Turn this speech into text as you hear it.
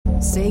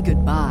Say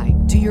goodbye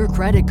to your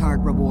credit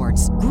card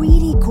rewards.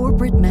 Greedy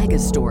corporate mega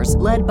stores,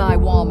 led by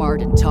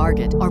Walmart and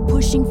Target, are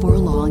pushing for a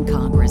law in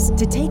Congress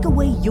to take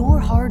away your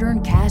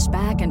hard-earned cash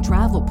back and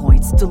travel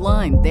points to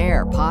line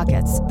their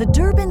pockets. The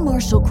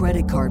Durbin-Marshall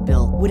credit card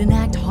bill would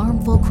enact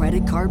harmful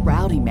credit card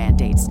routing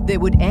mandates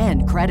that would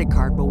end credit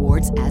card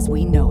rewards as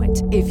we know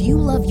it. If you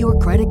love your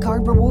credit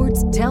card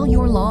rewards, tell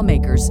your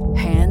lawmakers,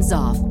 hands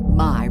off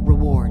my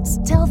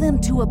rewards. Tell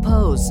them to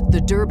oppose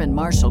the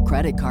Durbin-Marshall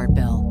credit card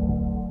bill.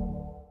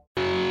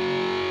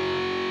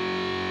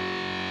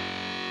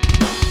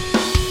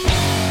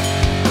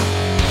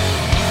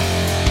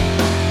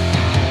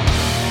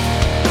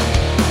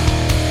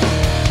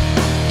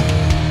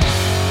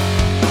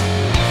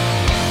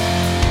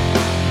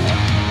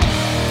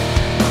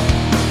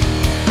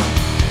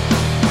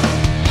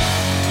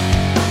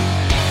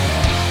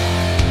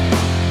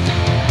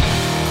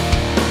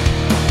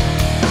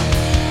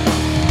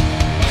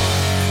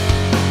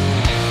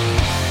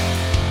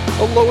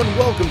 Hello and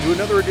welcome to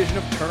another edition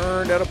of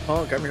Turned Out a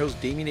Punk. I'm your host,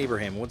 Damian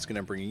Abraham. Once again,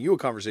 I'm bringing you a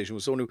conversation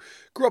with someone who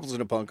grew up listening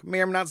to punk,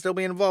 may or may not still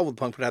be involved with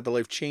punk, but had their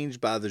life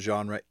changed by the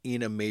genre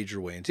in a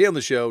major way. And today on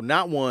the show,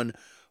 not one,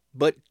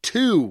 but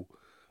two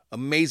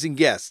amazing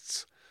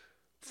guests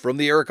from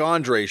the Eric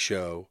André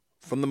Show,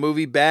 from the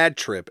movie Bad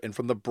Trip, and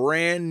from the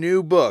brand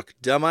new book,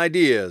 Dumb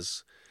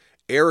Ideas.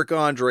 Eric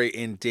André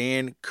and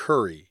Dan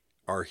Curry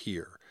are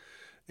here.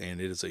 And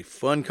it is a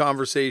fun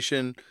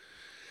conversation.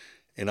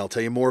 And I'll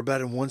tell you more about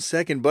it in 1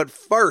 second. But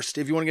first,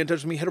 if you want to get in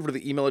touch with me, head over to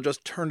the email address,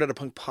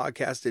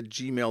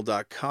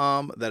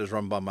 turnedoutapunkpodcast@gmail.com. That is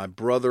run by my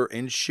brother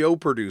and show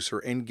producer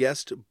and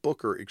guest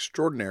booker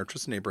extraordinaire,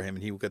 Tristan Abraham,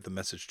 and he will get the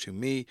message to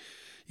me.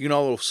 You can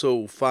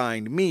also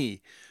find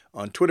me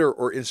on Twitter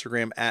or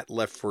Instagram at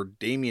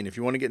Left4Damien. If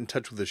you want to get in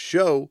touch with the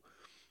show,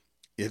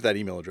 you hit that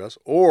email address,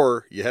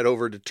 or you head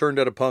over to Turned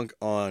Out a Punk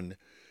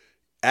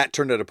at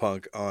Turned Out a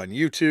Punk on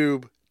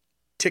YouTube,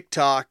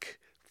 TikTok,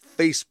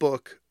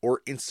 Facebook,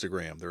 or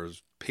Instagram.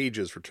 There's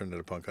pages for Turned Out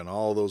a Punk on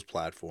all those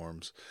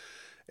platforms.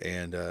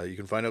 And you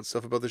can find out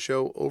stuff about the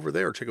show over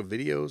there. Check out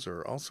videos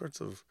or all sorts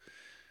of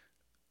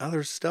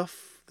other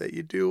stuff that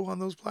you do on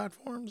those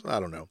platforms. I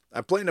don't know.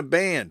 I play in a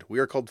band. We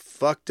are called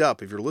Fucked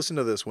Up. If you're listening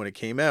to this when it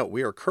came out,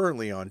 we are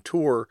currently on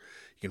tour.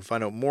 You can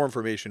find out more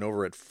information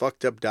over at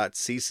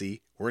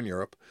fuckedup.cc. We're in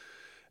Europe.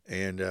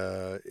 And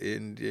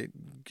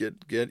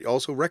get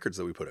also records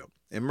that we put out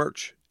and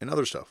merch and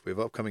other stuff. We have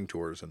upcoming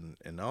tours and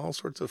all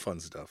sorts of fun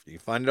stuff. You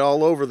can find it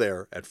all over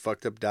there at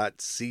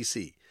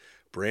fuckedup.cc.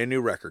 Brand new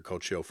record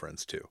called Show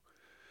Friends 2.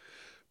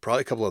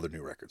 Probably a couple other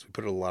new records. We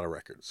put out a lot of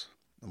records.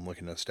 I'm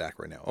looking at a stack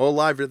right now. Oh,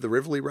 live at the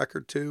Rivoli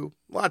record too.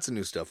 Lots of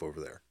new stuff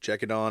over there.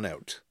 Check it on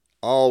out.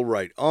 All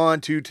right,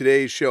 on to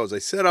today's show. As I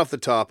said off the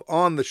top,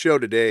 on the show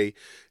today,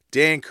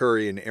 Dan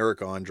Curry and Eric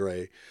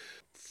André.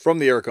 From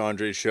the Eric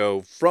André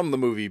Show, from the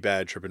movie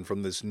Bad Trip, and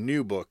from this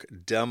new book,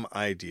 Dumb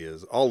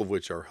Ideas, all of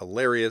which are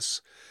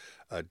hilarious.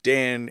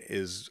 Dan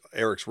is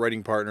Eric's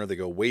writing partner. They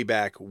go way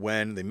back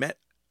when they met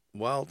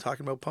while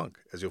talking about punk,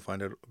 as you'll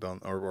find out about,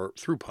 or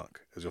through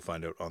punk, as you'll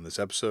find out on this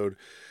episode.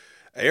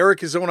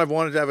 Eric is someone I've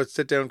wanted to have a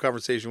sit-down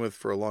conversation with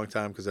for a long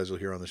time, because as you'll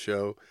hear on the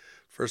show,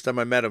 first time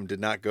I met him did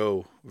not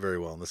go very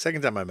well. And the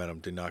second time I met him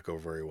did not go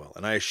very well.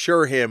 And I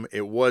assure him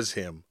it was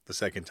him the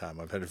second time.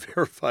 I've had it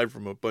verified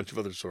from a bunch of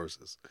other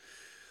sources.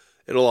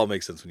 It'll all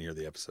make sense when you hear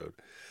the episode.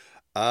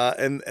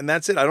 And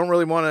that's it. I don't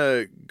really want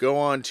to go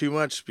on too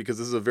much because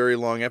this is a very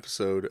long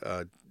episode.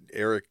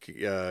 Eric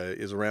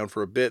is around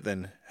for a bit,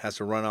 then has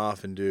to run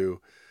off and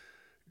do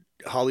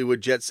Hollywood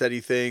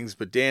jet-setty things.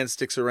 But Dan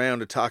sticks around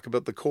to talk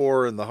about the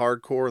core and the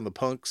hardcore and the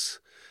punks.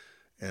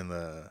 And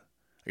I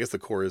guess the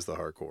core is the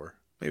hardcore.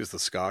 Maybe it's the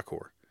ska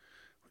core.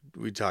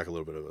 We talk a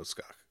little bit about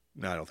ska.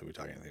 No, I don't think we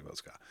talk anything about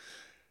ska.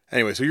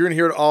 Anyway, so you're going to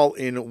hear it all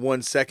in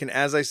 1 second.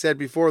 As I said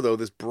before, though,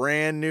 this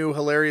brand new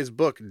hilarious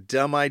book,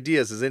 Dumb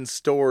Ideas, is in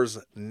stores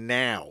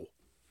now.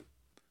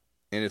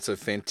 And it's a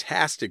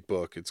fantastic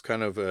book. It's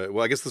kind of,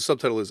 I guess the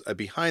subtitle is A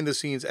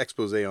Behind-the-Scenes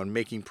Expose on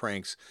Making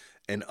Pranks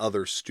and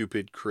Other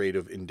Stupid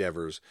Creative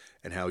Endeavors,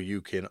 and How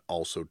You Can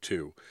Also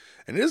Too.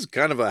 And it is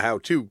kind of a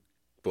how-to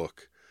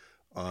book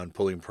on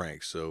pulling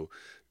pranks. So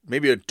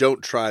maybe a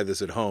don't try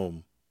this at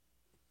home.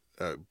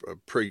 A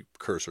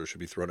precursor should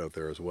be thrown out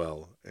there as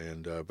well.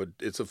 And but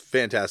it's a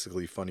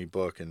fantastically funny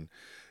book and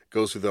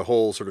goes through the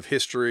whole sort of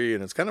history,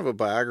 and it's kind of a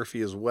biography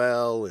as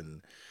well,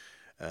 and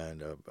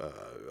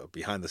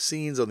behind the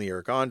scenes on the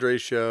Eric André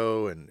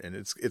Show, and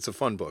it's a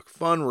fun book,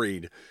 fun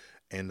read,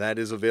 and that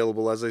is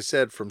available, as I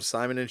said, from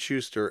Simon &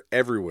 Schuster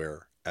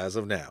everywhere as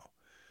of now.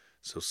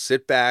 So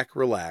sit back,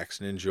 relax,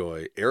 and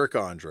enjoy Eric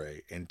André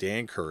and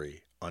Dan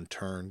Curry on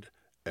Turned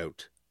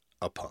Out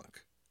a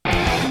Punk.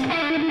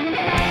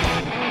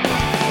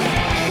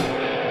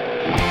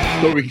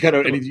 So we can cut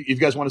out any. If you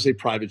guys want to say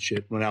private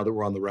shit, well, now that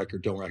we're on the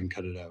record, don't worry, I can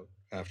cut it out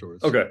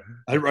afterwards. Okay.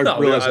 I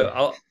realize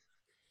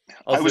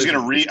I was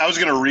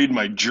gonna read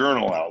my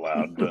journal out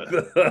loud, but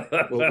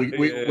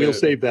we'll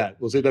save that.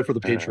 We'll save that for the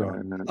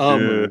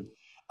Patreon.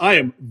 I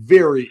am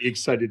very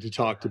excited to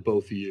talk to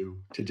both of you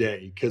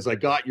today because I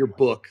got your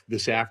book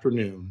this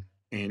afternoon,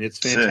 and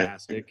it's Sick.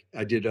 fantastic.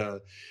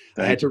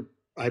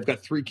 I've got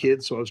 3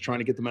 kids, so I was trying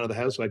to get them out of the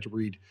house. So I had to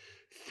read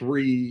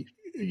 3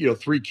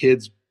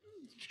 kids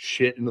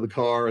shit into the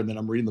car, and then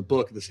I'm reading the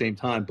book at the same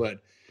time. But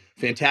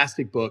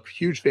fantastic book.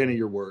 Huge fan of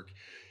your work.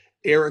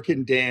 Eric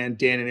and Dan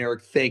and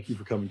Eric, thank you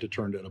for coming to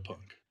Turn Down a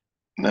Punk.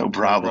 No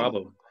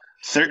problem.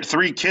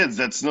 3 kids,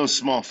 that's no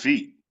small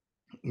feat.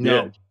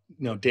 No,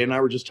 Dan and I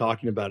were just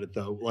talking about it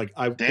though. Like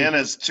Dan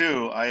has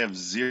 2, I have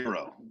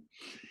 0.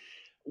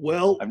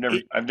 Well, I've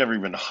never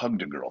even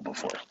hugged a girl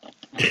before.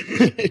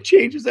 It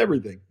changes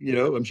everything,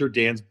 I'm sure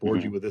Dan's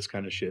bored you with this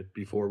kind of shit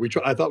before.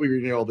 I thought we were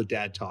getting all the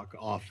dad talk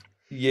off.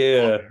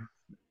 Yeah.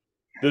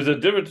 There's a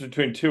difference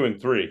between 2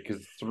 and 3,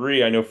 because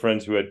 3, I know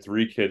friends who had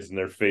 3 kids and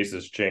their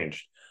faces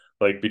changed.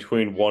 Like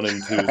between 1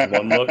 and 2 is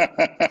one look,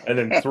 and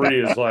then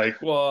 3 is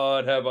like,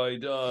 what have I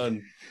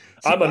done?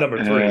 I'm a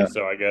number 3,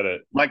 so I get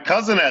it. My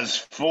cousin has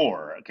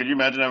 4. Could you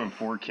imagine having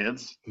 4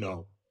 kids?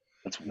 No.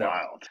 That's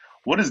wild.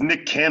 What is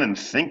Nick Cannon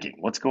thinking?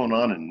 What's going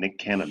on in Nick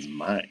Cannon's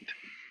mind?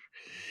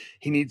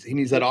 He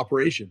needs that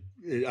operation.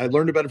 I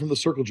learned about it from the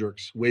Circle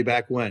Jerks way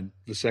back when.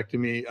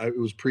 Vasectomy, it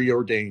was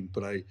preordained,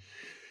 but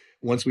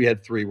once we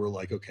had 3, we're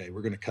like, okay,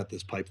 we're going to cut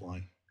this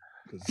pipeline.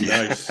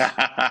 Nice.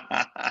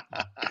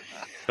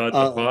 Cut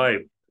the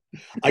pipe.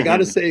 I got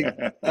to say,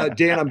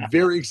 Dan, I'm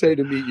very excited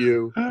to meet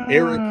you.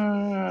 Eric,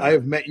 I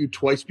have met you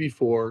twice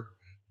before,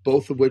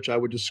 both of which I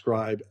would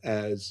describe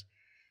as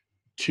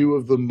 2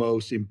 of the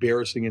most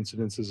embarrassing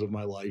incidences of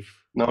my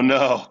life.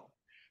 No.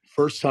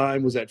 First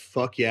time was at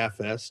Fuck Yeah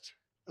Fest.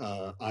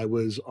 I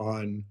was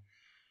on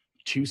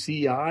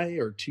 2CI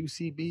or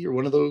 2CB or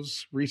one of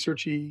those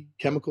researchy,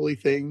 chemically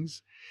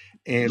things.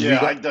 And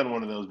I've done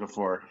one of those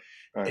before.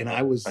 And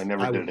I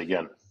never did it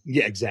again.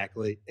 Yeah,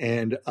 exactly.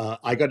 And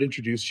I got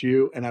introduced to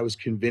you, and I was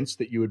convinced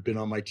that you had been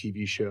on my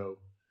TV show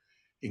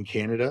in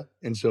Canada.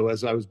 And so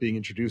as I was being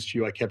introduced to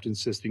you, I kept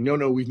insisting,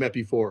 no, we've met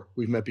before.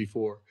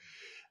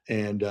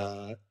 And was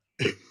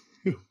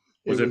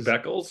it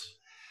Beckles?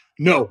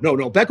 No.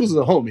 Beckles is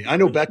a homie. I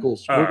know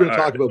Beckles. We're going to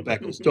talk about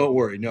Beckles. Don't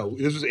worry. No,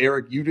 this was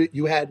Eric.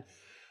 You had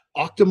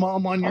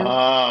Octomom on your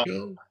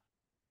show.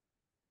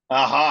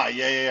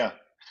 Yeah.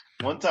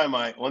 One time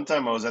I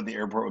was at the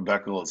airport with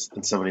Beckles,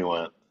 and somebody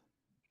went.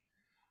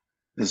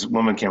 This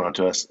woman came up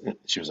to us, and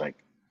she was like,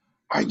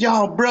 "Are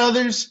y'all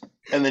brothers?"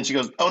 And then she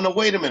goes, "Oh no,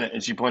 wait a minute!"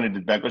 And she pointed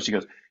to Beckles. She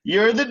goes,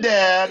 "You're the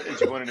dad," and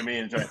she pointed to me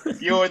and said,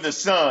 "You're the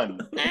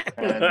son."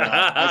 And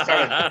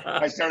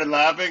I started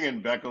laughing,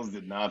 and Beckles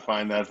did not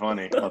find that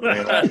funny. I'll tell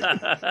you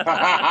that.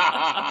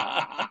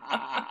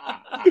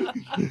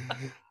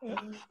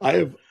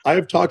 I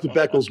have talked to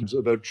Beckles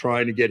about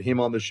trying to get him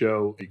on the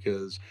show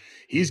because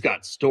he's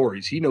got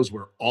stories. He knows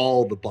where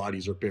all the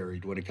bodies are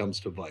buried when it comes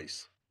to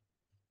Vice.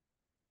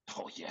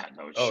 Oh yeah,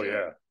 no shit. Oh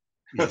yeah.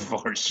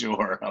 For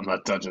sure. I'm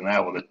not touching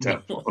that with a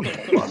 10-foot.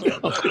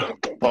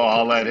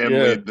 I'll let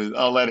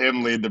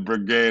him lead the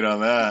brigade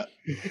on that.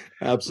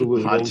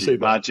 Absolutely.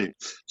 Machi.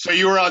 So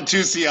you were on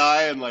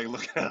 2CI and like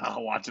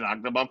watching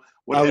Octomom.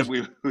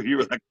 You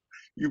were like,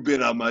 "You've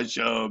been on my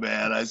show,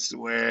 man, I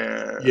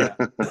swear." Yeah.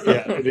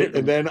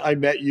 And then I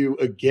met you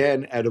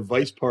again at a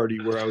Vice party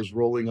where I was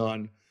rolling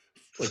on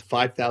like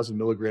 5,000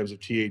 milligrams of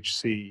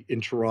THC in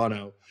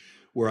Toronto,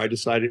 where I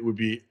decided it would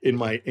be, in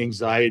my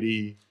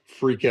anxiety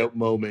freak out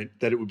moment,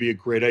 that it would be a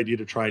great idea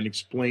to try and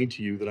explain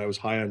to you that I was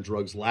high on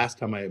drugs last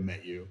time I had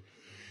met you.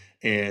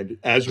 And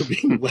as we're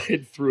being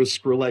led through a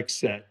Skrillex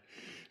set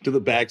to the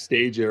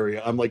backstage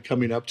area, I'm like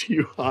coming up to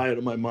you high out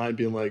of my mind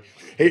being like,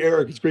 "Hey,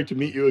 Eric, it's great to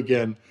meet you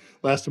again.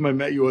 Last time I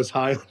met you, I was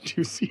high on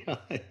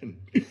 2CI." And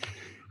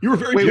you were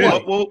very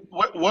good.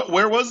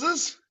 Where was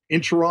this?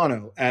 In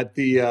Toronto at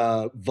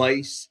the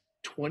Vice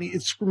 20.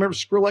 Remember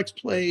Skrillex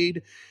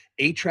played,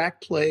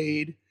 A-Track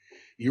played.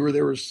 You were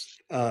there was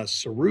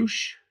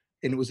Sarouche,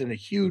 and it was in a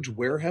huge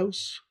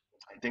warehouse.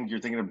 I think you're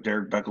thinking of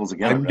Derek Beckles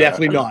again. I'm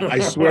definitely not. I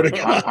swear to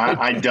God.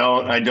 I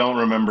don't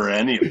remember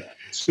any of that.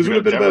 This would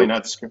have been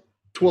about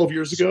 12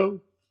 years ago.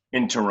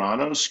 In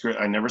Toronto,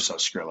 I never saw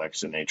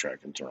Skrillex and A-Track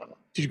in Toronto.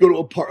 Did you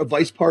go to a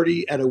Vice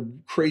party at a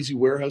crazy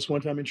warehouse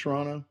one time in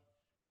Toronto?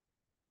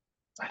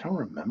 I don't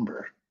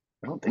remember.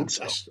 I don't think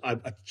so. I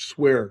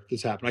swear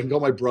this happened. I can call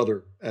my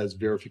brother as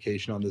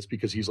verification on this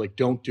because he's like,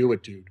 "Don't do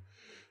it, dude.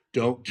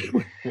 Don't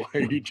do it. Why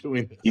are you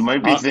doing this?" You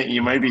might be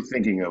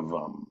thinking of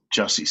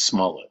Jussie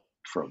Smollett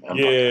from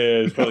Empire.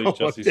 Yeah, it's probably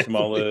Jussie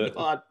Smollett.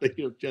 Not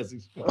thinking of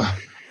Jussie Smollett.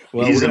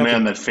 Well, he's a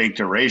man that faked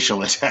a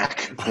racial attack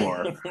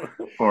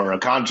for a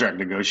contract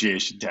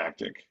negotiation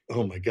tactic.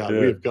 Oh my God,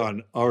 we have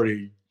gone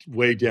already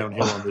way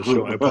downhill on this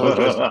show. I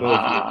apologize to both of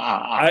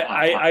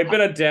you. I've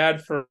been a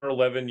dad for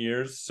 11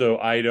 years, so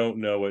I don't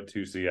know what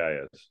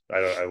 2CI is.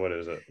 What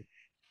is it?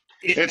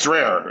 It's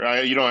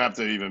rare. You don't have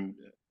to even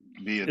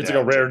be a. It's like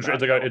a rare.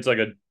 It's like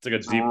a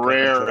deep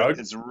rare drug.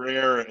 It's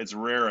rare. It's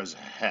rare as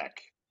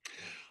heck.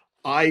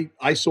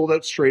 I sold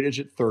out straight edge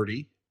at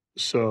 30,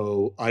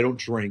 so I don't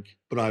drink,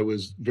 but I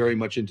was very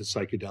much into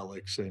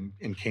psychedelics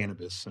and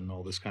cannabis and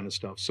all this kind of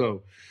stuff.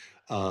 So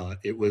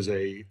it was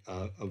a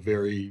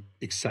very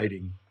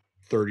exciting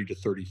 30 to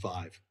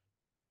 35.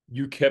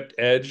 You kept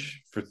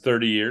edge for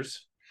 30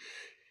 years?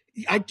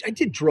 I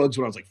did drugs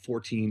when I was like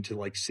 14 to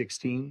like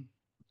 16.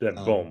 Then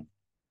boom.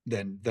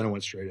 Then I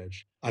went straight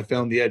edge. I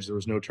found the edge. There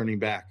was no turning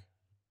back.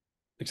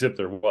 Except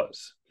there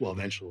was. Well,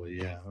 eventually,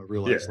 yeah. I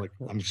realized like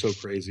I'm so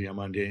crazy. I'm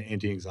on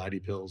anti-anxiety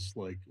pills.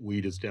 Like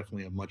weed is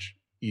definitely a much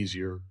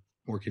easier,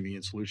 more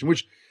convenient solution.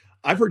 Which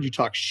I've heard you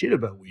talk shit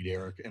about weed,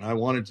 Eric, and I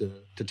wanted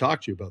to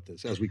talk to you about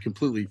this as we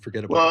completely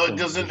forget about. Well,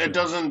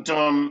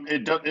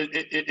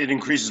 it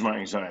increases my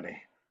anxiety.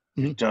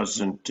 Mhm.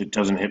 It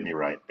doesn't hit me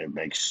right. It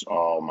makes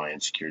all my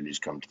insecurities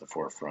come to the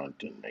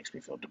forefront and makes me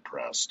feel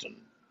depressed, and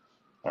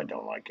I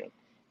don't like it.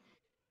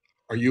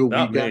 Are you a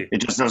weed guy? It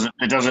just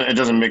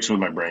doesn't mix with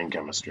my brain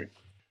chemistry.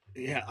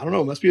 Yeah, I don't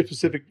know. It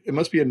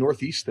must be a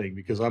Northeast thing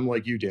because I'm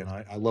like you, Dan.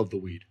 I love the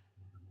weed.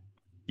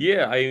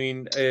 Yeah, I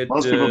mean,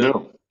 Most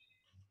people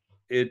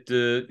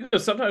do.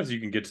 Sometimes you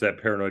can get to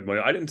that paranoid mode.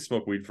 I didn't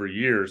smoke weed for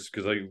years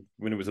because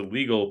when it was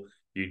illegal,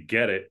 you'd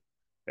get it,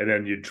 and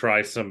then you'd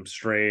try some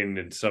strain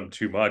and some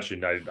too much,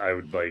 and I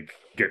would like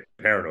get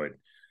paranoid.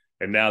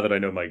 And now that I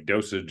know my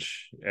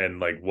dosage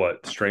and like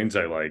what strains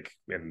I like,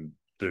 and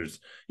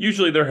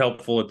they're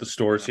helpful at the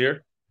stores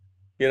here,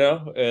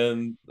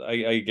 and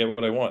I get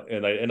what I want,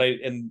 and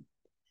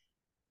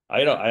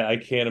I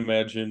can't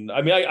imagine.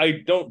 I mean,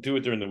 I don't do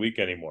it during the week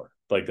anymore.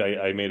 Like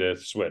I made a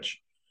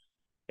switch,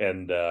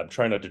 and I'm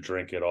trying not to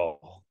drink at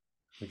all,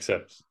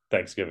 except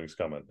Thanksgiving's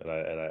coming, and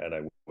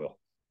I will.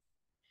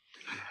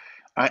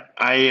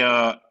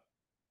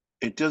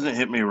 It doesn't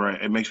hit me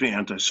right. It makes me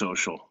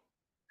antisocial,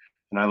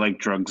 and I like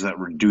drugs that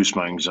reduce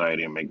my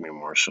anxiety and make me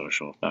more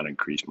social, not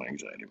increase my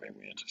anxiety, make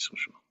me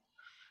antisocial.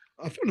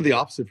 I found the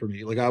opposite for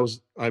me. Like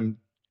I'm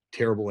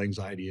terrible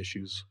anxiety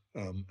issues,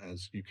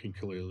 as you can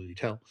clearly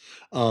tell.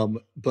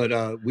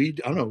 But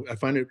weed, I don't know. I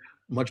find it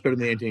much better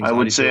than the anti-anxiety. I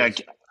would say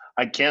pills.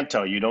 I can't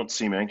tell. You don't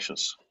seem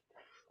anxious.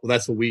 Well,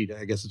 that's the weed.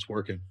 I guess it's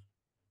working.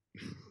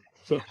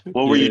 So,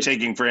 what were you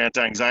taking for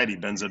anti-anxiety?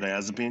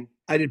 Benzodiazepine?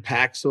 I did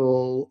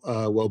Paxil,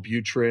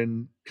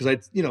 Wellbutrin, because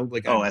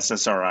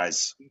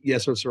SSRIs.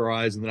 Yes,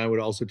 SSRIs, and then I would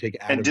also take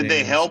Ativan, and did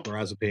they help?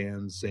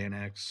 Lorazepams,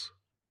 Xanax.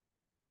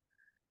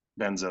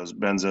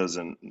 Benzos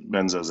and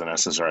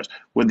SSRIs.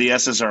 Would the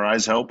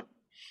SSRIs help?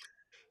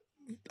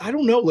 I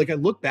don't know. Like I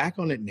look back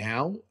on it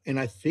now, and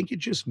I think it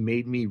just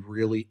made me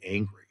really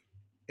angry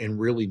and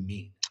really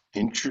mean.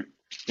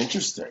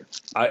 Interesting.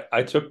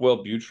 I took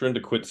Wellbutrin to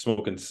quit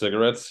smoking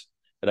cigarettes,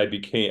 and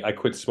I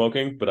quit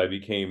smoking, but I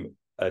became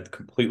a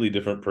completely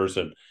different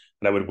person.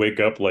 And I would wake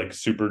up like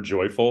super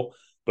joyful,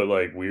 but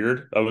like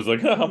weird. I was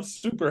like, I'm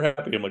super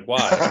happy. I'm like,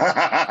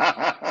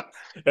 why?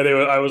 And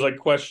I was like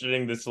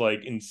questioning this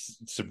like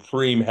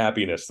supreme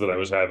happiness that I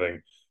was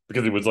having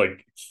because it was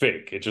like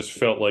fake. It just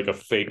felt like a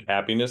fake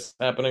happiness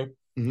happening.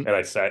 Mm-hmm. And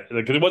I sat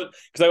because it wasn't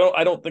because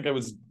I don't think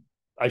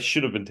I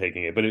should have been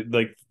taking it, but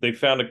they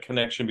found a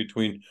connection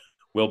between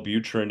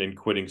Wellbutrin and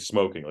quitting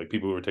smoking. Like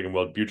people who were taking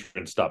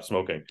Wellbutrin stopped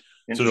smoking.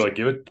 So they're like,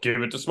 give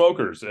it to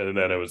smokers. And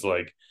then it was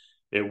like,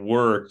 it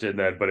worked. And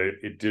then, but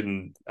it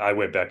didn't, I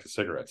went back to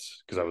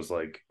cigarettes because I was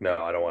like, no,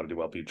 I don't want to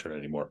do Wellbutrin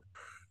anymore.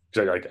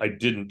 Because I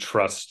didn't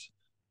trust,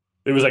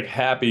 it was like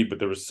happy, but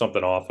there was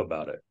something off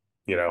about it,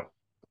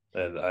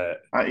 And I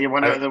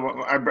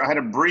had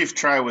a brief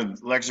try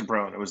with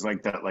Lexapro. It was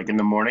like that. Like in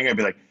the morning, I'd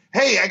be like,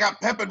 "Hey, I got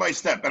pep in my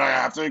step, and I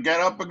have to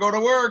get up and go to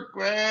work."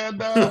 And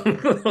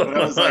but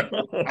I was like,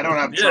 I don't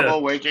have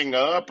trouble waking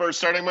up or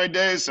starting my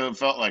day, so it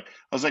felt like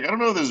I was like, I don't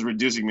know if this is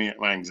reducing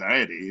my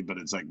anxiety, but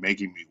it's like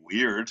making me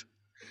weird.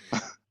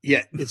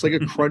 Yeah, it's like a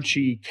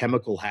crunchy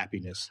chemical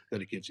happiness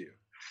that it gives you.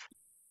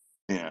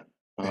 Yeah,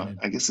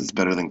 I guess it's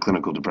better than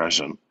clinical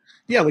depression.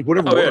 Yeah, like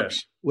whatever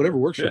works. Whatever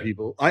works for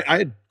people. I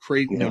had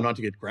crazy, not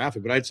to get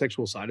graphic, but I had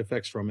sexual side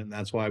effects from it, and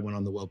that's why I went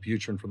on the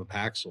Wellbutrin from the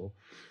Paxil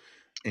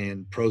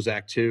and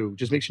Prozac too.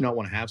 Just makes you not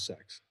want to have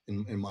sex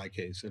in my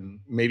case, and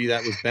maybe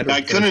that was better.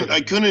 I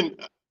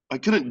couldn't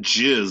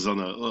jizz on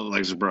the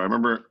Lexapro. I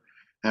remember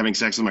having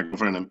sex with my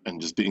girlfriend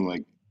and just being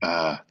like,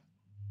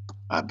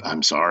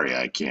 "I'm sorry,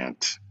 I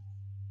can't.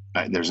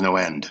 There's no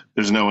end.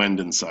 There's no end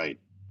in sight,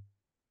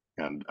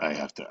 and I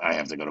have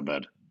to go to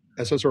bed."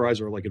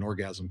 SSRIs are like an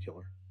orgasm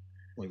killer.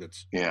 Like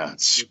that's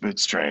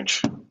it's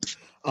strange.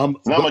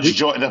 Not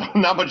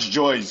much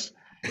joys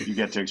you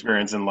get to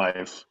experience in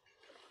life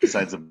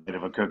besides a bit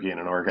of a cookie and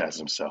an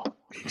orgasm. So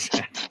it's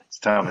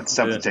tough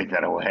to take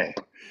that away.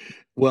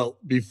 Well,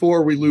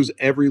 before we lose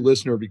every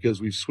listener because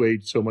we've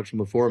swayed so much from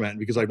the format, and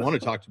because I want to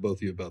talk to both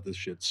of you about this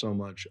shit so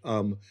much,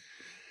 I'm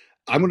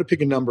going to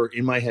pick a number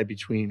in my head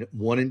between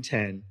 1 and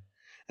 10,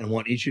 and I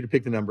want each of you to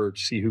pick the number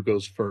to see who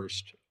goes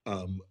first.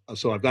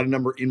 So I've got a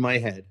number in my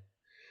head.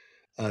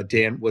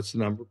 Dan, what's the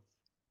number?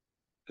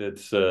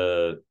 It's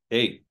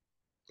 8.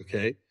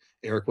 Okay.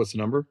 Eric, what's the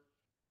number?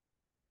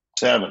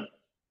 7.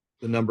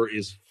 The number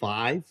is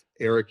 5.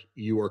 Eric,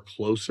 you are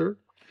closer.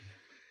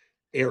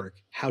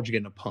 Eric, how'd you get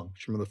into punk? Do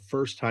you remember the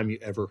first time you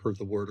ever heard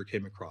the word or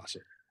came across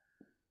it?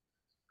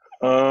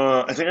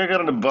 I think I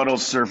got into Buttle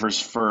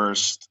Surfers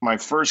first. My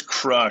first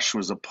crush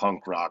was a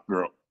punk rock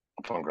girl,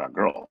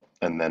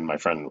 and then my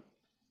friend,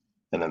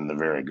 and then the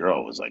very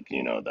girl was like,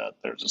 that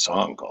there's a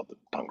song called the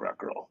Punk Rock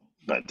Girl.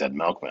 Dead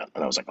Milkmen,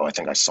 and I was like, oh, I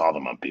think I saw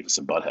them on Beavis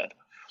and Butthead.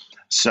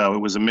 So it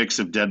was a mix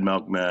of Dead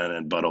Milkmen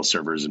and Butthole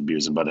Surfers and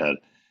Beavis and Butthead,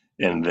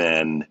 and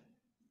then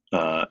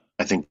I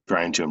think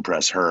trying to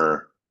impress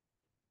her,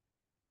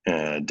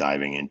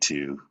 diving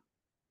into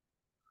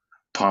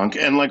punk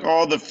and like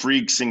all the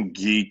freaks and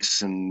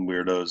geeks and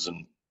weirdos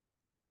and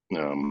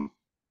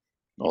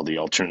all the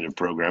alternative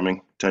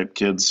programming type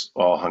kids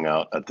all hung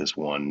out at this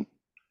one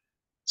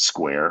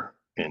square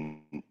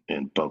in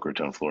Boca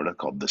Raton, Florida,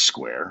 called the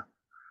Square,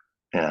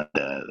 and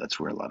that's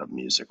where a lot of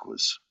music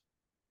was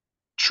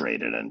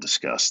traded and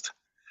discussed.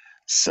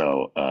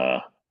 So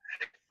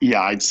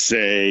yeah, I'd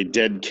say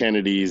Dead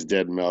Kennedys,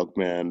 Dead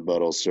Milkmen,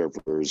 Butthole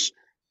Surfers.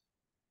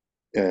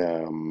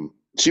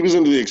 She was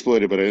into the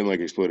Exploited, but I didn't like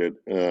Exploited.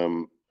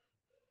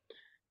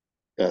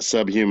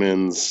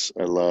 Subhumans,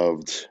 I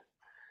loved.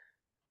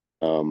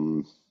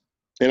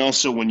 And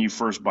also, when you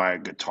first buy a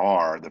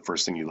guitar, the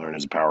first thing you learn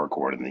is a power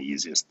chord, and the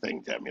easiest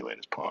thing to emulate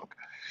is punk.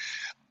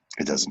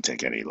 It doesn't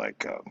take any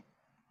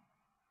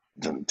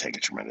doesn't take a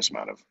tremendous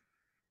amount of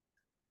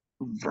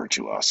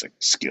virtuosic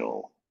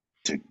skill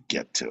to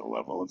get to a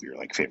level of your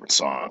like favorite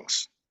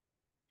songs.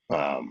 There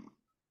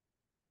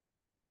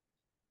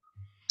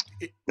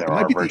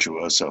are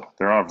virtuoso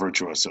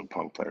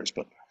punk players,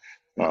 but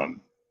I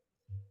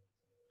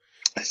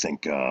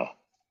think yeah,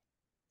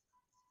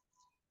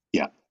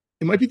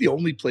 it might be the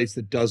only place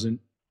that doesn't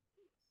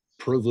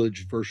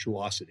privilege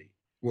virtuosity,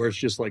 where it's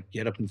just like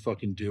get up and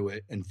fucking do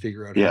it and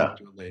figure out how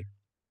to do it later.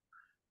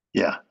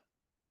 Yeah.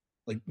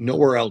 Like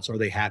nowhere else are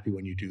they happy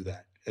when you do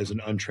that. As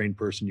an untrained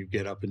person, you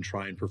get up and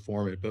try and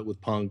perform it, but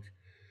with punk,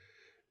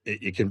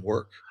 it can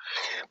work.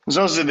 It's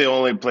also the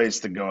only place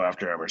to go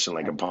after Emerson,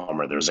 Lake and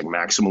Palmer. There's like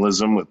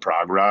maximalism with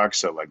prog rock,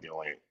 so like the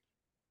only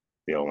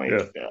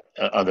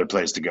other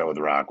place to go with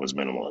rock was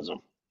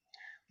minimalism.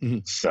 Mm-hmm.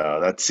 So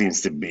that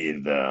seems to be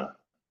the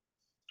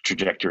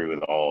trajectory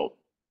with all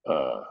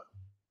the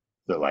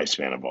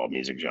lifespan of all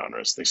music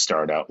genres. They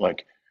start out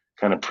like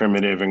kind of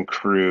primitive and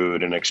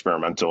crude and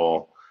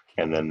experimental,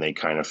 and then they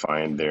kind of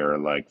find their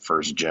like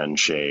first gen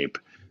shape.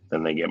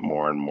 Then they get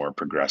more and more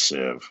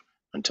progressive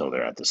until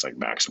they're at this like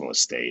maximalist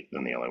state.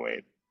 Then the only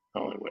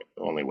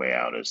way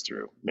out is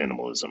through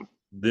minimalism.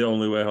 The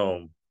only way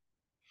home.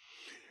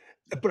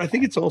 But I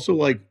think it's also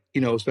like,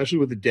 especially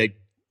with the Dead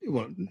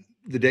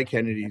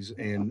Kennedys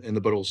and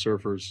the Butthole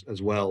Surfers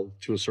as well,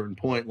 to a certain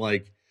point,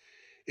 like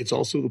it's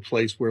also the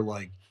place where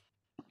like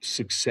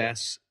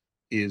success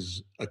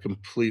is a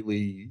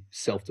completely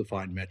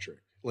self-defined metric.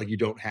 Like you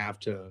don't have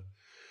to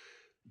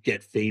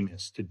get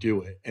famous to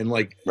do it. And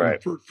like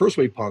first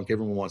wave punk,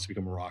 everyone wants to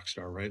become a rock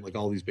star, right? Like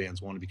all these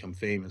bands want to become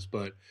famous,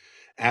 but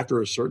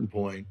after a certain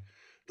point,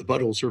 the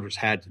Butthole Surfers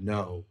had to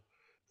know,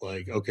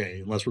 like,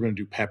 okay, unless we're going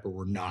to do Pepper,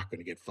 we're not going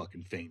to get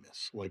fucking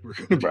famous. Like we're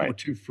going to be we're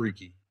too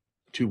freaky,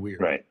 too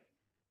weird. Right.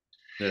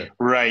 Yeah.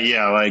 Right.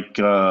 Yeah. Like,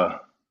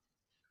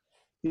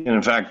 and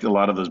in fact, a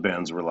lot of those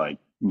bands were like,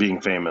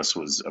 being famous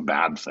was a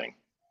bad thing,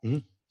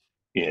 and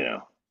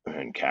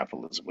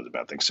capitalism was a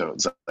bad thing. So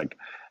it's like,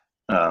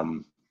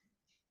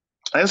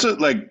 I also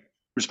like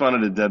responded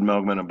to Dead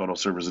Milkmen and Butthole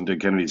Surfers and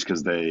Dead Kennedys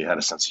because they had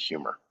a sense of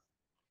humor.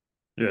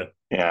 Yeah.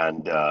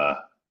 And I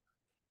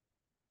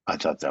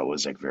thought that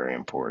was like very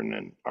important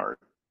in art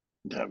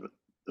to have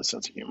a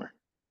sense of humor.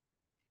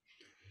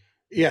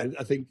 Yeah,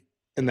 I think,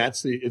 and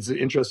it's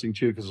interesting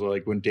too, because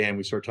like when Dan,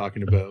 we start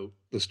talking about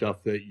the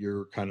stuff that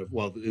you're kind of,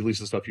 well, at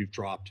least the stuff you've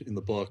dropped in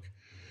the book,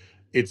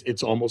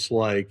 it's almost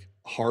like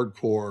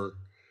hardcore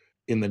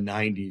in the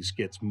 90s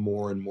gets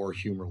more and more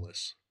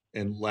humorless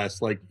and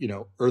less like,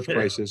 Earth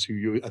Crisis,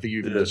 who I think you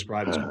even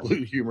described as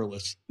completely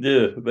humorless.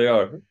 Yeah, they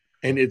are.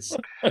 And it's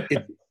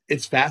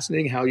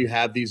fascinating how you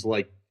have these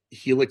like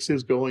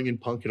helixes going in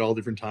punk at all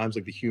different times,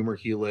 like the humor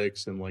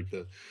helix and like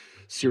the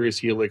serious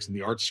helix and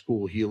the art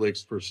school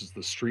helix versus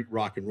the street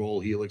rock and roll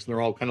helix. And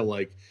they're all kind of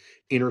like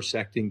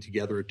intersecting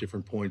together at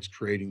different points,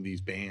 creating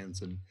these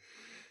bands. And,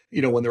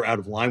 when they're out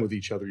of line with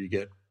each other, you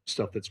get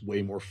stuff that's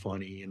way more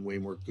funny and way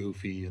more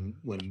goofy. And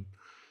when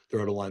they're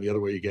out of line the other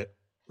way, you get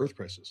Earth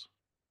Crisis.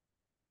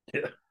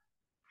 Yeah.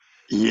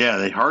 Yeah,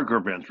 the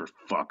hardcore bands were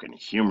fucking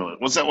humorless.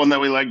 What's that one that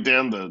we like,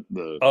 Dan? The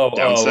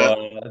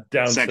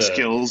Downset. Sex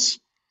Kills.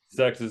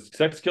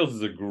 Sex Kills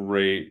is a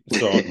great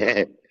song.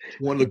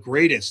 One of the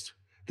greatest.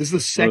 This is the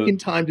second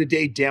time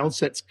today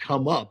Downset's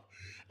come up,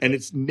 and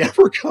it's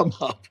never come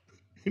up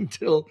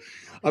until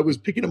I was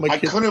picking up my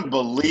kids. I couldn't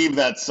believe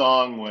that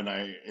song when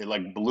it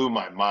like blew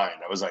my mind.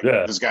 I was like,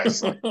 this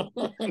guy's like,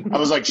 I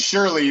was like,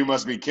 surely you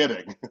must be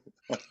kidding.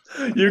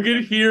 You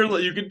could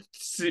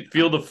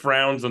feel the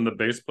frowns on the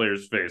bass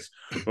player's face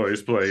while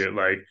he's playing it.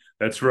 Like,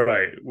 that's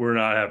right, we're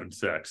not having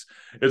sex.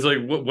 It's like,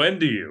 when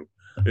do you?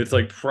 It's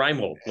like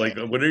primal. Like,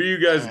 when are you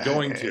guys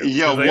going to?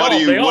 Yeah, what are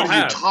you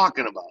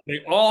talking about? They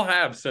all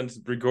have since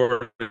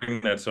recording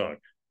that song.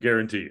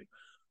 Guarantee you.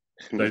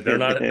 Like, they're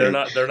not hanging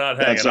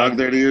that song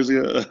 30 years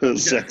ago.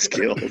 Sex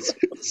kills.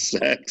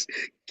 Sex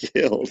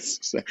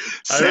kills.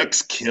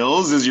 Sex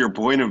kills is your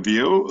point of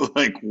view?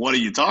 Like, what are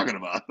you talking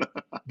about?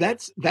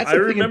 That's I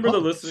remember the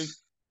listening.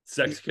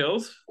 Sex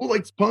kills? Well,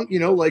 like punk,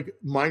 like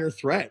Minor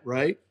Threat,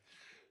 right?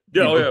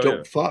 Yeah, oh, yeah,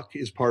 Don't fuck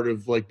is part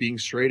of like being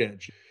straight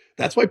edge.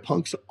 That's why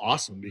punk's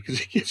awesome,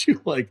 because it gives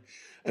you like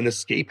an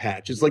escape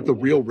hatch. It's like the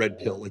real red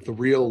pill, like the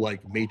real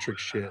like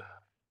matrix shit,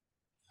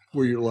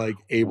 where you're like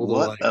able to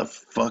What like, a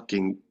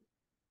fucking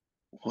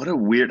what a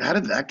weird. How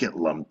did that get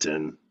lumped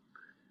in?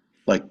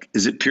 Like,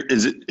 is it pure?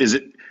 Is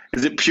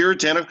it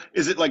puritanical?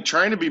 Is it like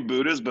trying to be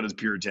Buddhist, but it's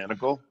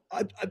puritanical?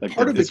 Like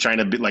part of it's it. trying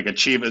to be like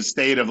achieve a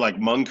state of like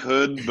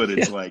monkhood, but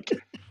it's Yeah. like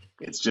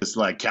it's just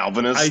like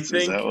Calvinist.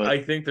 Is that what?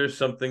 I think there's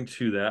something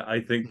to that.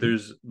 I think Mhm.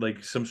 there's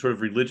like some sort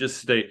of religious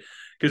state,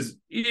 because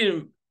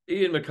Ian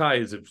MacKaye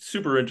is a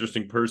super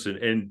interesting person,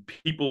 and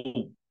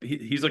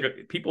he's like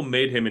people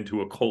made him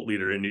into a cult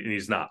leader, and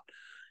he's not.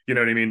 You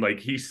know what I mean? Like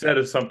he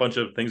said some bunch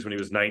of things when he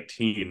was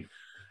 19,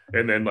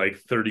 and then like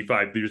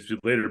 35 years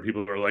later,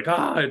 people are like,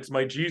 it's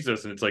my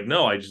Jesus, and it's like,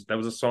 no, that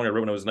was a song I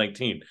wrote when I was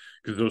 19,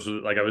 because those were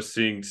like I was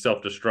seeing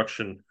self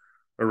destruction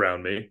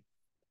around me,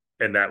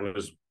 and that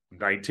was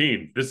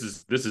 19. This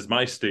is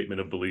my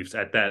statement of beliefs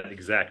at that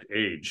exact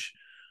age.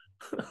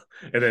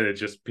 And then it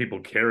just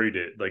people carried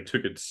it, like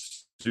took it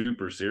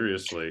super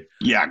seriously.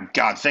 Yeah,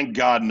 God, thank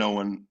God no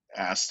one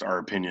asked our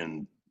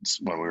opinions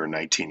when we were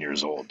 19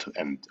 years old,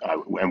 and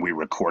we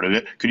recorded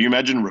it. Could you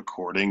imagine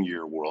recording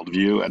your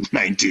worldview at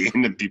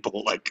 19 and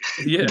people like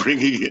Yeah.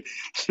 bringing it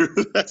through?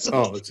 That's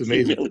Oh, it's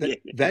amazing.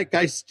 That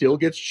guy still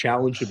gets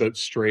challenged about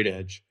straight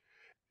edge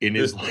in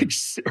his like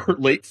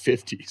late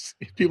 50s.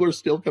 People are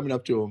still coming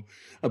up to him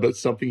about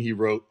something he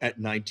wrote at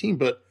 19.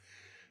 But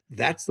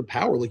that's the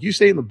power. Like you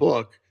say in the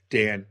book,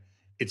 Dan,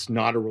 it's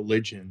not a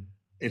religion.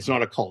 It's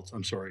not a cult.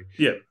 I'm sorry.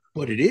 Yeah.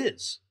 But it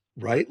is,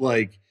 right?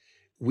 Like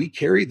we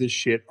carry this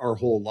shit our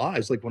whole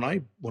lives. Like when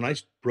I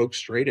broke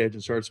straight edge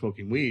and started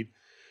smoking weed,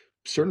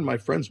 certain of my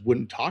friends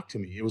wouldn't talk to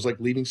me. It was like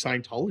leaving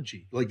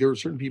Scientology. Like there were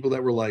certain people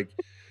that were like,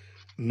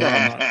 no,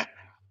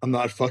 I'm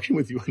not fucking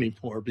with you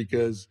anymore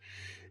because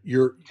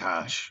you're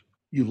Gosh.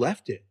 you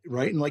left it,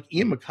 right? And like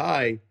Ian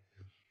MacKaye,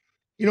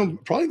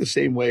 probably the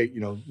same way,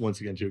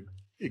 once again, to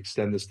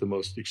extend this the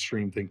most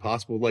extreme thing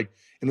possible, like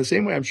in the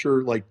same way, I'm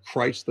sure like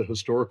Christ, the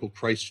historical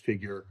Christ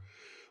figure,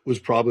 was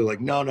probably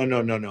like, no, no,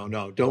 no, no, no,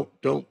 no,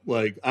 don't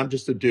like, I'm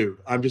just a dude.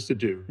 I'm just a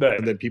dude. And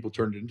Right. then people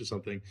turned it into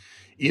something.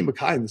 Ian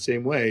MacKaye, in the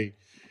same way,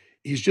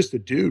 he's just a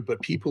dude,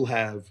 but people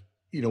have,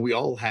 we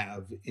all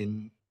have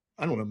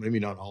I don't know, maybe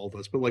not all of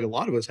us, but like a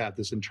lot of us have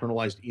this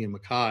internalized Ian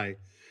MacKaye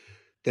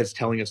that's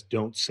telling us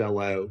don't sell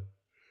out,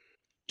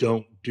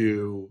 don't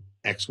do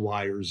X,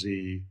 Y, or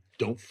Z,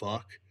 don't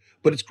fuck.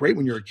 But it's great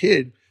when you're a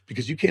kid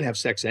because you can't have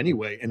sex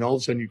anyway. And all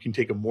of a sudden you can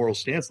take a moral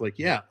stance like,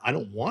 yeah, I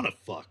don't want to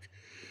fuck.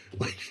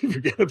 Like,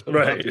 forget about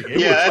Right. not being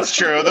able Yeah, to that's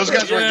fuck. true. Those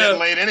guys weren't Yeah. getting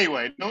laid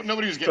anyway.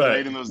 Nobody was getting Right.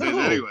 laid in those days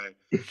No. anyway.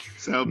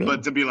 So, No.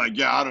 but to be like,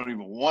 yeah, I don't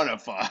even want to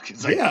fuck.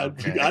 It's like, Yeah,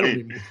 okay, I don't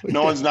even.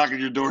 no one's knocking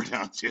your door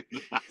down, dude.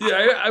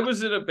 Yeah, I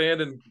was in a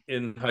band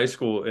in high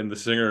school, and the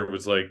singer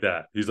was like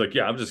that. He's like,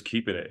 yeah, I'm just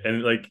keeping it.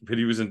 And like, but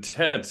he was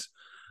intense.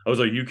 I was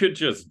like, you could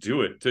just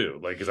do it too.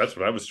 Like, because that's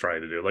what I was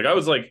trying to do. Like, I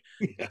was like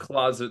Yeah.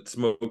 closet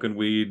smoking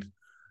weed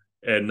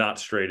and not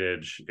straight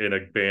edge in a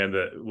band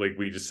that like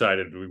we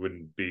decided we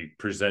wouldn't be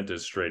present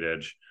as straight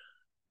edge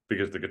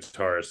because the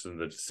guitarist and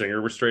the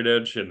singer were straight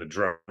edge, and the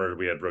drummer,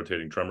 we had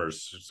rotating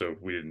drummers, so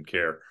we didn't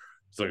care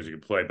as long as you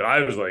could play. But I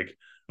was like,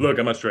 look,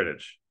 I'm not straight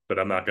edge, but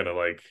I'm not gonna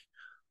like,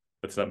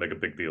 let's not make a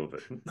big deal of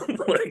it.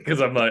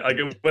 Because I'm like,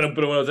 when I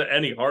was at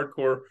any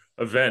hardcore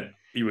event,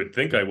 you would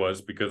think I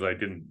was, because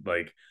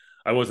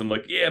I wasn't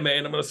like, yeah,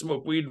 man, I'm gonna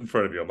smoke weed in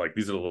front of you. I'm like,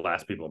 these are the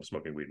last people I'm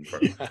smoking weed in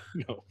front of.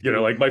 Yeah,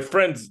 no, Like my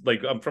friends,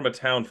 like I'm from a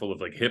town full of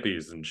like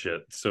hippies and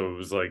shit. So it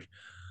was like,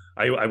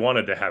 I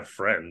wanted to have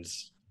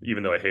friends,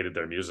 even though I hated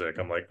their music.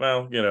 I'm like,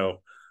 well,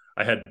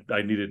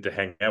 I needed to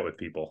hang out with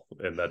people,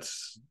 and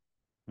that's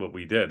what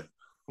we did.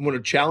 I'm going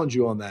to challenge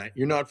you on that.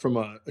 You're not from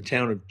a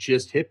town of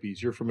just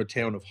hippies. You're from a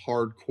town of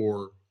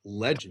hardcore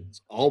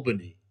legends,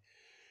 Albany,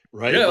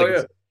 right? Yeah, oh Like yeah.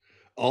 it's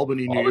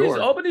Albany, New York.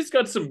 Albany's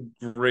got some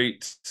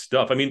great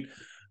stuff. I mean,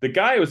 the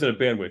guy I was in a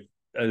band with,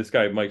 this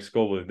guy Mike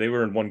Scola, they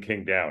were in One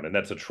King Down, and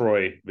that's a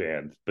Troy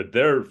band, but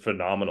they're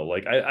phenomenal.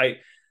 Like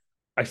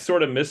I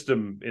sort of missed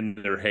them in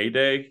their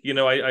heyday.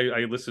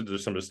 I listened to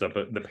some of the stuff,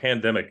 but the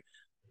pandemic,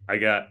 I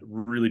got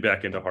really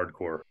back into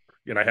hardcore,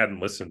 and I hadn't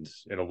listened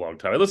in a long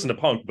time. I listened to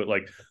punk, but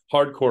like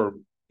hardcore,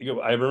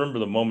 I remember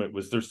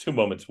there's two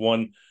moments.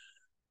 One,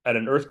 at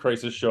an Earth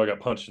Crisis show, I got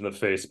punched in the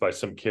face by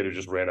some kid who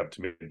just ran up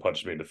to me and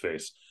punched me in the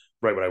face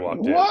right when I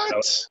walked in.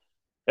 What?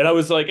 And I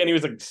was like, and he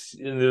was like,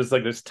 and there was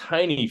like this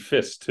tiny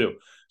fist too.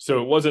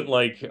 So it wasn't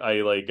like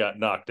I like got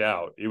knocked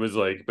out. It was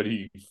like, but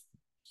he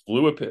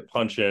flew a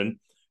punch in,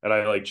 and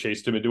I like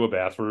chased him into a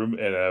bathroom,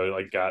 and I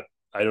like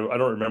I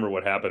don't remember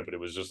what happened, but it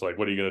was just like,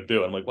 what are you gonna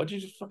do? I'm like, what'd you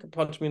just fucking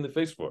punch me in the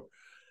face for?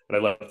 And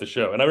I left the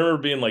show. And I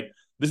remember being like,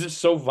 this is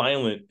so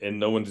violent and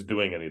no one's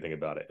doing anything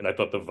about it. And I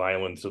thought the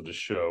violence of the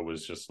show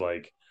was just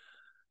like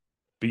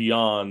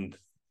beyond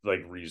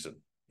like reason,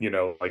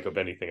 like of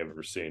anything I've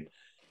ever seen.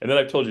 And then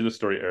I've told you this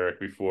story, Eric,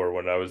 before,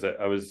 when I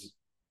was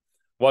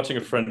watching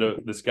a friend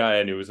of this guy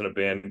I knew was in a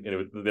band,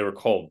 and they were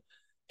called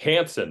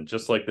Hanson,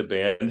 just like the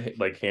band,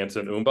 like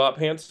Hanson, Umbop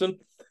Hanson.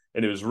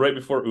 and it was right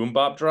before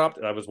Bop dropped,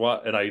 and I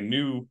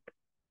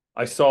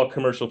saw a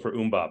commercial for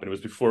Bop, and it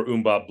was before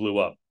Bop blew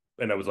up,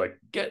 and I was like,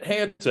 "Get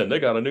Hanson, they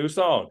got a new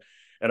song."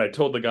 And I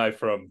told the guy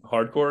from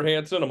Hardcore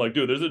Hanson, I'm like,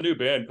 "Dude, there's a new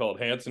band called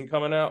Hanson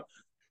coming out.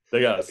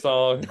 They got a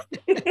song."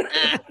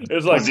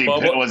 It's like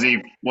Was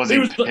he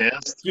was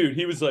pissed? dude,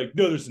 he was like,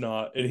 "No, there's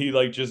not," and he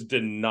like just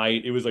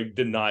denied. It was like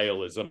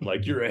denialism.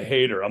 Like, you're a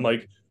hater. I'm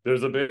like,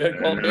 "There's a band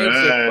called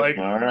Hanson. Like,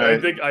 all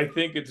right. I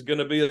think it's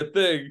gonna be a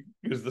thing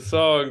because the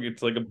song,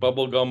 it's like a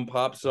bubblegum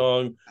pop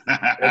song,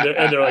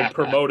 and they're like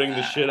promoting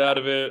the shit out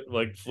of it.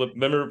 Like,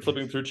 remember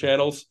flipping through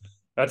channels?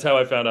 That's how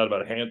I found out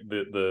about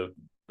the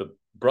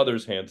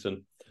brothers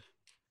Hanson.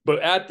 But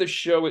at the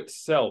show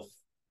itself,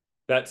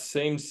 that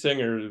same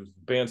singer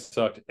band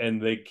sucked,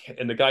 and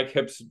the guy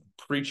kept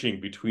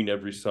preaching between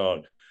every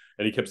song,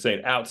 and he kept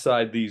saying,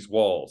 "Outside these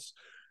walls,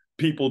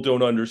 people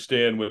don't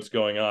understand what's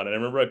going on." And I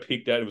remember I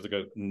peeked out. It was like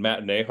a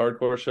matinee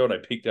hardcore show, and I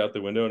peeked out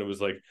the window, and it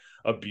was like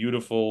a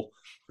beautiful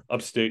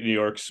upstate New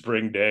York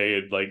spring day,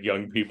 and like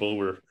young people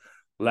were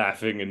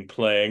laughing and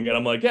playing, and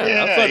I'm like,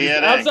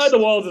 outside the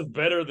walls is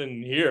better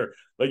than here.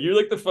 Like, you're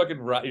like the fucking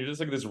you're just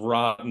like this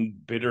rotten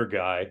bitter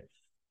guy,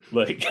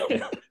 like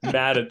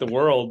mad at the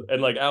world, and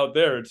like out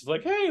there it's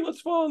like, hey, let's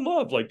fall in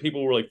love. Like,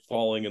 people were like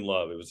falling in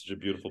love. It was such a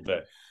beautiful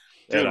day.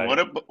 Dude,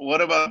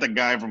 what about the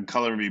guy from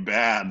Color Me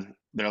Bad?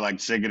 They're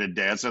like singing and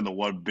dancing. The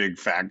one big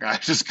fat guy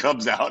just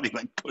comes out and he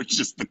like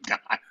pushes the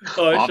guy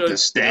off the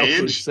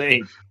stage.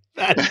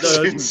 That's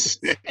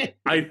insane.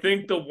 I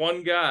think the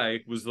one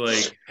guy was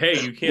like,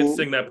 "Hey, you can't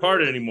sing that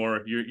part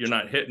anymore. You're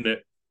not hitting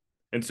it."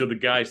 And so the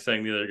guy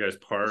sang the other guy's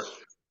part.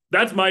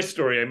 That's my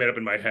story I made up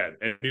in my head.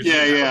 And he's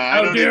like,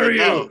 how dare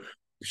you?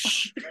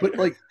 But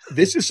like,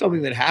 this is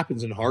something that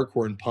happens in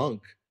hardcore and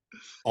punk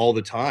all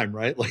the time,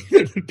 right? Like,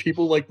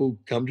 people like will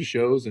come to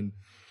shows and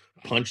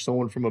punch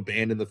someone from a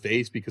band in the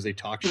face because they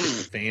talk shit in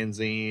the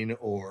fanzine,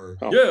 or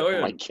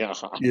oh my god,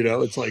 you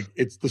know, it's like,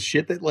 it's the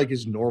shit that like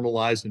is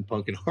normalized in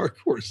punk and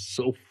hardcore is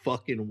so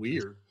fucking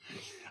weird.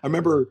 I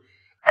remember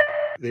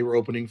they were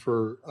opening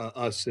for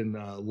us in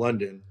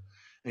London,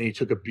 and he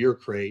took a beer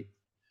crate,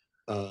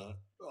 and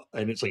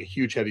it's like a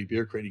huge heavy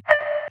beer crate,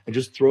 and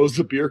just throws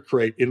the beer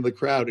crate into the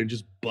crowd and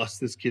just busts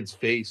this kid's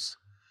face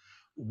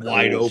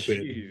wide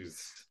open.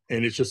 Geez.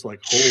 And it's just like,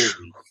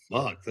 holy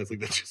fuck. That's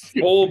just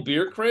whole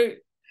beer crate.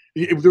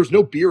 There's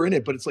no beer in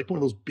it, but it's like one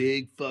of those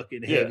big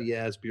fucking heavy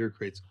ass beer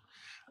crates.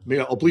 Maybe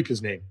I'll bleep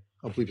his name.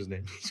 Maybe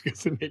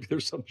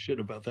there's some shit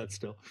about that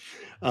still.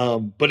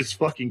 But it's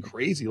fucking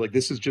crazy. Like,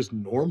 this is just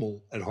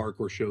normal at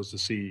hardcore shows to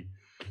see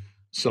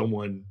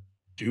someone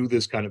do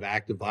this kind of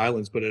act of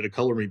violence. But at a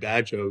Color Me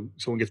Bad show,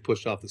 someone gets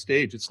pushed off the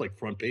stage, it's like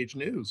front page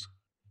news.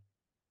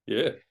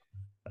 Yeah.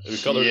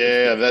 Color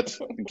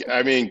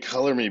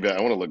Me Bad.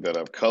 I want to look that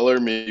up. Color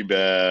Me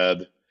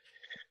Bad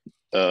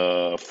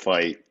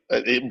fight.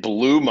 It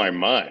blew my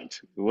mind.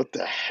 What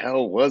the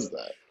hell was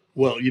that?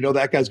 Well, you know,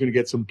 that guy's going to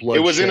get some blood.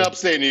 It was in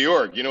upstate New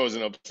York. You know, it was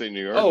in upstate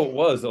New York. Oh, it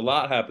was. A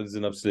lot happens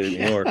in upstate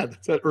New York.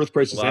 That's that Earth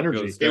Crisis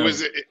energy.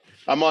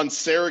 I'm on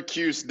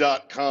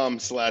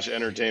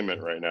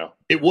Syracuse.com/entertainment right now.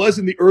 It was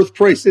in the Earth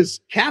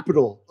Crisis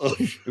capital.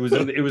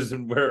 It was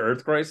in where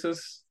Earth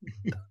Crisis?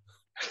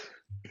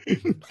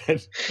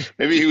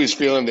 Maybe he was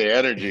feeling the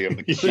energy of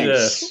the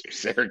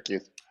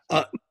Syracuse.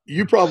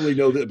 You probably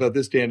know about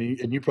this, Danny,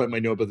 and you probably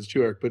might know about this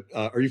too, Eric, but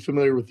are you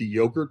familiar with the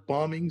yogurt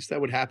bombings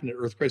that would happen at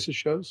Earth Crisis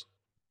shows?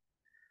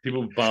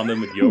 People bomb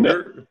them with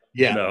yogurt?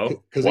 Yeah. No.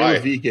 Because they were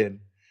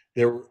vegan.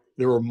 There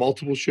were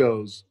multiple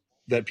shows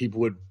that people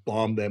would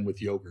bomb them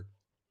with yogurt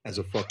as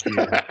a fuck you.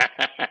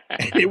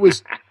 And it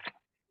was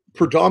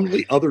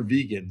predominantly other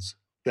vegans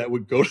that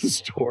would go to the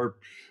store,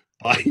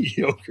 buy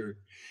yogurt,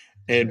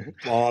 and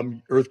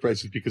bomb Earth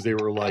Crisis because they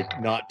were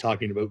like not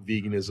talking about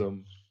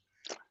veganism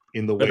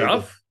in the way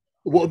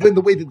then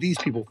the way that these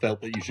people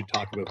felt that you should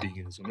talk about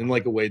veganism, in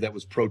like a way that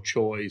was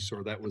pro-choice,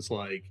 or that was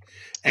like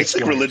it's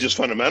like religious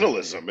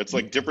fundamentalism. It's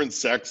like different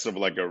sects of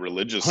like a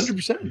religious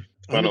 100%.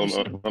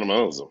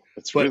 fundamentalism.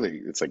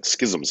 It's like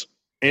schisms.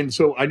 And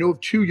so I know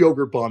of 2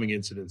 yogurt bombing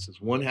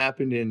incidences. One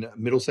happened in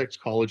Middlesex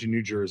College in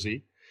New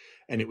Jersey,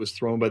 and it was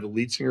thrown by the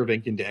lead singer of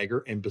Ink and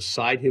Dagger, and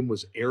beside him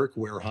was Eric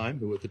Wareheim,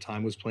 who at the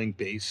time was playing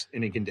bass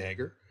in Ink and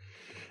Dagger.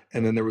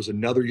 And then there was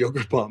another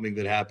yogurt bombing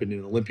that happened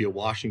in Olympia,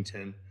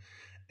 Washington,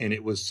 and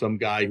it was some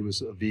guy who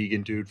was a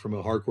vegan dude from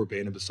a hardcore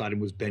band, and beside him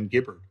was Ben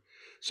Gibbard.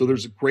 So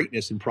there's a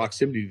greatness in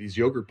proximity to these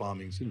yogurt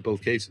bombings in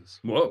both cases.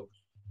 Whoa.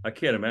 I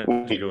can't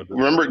imagine. Do you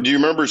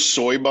remember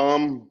Soy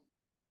Bomb?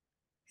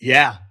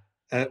 Yeah.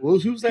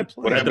 Who's that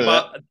playing? At the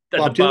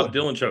Bob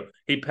Dylan show.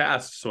 He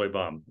passed Soy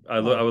Bomb. I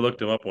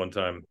looked him up one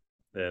time.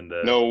 And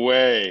no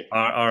way.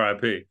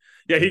 R.I.P.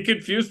 Yeah, he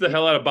confused the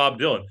hell out of Bob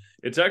Dylan.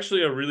 It's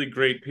actually a really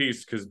great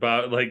piece because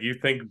you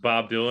think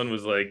Bob Dylan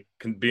was like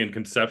being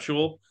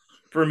conceptual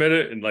for a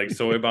minute and like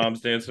soy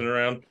bombs dancing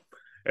around,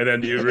 and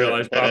then you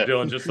realize Bob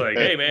Dylan's just like,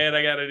 "Hey man,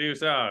 I got a new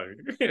song."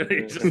 He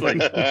just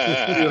like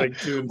he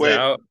tunes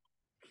out.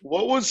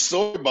 What was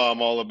Soy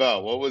Bomb all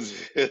about? What was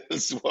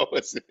his? What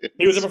was it?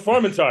 He was a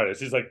performance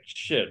artist. He's like,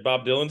 shit,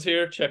 Bob Dylan's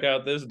here. Check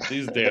out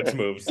these dance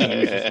moves. And he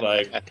was just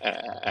like,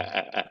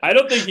 I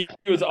don't think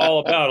he was all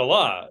about a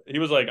lot. He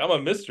was like, I'm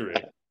a mystery.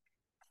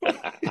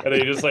 And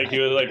he was like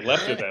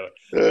left it that way.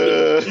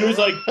 He was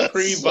like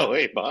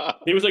Soy Bomb.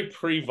 He was like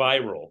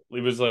pre-viral.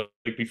 He was like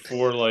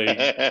before like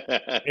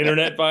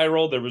internet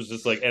viral. There was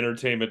just like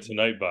Entertainment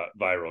Tonight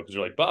viral because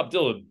you're like, Bob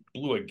Dylan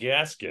blew a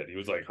gasket. He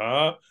was like,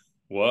 huh?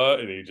 What?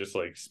 And he just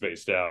like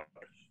spaced out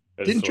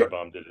as Soy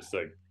Bomb did his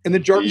thing. And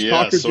then Jarvis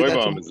Cocker Soy did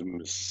that Bomb is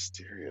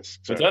mysterious.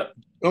 What's that?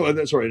 Oh,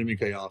 that's sorry, I didn't mean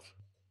to cut you off.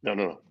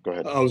 No. Go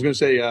ahead. I was going to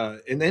say,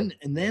 and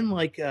then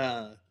like,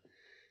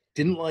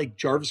 didn't like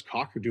Jarvis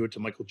Cocker do it to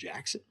Michael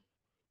Jackson?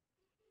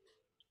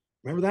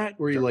 Remember that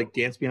where he like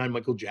danced behind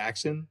Michael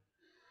Jackson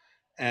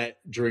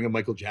during a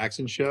Michael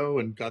Jackson show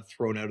and got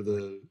thrown out of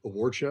the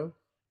award show?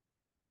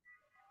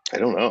 I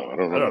don't know. I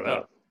don't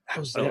know. That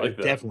was like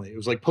definitely. It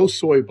was like post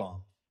Soy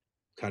Bomb,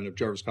 kind of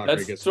Jarvis Cocker.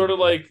 That's I guess sort of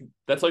like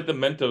the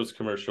Mentos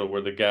commercial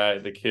where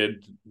the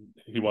kid,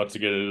 he wants to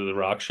get into the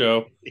rock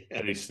show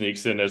and he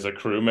sneaks in as a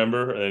crew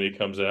member and then he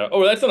comes out.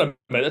 Oh, that's a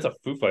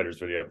Foo Fighters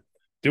video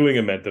doing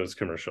a Mentos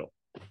commercial.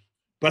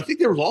 But I think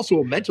there was also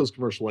a Mentos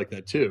commercial like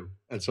that too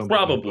at some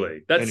Probably.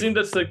 point. That's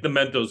like the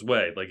Mentos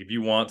way. Like if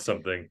you want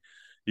something,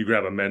 you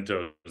grab a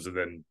Mentos and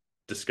then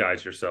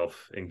disguise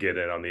yourself and get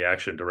in on the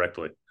action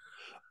directly.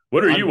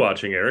 What are you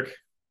watching, Eric?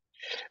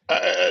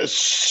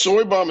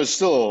 Soy Bomb is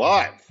still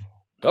alive.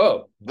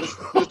 Oh, this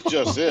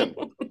just in.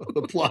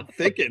 The plot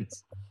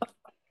thickens.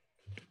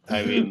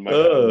 I mean,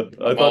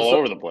 I'm all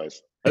over the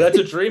place. That's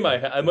a dream I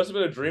had. It must have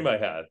been a dream I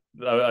had.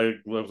 I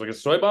was like, a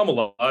Soy Bomb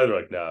alive? They're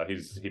like, no,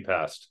 he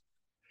passed.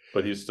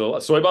 But he's still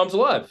alive. Soy Bomb's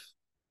alive.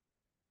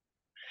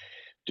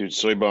 Dude,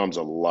 Soy Bomb's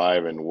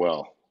alive and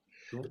well.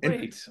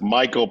 Great.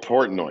 Michael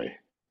Portnoy.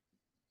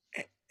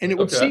 And it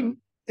would seem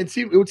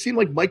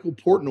like Michael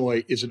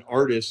Portnoy is an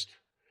artist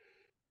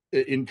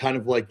in kind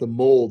of like the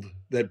mold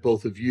that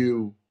both of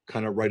you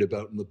kind of write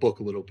about in the book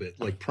a little bit,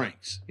 like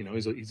pranks. You know,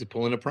 he's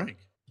pulling a prank.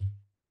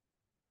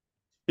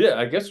 Yeah,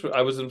 I guess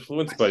I was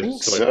influenced by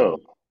Soy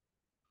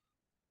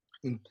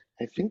Bomb.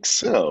 I think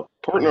so.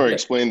 Portnoy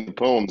explained the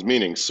poem's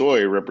meaning.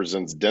 Soy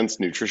represents dense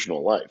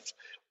nutritional life.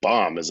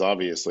 Bomb is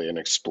obviously an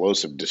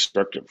explosive,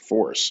 destructive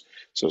force.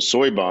 So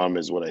Soy Bomb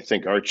is what I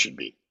think art should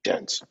be.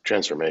 Dense,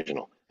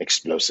 transformational,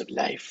 explosive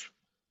life.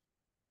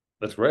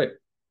 That's great.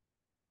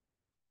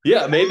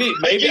 Yeah, maybe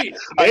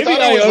I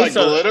thought it was like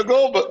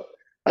political, but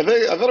I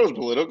thought it was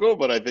political,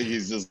 but I think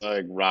he's just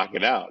like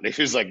rocking out.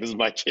 He was like, "This is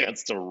my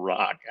chance to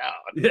rock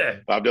out." Yeah.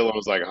 Bob Dylan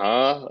was like,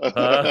 "Huh?"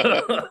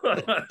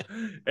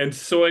 And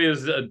soy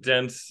is a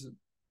dense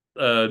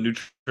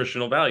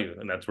nutritional value,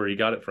 and that's where he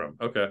got it from.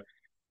 Okay.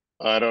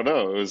 I don't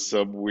know. It was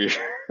some weird,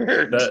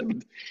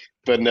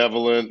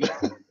 benevolent.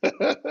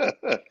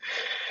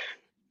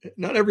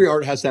 Not every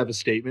art has to have a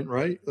statement,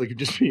 right? Like it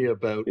just be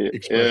about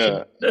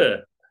expression. Yeah.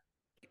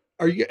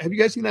 Have you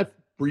guys seen that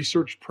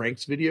Research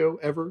Pranks video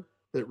ever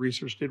that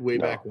Research did way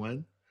back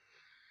when?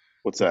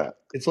 What's that?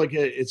 It's like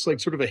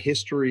sort of a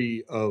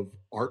history of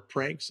art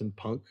pranks and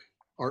punk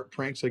art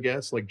pranks, I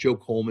guess. Like Joe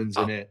Coleman's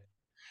in it.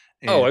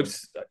 And I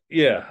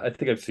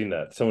think I've seen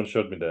that. Someone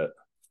showed me that.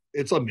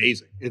 It's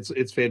amazing.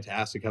 It's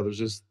fantastic how there's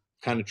this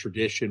kind of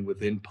tradition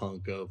within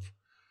punk of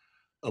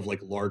like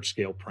large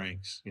scale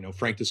pranks. You know,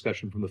 Frank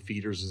Discussion from the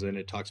Feeders is in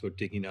it. Talks about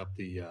digging up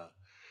the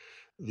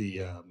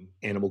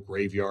animal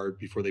graveyard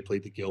before they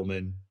played the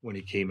Gilman when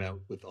he came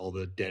out with all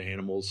the dead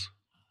animals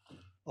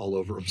all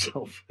over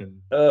himself and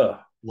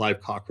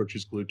live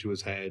cockroaches glued to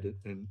his head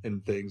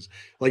and things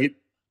like it.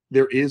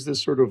 There is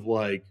this sort of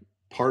like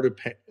part of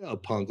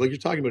punk, like you're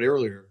talking about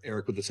earlier,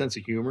 Eric, with the sense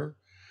of humor,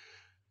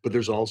 but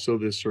there's also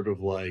this sort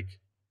of like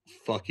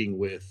fucking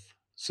with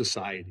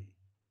society,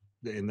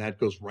 and that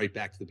goes right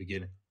back to the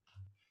beginning.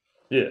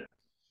 Yeah,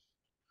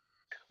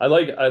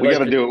 we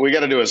got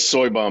to do a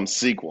Soy Bomb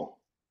sequel.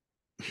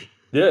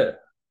 Yeah,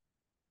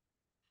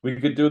 we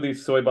could do the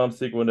Soy Bomb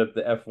sequel at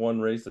the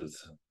F1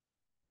 races.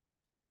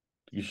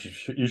 You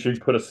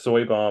should put a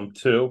Soy Bomb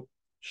 2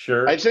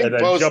 shirt. I think and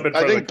then jump in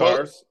front of the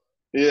cars.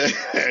 Yeah.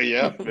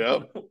 Yeah.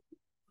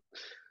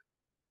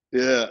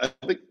 I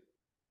think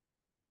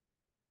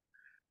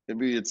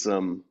maybe it's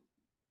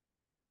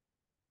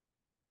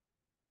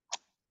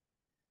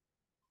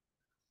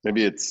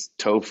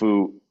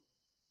Tofu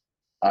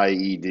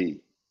IED.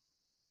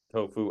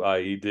 Tofu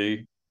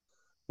IED.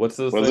 What's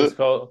those things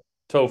called?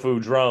 Tofu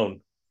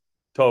drone.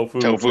 Tofu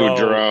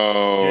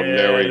drone. Yeah,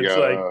 there we go. It's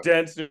like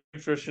dense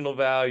nutritional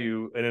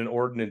value in an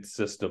ordnance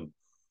system.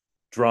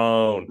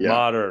 Drone,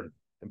 modern.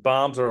 And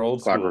bombs are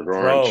old school.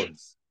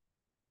 Drones.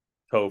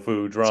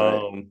 Tofu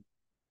drone. Right.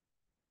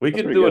 We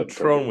could do a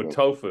drone with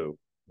tofu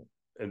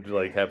and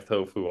like have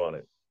tofu on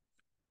it.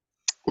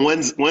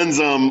 When's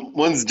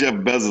Jeff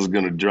Bezos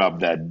gonna drop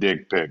that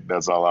dick pic?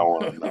 That's all I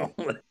want to know.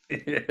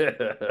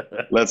 Yeah.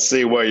 Let's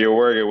see what you're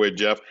working with,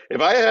 Jeff.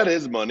 If I had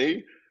his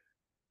money,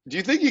 do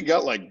you think he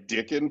got like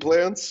dick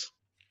implants?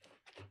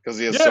 Because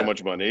he has so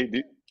much money.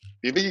 Do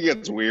you think he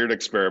gets weird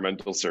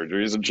experimental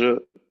surgeries and shit?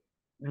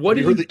 What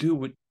do you do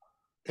with?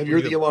 Have you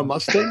heard the Elon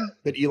Musk thing?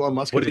 That Elon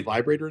Musk has a What?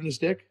 vibrator in his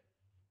dick?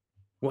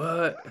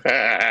 What?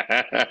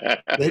 Yeah,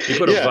 He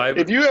put a vibe.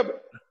 if you have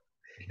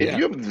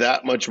Yeah.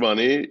 that much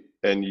money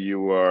and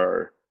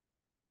you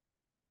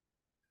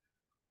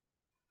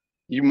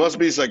must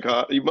be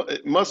psychotic.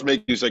 It must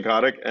make you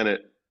psychotic, and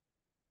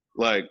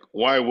like,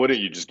 why wouldn't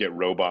you just get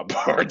robot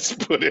parts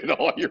put in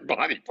all your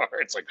body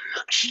parts? Like,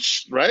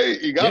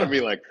 right? You got to Yeah.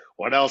 be like,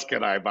 what else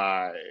can I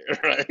buy?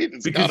 Right?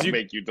 It's Because got to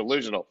make you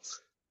delusional.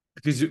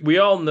 Because we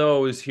all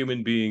know as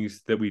human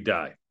beings that we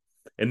die,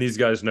 and these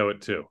guys know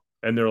it too.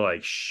 And they're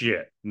like,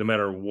 shit, no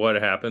matter what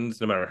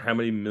happens, no matter how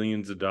many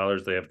millions of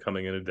dollars they have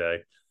coming in a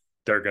day,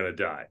 they're going to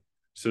die.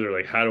 So they're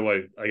like, how do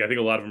I think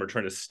a lot of them are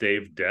trying to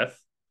stave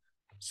death.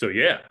 So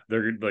yeah,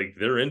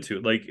 they're into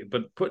it. Like,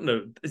 but putting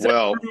that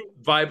true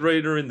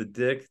vibrator in the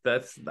dick?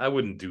 I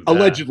wouldn't do that.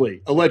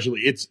 Allegedly,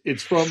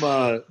 it's from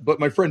but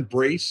my friend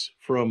Brace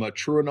from a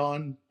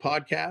TrueAnon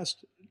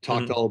podcast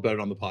talked all about it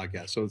on the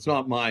podcast. So it's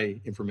not my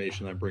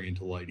information I'm bringing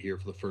to light here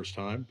for the first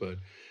time, but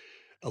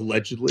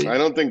allegedly. I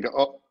don't think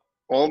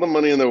all the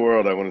money in the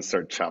world, I want to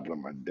start chopping up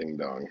my ding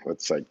dong.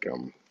 That's like,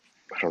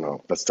 I don't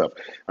know. That's tough.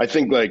 I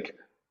think like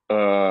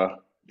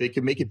they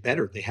can make it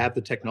better. They have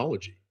the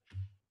technology.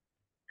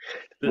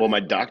 Well,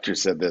 my doctor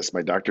said this.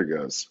 My doctor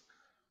goes,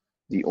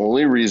 the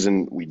only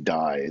reason we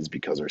die is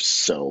because our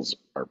cells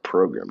are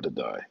programmed to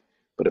die.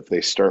 But if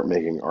they start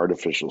making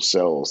artificial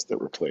cells that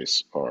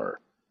replace the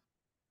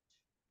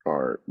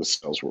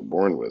cells we're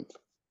born with,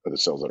 or the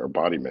cells that our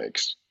body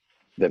makes,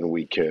 then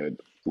we could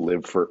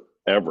live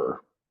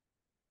forever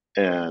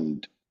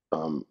and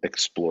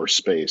explore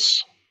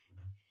space.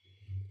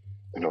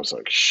 And I was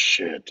like,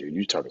 shit, dude,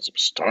 you talking some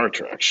Star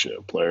Trek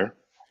shit, player.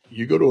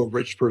 You go to a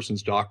rich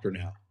person's doctor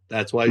now.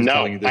 That's why he's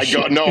telling you this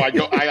shit.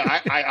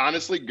 I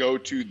honestly go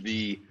to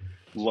the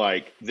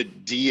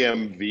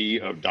DMV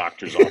of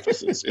doctor's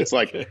offices. It's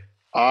like, it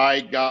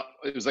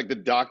was like the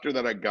doctor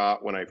that I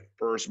got when I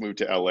first moved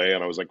to LA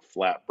and I was like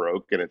flat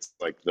broke. And it's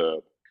like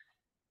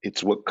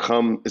it's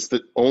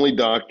the only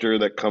doctor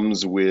that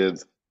comes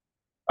with,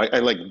 I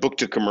like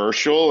booked a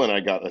commercial and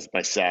I got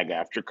my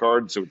SAG-AFTRA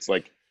card. So it's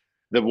like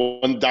the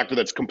one doctor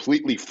that's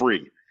completely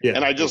free. Yeah,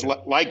 and I just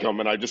like him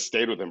and I just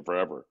stayed with him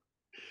forever.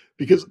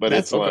 But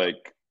it's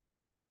like,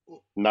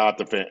 I'm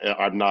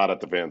not at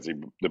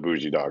the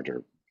bougie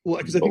doctor. Well,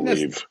 because I think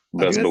believe.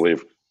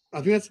 I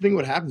think that's the thing.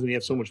 What happens when you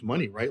have so much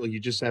money, right? Like you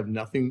just have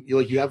nothing.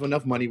 You have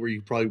enough money where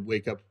you probably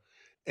wake up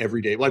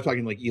every day. Well, I'm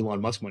talking like Elon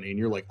Musk money, and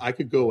you're like, I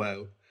could go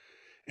out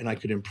and I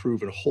could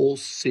improve a whole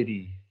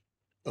city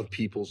of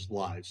people's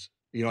lives.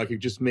 I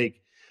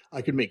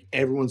could make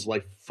everyone's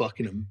life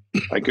fucking.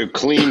 I could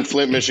clean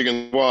Flint,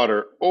 Michigan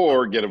water,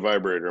 or get a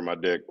vibrator in my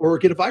dick.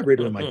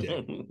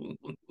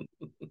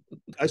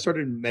 I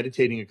started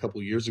meditating a couple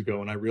of years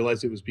ago, and I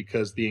realized it was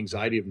because the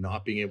anxiety of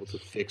not being able to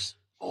fix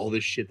all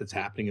this shit that's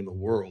happening in the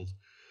world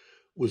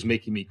was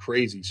making me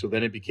crazy. So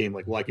then it became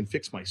like, well, I can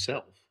fix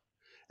myself.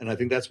 And I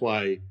think that's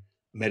why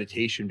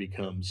meditation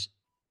becomes,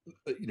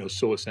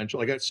 so essential.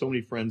 I got so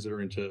many friends that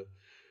are into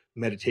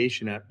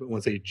meditation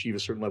once they achieve a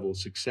certain level of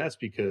success,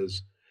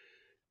 because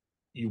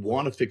you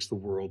want to fix the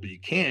world, but you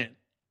can't.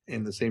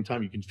 And at the same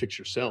time, you can fix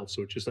yourself.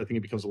 So I think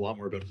it becomes a lot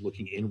more about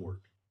looking inward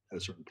at a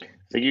certain point.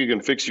 I think you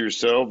can fix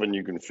yourself and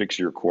you can fix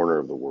your corner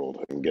of the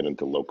world and get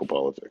into local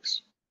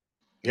politics.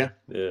 Yeah.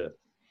 Yeah.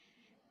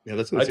 Yeah,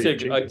 that's what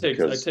I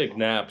take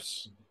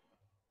naps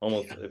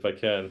almost if I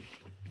can.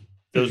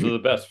 Those are the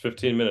best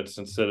 15 minutes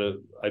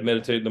I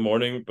meditate in the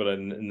morning, but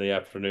in the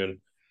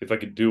afternoon, if I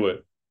could do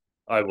it,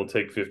 I will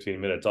take 15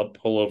 minutes. I'll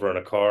pull over in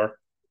a car,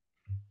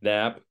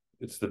 nap.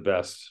 It's the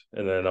best.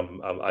 And then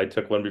I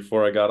took one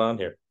before I got on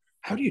here.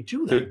 How do you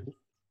do that?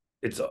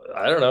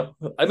 I don't know.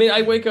 I mean,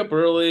 I wake up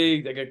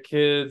early. I got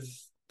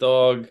kids,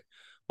 dog,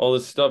 all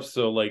this stuff.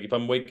 So like if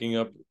I'm waking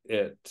up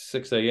at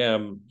 6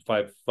 a.m.,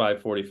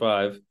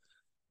 5:45,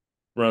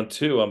 around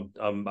 2,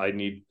 I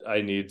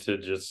need to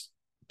just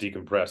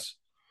decompress,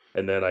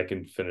 and then I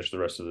can finish the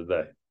rest of the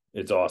day.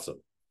 It's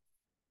awesome.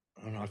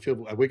 I don't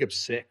know. I wake up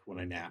sick when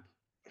I nap.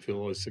 I feel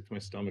always sick to my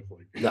stomach.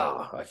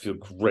 Nah, I feel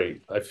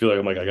great. I feel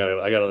like I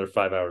got another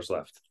 5 hours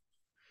left.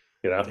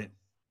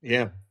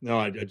 Yeah. No,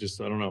 I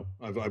don't know.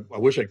 I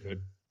wish I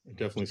could. It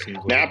definitely seems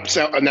like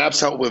naps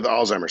help with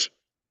Alzheimer's.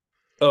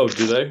 Oh,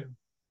 do they?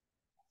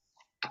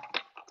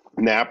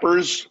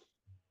 Nappers,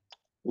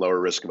 lower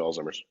risk of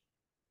Alzheimer's.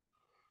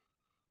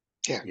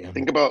 Yeah.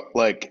 Think about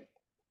like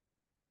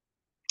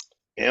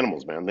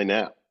animals, man. They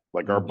nap.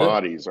 Like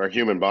our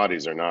human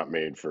bodies are not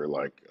made for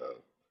like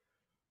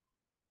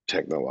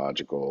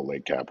technological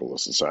late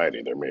capitalist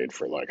society. They're made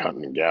for like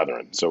hunting and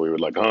gathering. So we would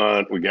like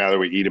hunt, we gather,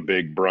 we eat a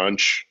big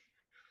brunch,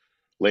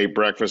 late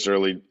breakfast,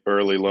 early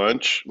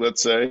lunch,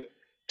 let's say,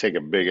 take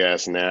a big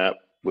ass nap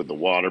with the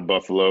water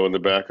buffalo in the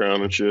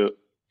background and shit.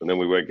 And then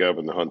we wake up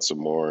and hunt some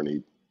more and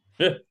eat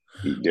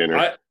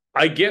dinner.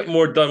 I get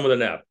more done with a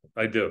nap.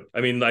 I do.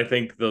 I mean, I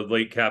think the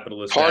late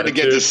capitalist. It's hard to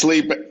get to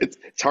sleep.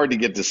 It's hard to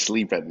get to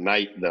sleep at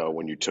night though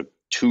when you took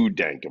too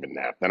dank of a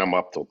nap. Then I'm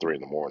up till 3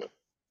 a.m.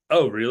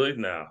 Oh, really?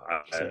 No,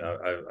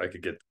 I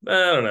could get. I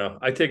don't know.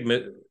 I take.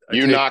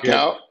 Knock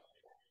out?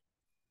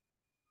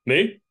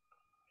 Me?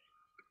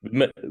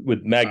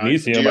 With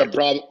magnesium. Do you have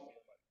problem?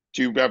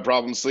 Do you have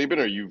problems sleeping,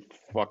 or you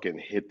fucking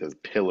hit the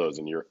pillows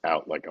and you're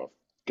out like a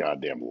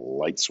goddamn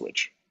light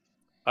switch?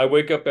 I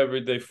wake up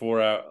every day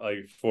 4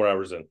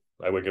 hours in.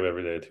 I wake up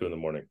every day at 2 in the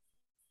morning.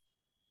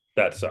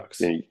 That sucks.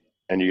 And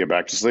you get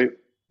back to sleep?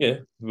 Yeah,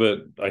 but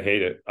I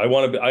hate it. I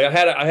want to be. I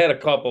had a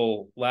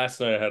couple last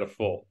night. I had a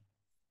full,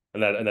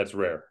 and that's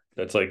rare.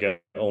 That's like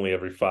only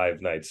every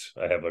 5 nights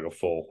I have like a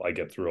full. I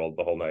get through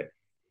the whole night,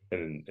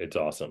 and it's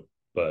awesome.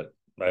 But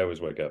I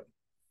always wake up.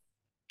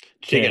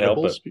 Take Can't help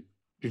edibles it.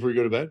 before you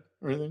go to bed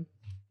or anything?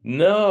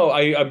 No,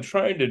 I'm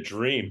trying to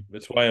dream.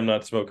 That's why I'm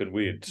not smoking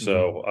weed.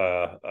 So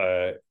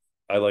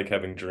I like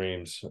having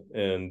dreams,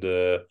 and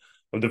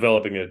I'm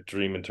developing a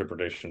dream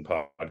interpretation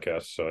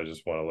podcast. So I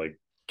just want to like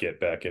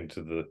get back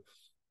into the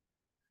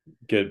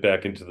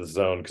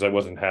zone because I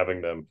wasn't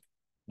having them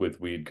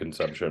with weed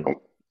consumption.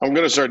 I'm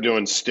gonna start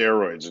doing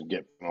steroids and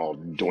get all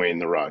Dwayne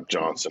the Rock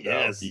Johnson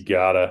out. Yes. You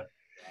gotta.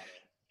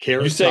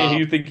 Carrot You saying Top.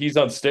 you think he's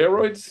on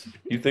steroids?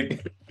 You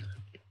think?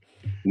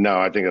 No,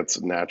 I think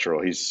that's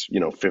natural. He's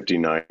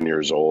 59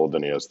 years old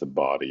and he has the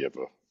body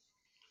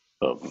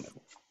of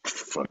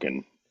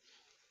fucking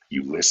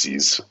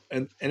Ulysses.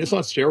 And it's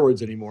not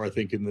steroids anymore. I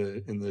think in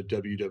the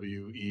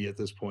WWE at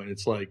this point,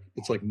 it's like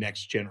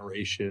next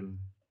generation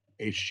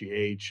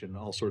HGH and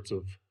all sorts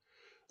of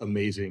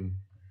amazing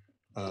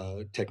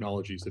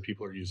technologies that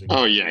people are using.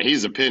 Oh yeah,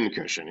 he's a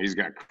pincushion. He's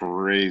got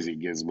crazy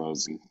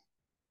gizmos and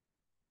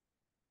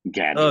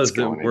gadgets. Oh, is it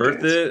going worth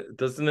into his- it?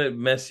 Doesn't it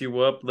mess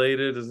you up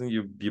later? Doesn't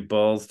your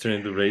balls turn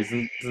into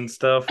raisins and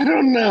stuff? I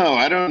don't know.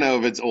 I don't know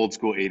if it's old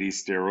school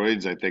 80s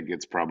steroids. I think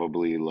it's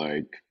probably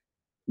like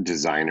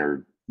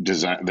whatever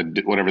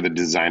the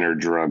designer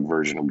drug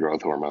version of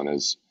growth hormone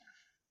is.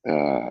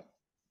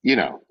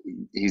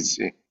 He's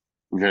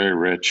very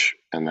rich,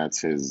 and that's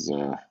his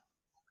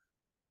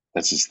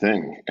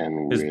thing.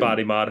 And His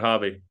body mod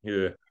hobby.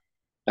 Yeah.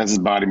 that's his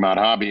body mod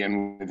hobby.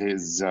 And with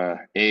his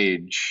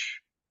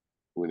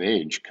with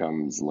age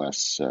comes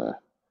less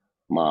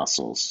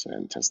muscles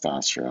and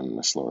testosterone and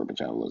a slower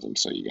metabolism.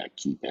 So you got to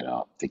keep it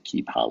up to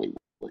keep Hollywood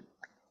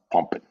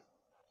pumping.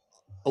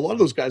 A lot of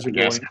those guys are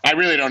going. I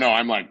really don't know.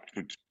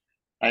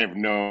 I've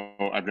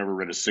never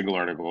read a single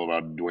article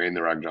about Dwayne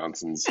the Rock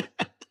Johnson's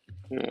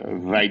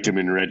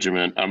vitamin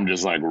regimen. I'm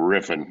just like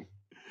riffing.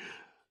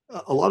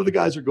 A lot of the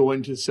guys are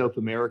going to South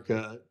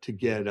America to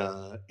get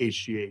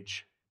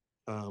HGH,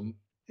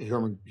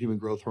 human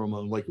growth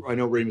hormone. Like I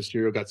know Rey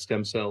Mysterio got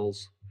stem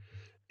cells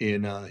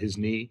in his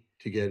knee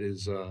to get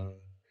his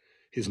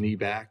knee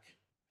back,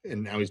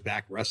 and now he's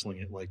back wrestling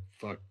it. Like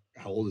fuck,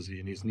 how old is he?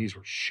 And his knees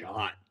were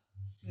shot,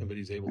 but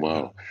he's able.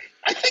 Well,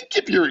 I think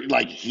if you're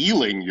like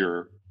healing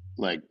your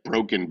like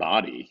broken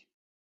body,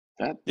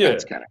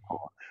 that's kind of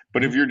cool.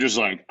 But if you're just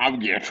like I'm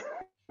getting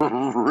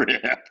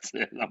ripped,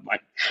 and I'm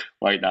like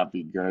might not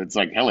be good. It's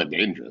like hella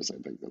dangerous. I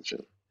think that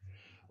shit.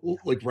 Well,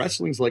 like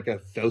wrestling's like a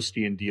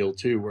Faustian deal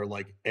too, where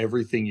like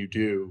everything you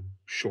do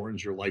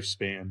shortens your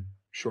lifespan,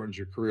 shortens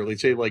your career. They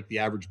say like the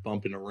average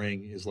bump in a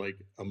ring is like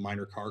a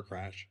minor car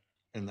crash,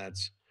 and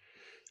that's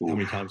how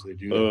many times they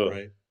do that,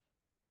 right?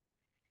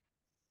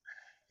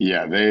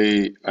 Yeah,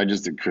 I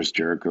just did Chris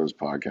Jericho's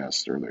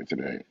podcast earlier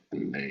today,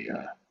 and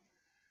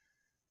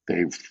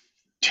they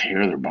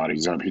tear their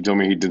bodies up. He told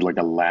me he did like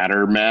a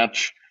ladder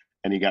match,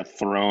 and he got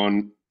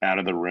thrown out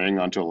of the ring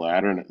onto a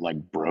ladder, and it like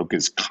broke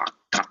his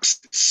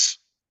coccyx.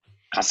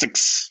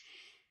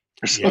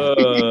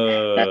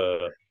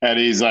 And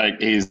he's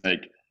like,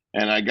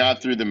 and I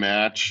got through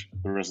the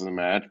rest of the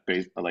match,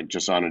 based like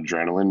just on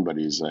adrenaline. But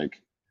he's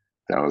like,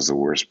 that was the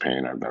worst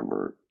pain I've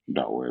ever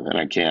dealt with, and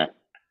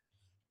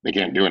they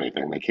can't do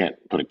anything. They can't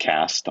put a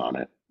cast on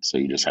it, so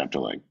you just have to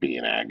like be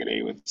in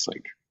agony with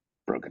like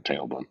broken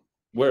tailbone.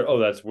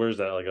 Where's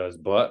that? Like on his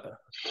butt?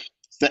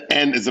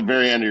 It's the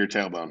very end of your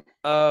tailbone.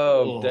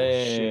 Oh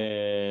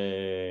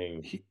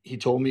dang! He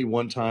told me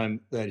one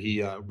time that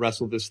he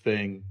wrestled this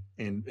thing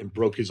and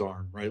broke his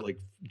arm. Right, like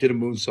did a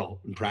moonsault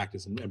in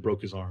practice and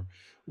broke his arm.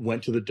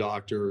 Went to the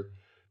doctor,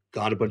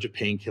 got a bunch of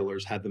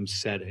painkillers, had them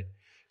set it.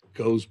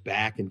 Goes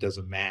back and does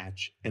a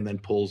match, and then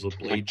pulls a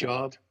blade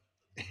job,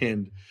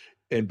 but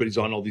he's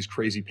on all these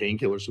crazy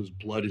painkillers, so his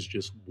blood is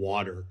just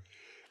water.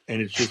 And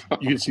it's just,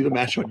 you can see the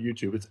match on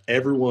YouTube. It's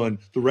everyone,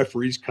 the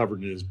referee's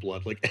covered in his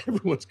blood. Like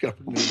everyone's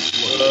covered in his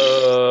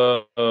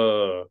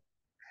blood.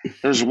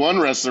 There's one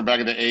wrestler back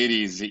in the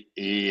 80s,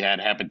 he had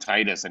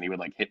hepatitis and he would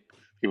like hit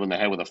people in the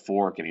head with a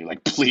fork and he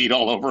like bleed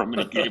all over him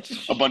and he gave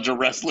a bunch of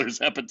wrestlers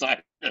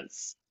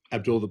hepatitis.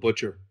 Abdul the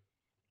Butcher.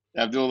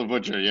 Yeah. Abdul the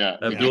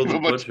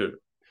Butcher.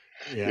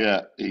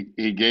 Yeah,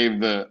 he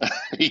gave the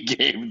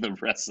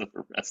wrestlers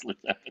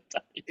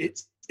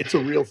hepatitis. It's a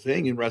real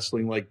thing in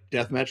wrestling, like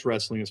deathmatch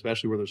wrestling,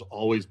 especially where there's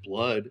always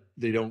blood.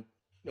 A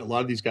lot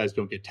of these guys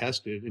don't get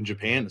tested. In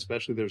Japan,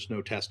 especially, there's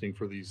no testing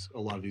for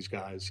a lot of these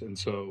guys, and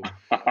so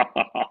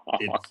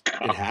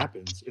it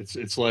happens.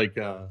 It's like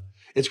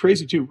it's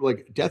crazy too.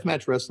 Like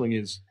deathmatch wrestling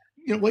is,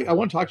 like I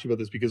want to talk to you about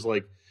this because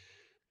like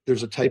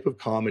there's a type of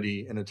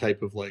comedy and a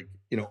type of like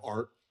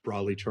art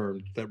broadly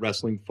termed, that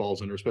wrestling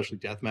falls under, especially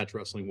deathmatch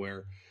wrestling,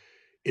 where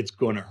it's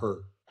going to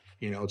hurt.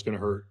 It's going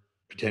to hurt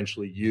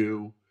potentially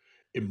you.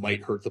 It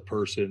might hurt the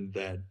person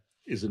that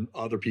is in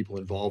other people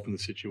involved in the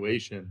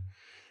situation.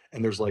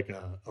 And there's like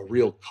a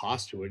real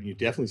cost to it. And you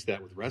definitely see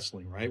that with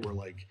wrestling, right? Where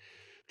like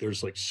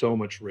there's like so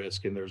much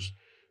risk and there's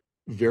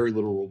very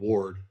little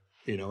reward,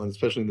 and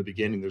especially in the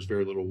beginning, there's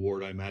very little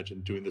reward, I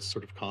imagine, doing this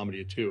sort of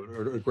comedy too,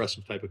 or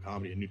aggressive type of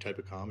comedy, a new type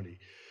of comedy.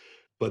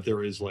 But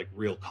there is like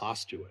real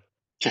cost to it.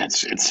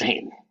 That's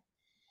insane.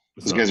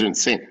 These guys are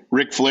insane.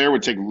 Ric Flair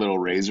would take little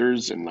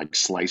razors and like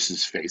slice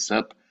his face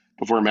up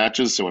before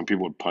matches. So when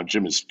people would punch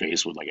him, his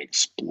face would like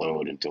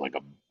explode into like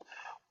a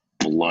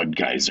blood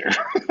geyser.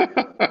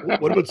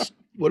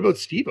 What about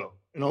Steve-O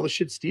and all the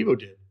shit Steve-O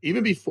did,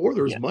 even before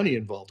there was money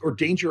involved, or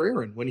Danger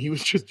Aaron when he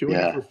was just doing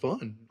it for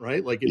fun,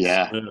 right? Like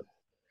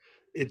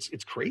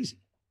it's crazy.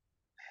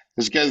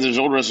 There's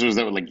old wrestlers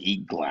that would like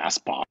eat glass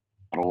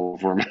bottle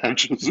for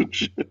matches and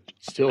shit.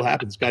 Still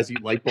happens. Guys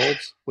eat light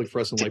bulbs, like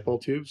fluorescent light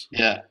bulb tubes.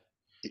 Yeah.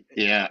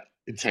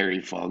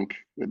 Terry Funk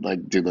would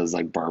like do those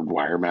like barbed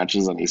wire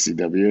matches on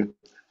ECW.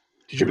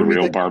 Did you ever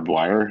real barbed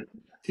wire?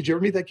 Did you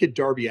ever meet that kid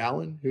Darby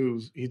Allin,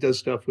 he does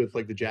stuff with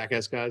like the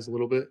Jackass guys a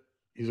little bit?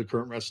 He's a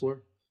current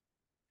wrestler.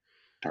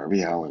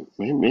 Darby Allin,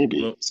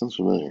 maybe sounds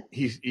familiar.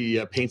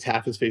 He paints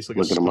half his face like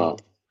Look a skull. him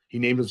up. He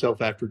named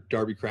himself after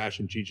Darby Crash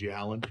and Gigi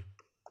Allen.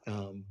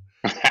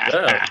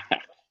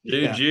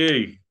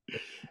 GG.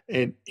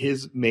 And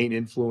his main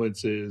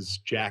influence is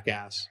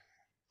Jackass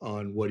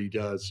on what he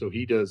does. So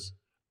he does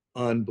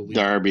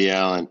unbelievable. Darby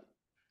Allin.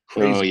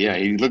 Crazy. Oh yeah,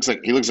 he looks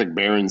like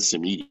Baron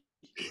Samedi.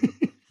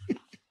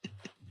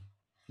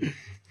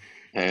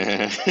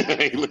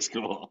 He looks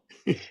cool.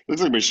 He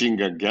looks like Machine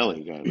Gun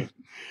Kelly kind of.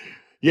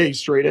 Yeah, he's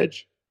straight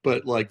edge,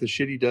 but like the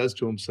shit he does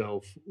to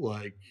himself,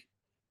 like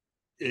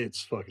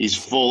it's fucking. He's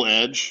full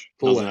edge.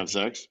 Doesn't have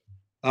sex.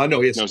 No,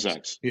 he has no sex.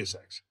 sex. He has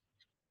sex.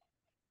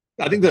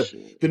 I think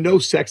the no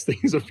sex thing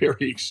is a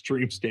very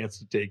extreme stance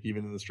to take,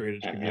 even in the straight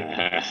edge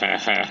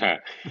community.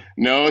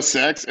 No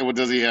sex. And what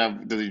does he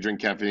have? Does he drink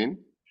caffeine?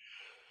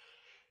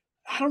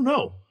 I don't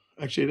know.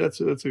 Actually,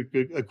 that's a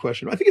good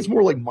question. I think it's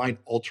more like mind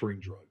altering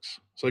drugs.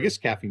 So I guess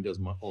caffeine does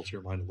alter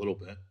your mind a little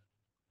bit.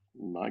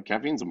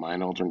 Caffeine's a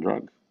mind altering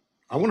drug.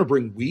 I want to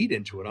bring weed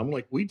into it. I'm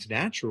like, weed's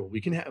natural.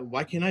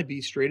 Why can't I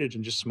be straight edge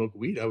and just smoke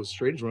weed? I was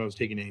straight edge when I was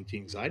taking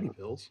anti-anxiety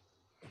pills.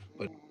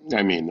 But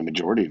I mean, the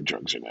majority of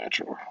drugs are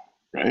natural,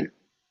 right?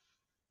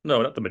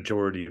 No, not the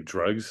majority of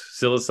drugs.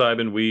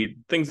 Psilocybin,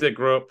 weed, things that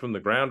grow up from the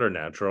ground are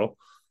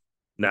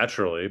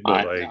naturally,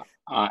 but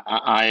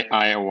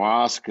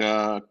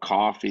ayahuasca,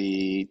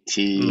 coffee,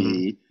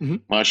 tea,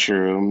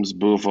 mushrooms,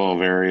 bufo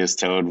various,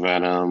 toad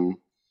venom.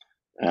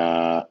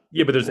 But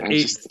there's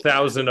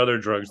 8,000 other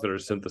drugs that are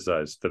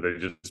synthesized that they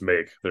just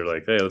make. They're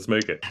like, hey, let's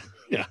make it.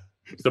 Yeah.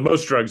 So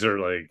most drugs are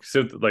like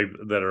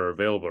that are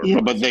available. Yeah,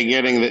 but they're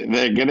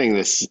getting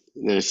this.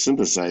 They're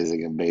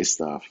synthesizing it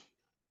based off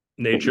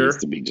nature. It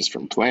used to be just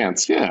from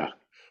plants. Yeah,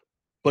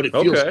 but it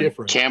feels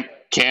different.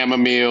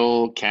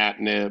 Chamomile,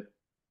 catnip.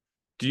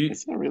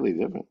 It's not really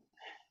different.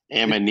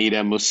 Amanita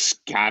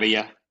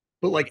muscaria.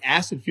 But like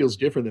acid feels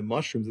different than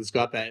mushrooms. It's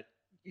got that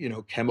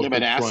chemical. Yeah,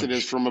 but crunch. Acid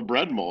is from a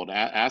bread mold.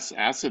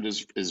 Acid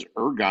is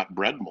ergot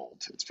bread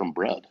mold. It's from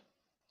bread.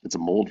 It's a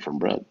mold from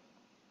bread.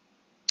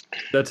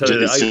 That's how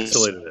they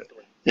isolated it.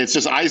 It's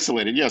just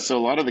isolated. Yeah. So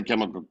a lot of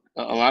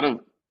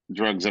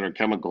drugs that are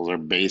chemicals are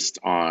based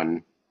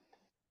on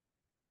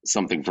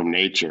something from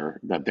nature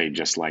that they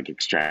just like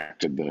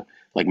extracted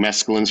like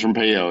mescalines from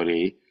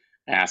peyote,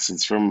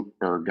 acids from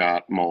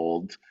ergot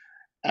mold,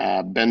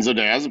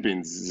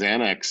 benzodiazepines.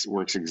 Xanax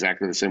works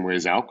exactly the same way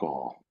as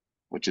alcohol,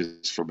 which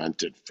is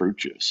fermented fruit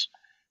juice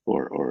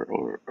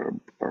or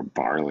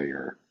barley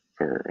or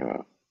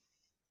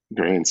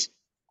grains.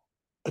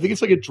 I think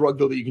it's like a drug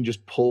though that you can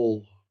just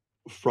pull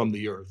from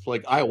the earth.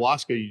 Like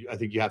ayahuasca, I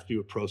think you have to do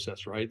a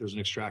process, right? There's an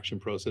extraction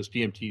process.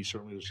 DMT,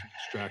 certainly there's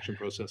extraction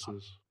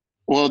processes.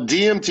 Well,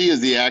 DMT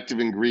is the active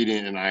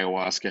ingredient in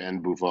ayahuasca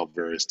and bufo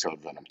various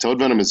toad venom. Toad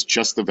venom is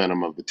just the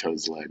venom of the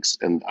toad's legs,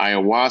 and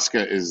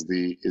ayahuasca is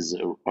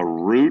a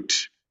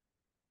root.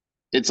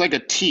 It's like a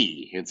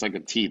tea. It's like a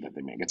tea that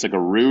they make. It's like a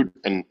root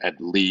and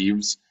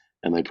leaves,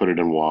 and they put it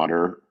in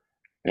water,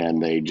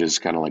 and they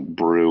just kind of like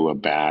brew a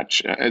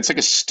batch. It's like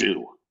a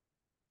stew.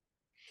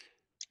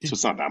 So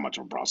it's not that much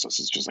of a process.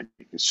 It's just like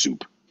a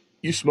soup.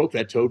 You smoke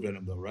that toad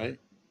venom though, right?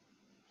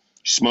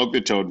 Smoke the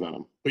toad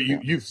venom. But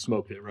you've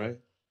smoked it, right?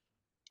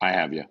 I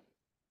have, yeah.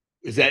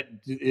 Have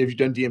you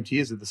done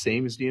DMT? Is it the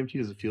same as DMT?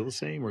 Does it feel the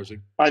same, or is it?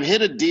 I've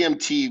hit a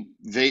DMT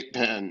vape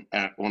pen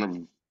at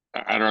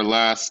our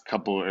last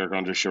couple of Eric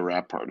André show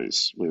rap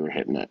parties. We were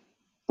hitting it,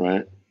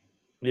 right?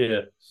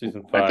 Yeah,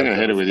 season 5. I think I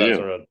hit it with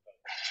you. Around.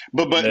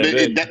 But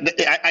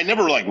I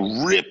never like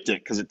ripped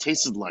it because it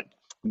tasted like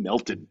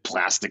melted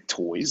plastic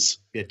toys.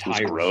 Yeah, tires.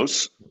 It was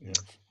gross.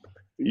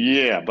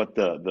 Yeah, but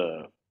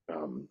the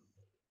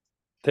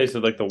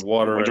tasted like the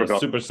water in a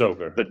super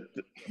soaker.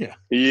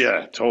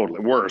 Yeah,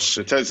 totally. Worse.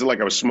 It tasted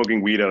like I was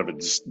smoking weed out of a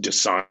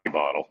Dasani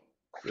bottle.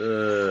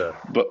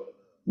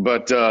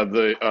 But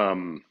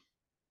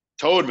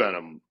toad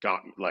venom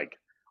got like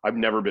I've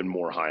never been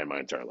more high in my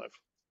entire life.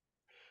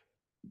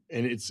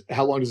 And it's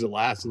how long does it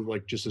last? Is it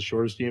like just as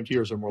short as DMT,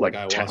 or is it more like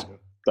ayahuasca?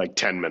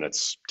 10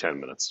 minutes. 10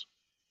 minutes.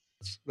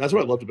 That's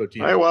what I loved about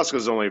DMT.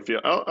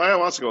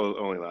 Ayahuasca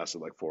only lasted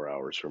like 4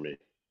 hours for me.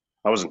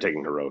 I wasn't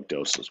taking heroic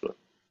doses, but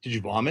Did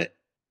you vomit?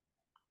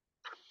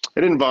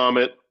 I didn't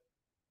vomit.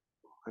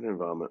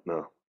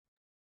 No.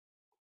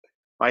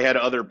 I had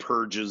other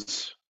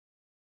purges,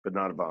 but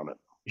not a vomit.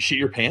 You shit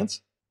your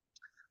pants?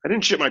 I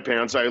didn't shit my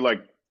pants. I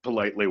like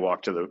politely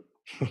walked to the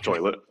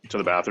toilet, to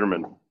the bathroom,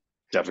 and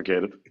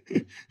defecated.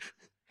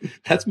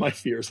 That's my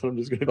fear. So I'm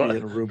just going to be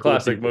in a room.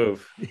 Classic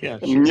move. Yeah.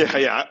 Sure.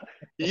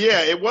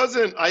 Yeah. It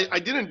wasn't. I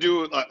didn't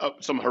do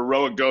some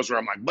heroic dose where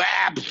I'm like, blah,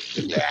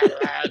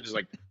 just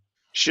like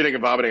shitting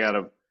and vomiting out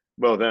of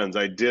both ends.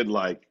 I did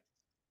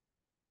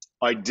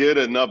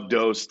enough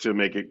dose to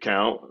make it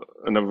count,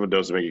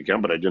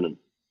 but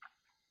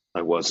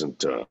I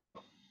wasn't.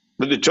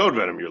 But the toad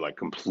venom, you're like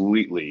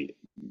completely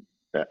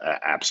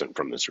absent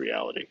from this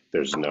reality.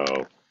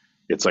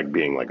 It's like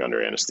being like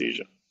under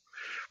anesthesia.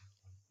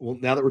 Well,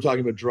 now that we're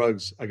talking about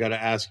drugs, I got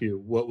to ask you,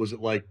 what was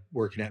it like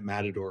working at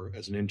Matador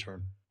as an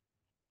intern?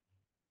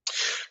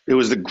 It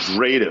was the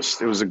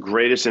greatest. It was the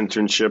greatest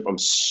internship. I'm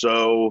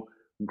so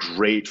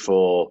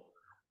grateful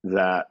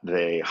that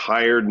they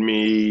hired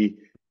me.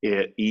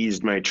 It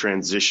eased my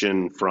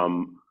transition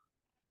from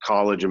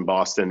college in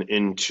Boston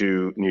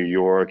into New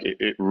York.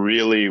 It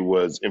really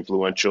was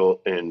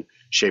influential in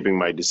shaping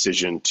my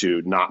decision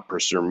to not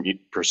pursue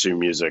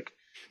music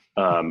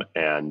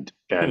and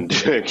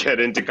get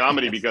into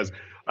comedy, because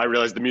I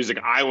realized the music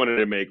I wanted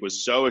to make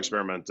was so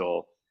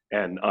experimental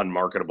and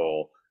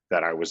unmarketable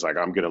that I was like,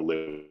 I'm going to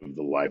live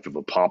the life of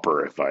a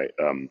pauper if I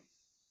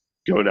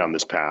go down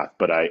this path.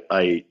 But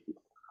I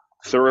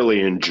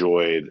thoroughly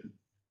enjoyed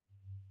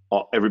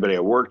everybody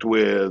I worked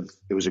with.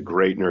 It was a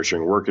great,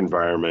 nurturing work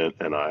environment,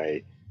 and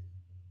I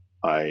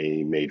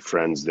made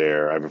friends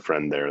there. I have a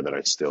friend there that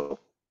I still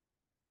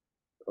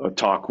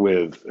talk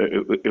with.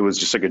 It was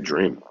just like a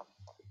dream.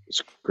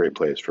 It's a great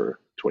place for a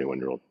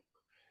 21-year-old.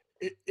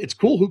 It's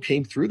cool who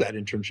came through that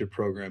internship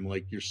program,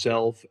 like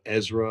yourself,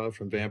 Ezra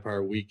from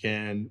Vampire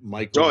Weekend,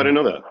 Michael. Oh, I didn't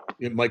know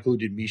that. Michael, who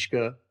did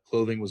Mishka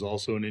Clothing, was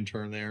also an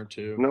intern there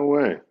too. No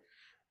way.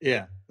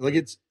 Yeah, like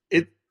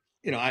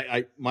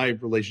I my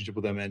relationship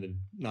with them ended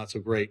not so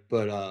great,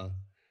 but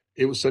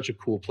it was such a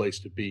cool place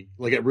to be.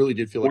 Like, I really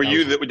did feel like.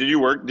 Did you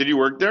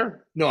work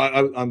there? No,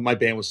 I my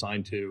band was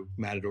signed to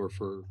Matador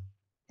for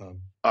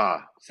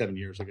 7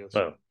 years, I guess.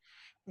 Oh.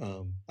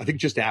 I think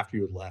just after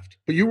you had left,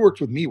 but you worked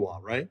with Miwa,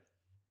 right?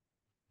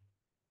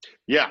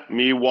 Yeah,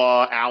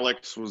 Miwa.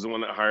 Alex was the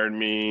one that hired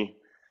me.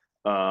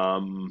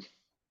 I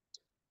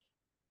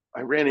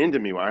ran into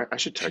Miwa. I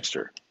should text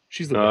her.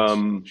 She's the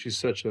best. She's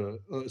such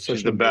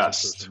she's the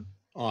best. Person.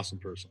 Awesome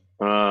person.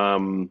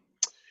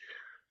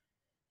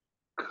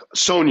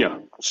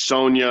 Sonia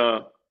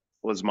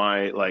was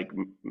my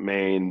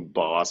main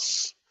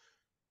boss.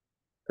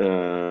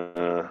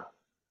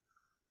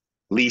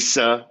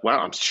 Lisa. Wow,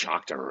 I'm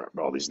shocked I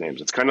remember all these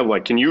names. It's kind of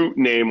like, can you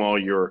name all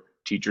your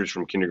teachers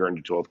from kindergarten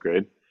to 12th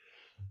grade?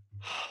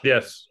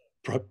 Yes.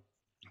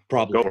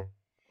 Probably. Go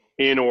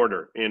in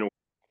order.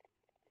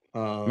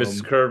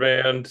 Mrs.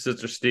 Curvan,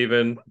 Sister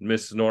Stephen,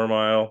 Miss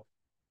Normile.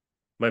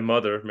 My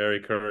mother, Mary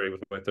Curry, was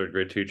my third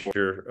grade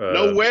teacher.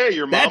 No way,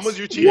 your mom was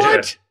your teacher?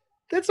 What?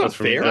 That's not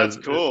fair. That's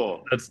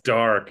cool. That's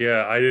dark.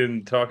 Yeah, I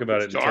didn't talk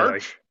about it.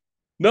 Dark?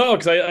 No,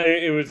 because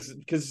it was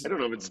because I don't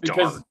know if it's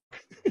dark.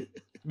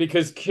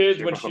 Because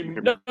kids, when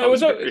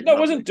it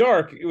wasn't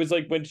dark. It was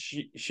like when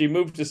she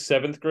moved to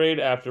 7th grade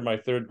after my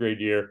 3rd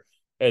grade year,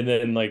 and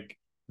then like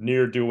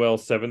near-do-well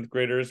 7th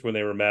graders, when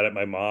they were mad at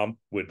my mom,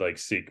 would like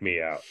seek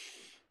me out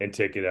and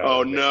take it out.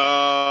 Oh no!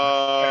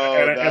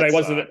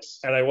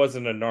 And I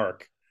wasn't a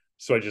narc,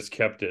 so I just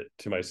kept it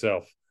to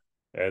myself,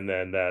 and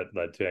then that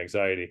led to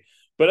anxiety.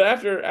 But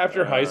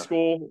after high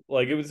school,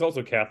 like, it was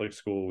also Catholic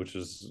school, which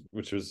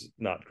was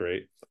not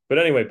great. But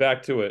anyway,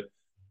 back to it.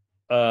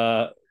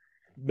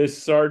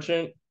 Miss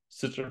Sargent,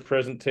 Sister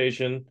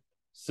Presentation,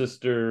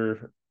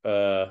 Sister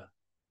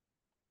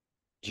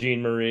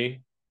Jean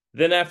Marie.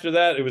 Then after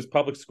that, it was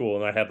public school,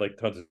 and I had like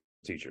tons of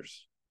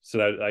teachers. So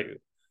that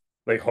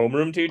like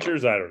homeroom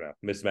teachers, I don't know.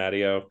 Miss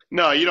Matteo.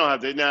 No, you don't have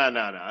to.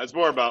 No. It's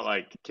more about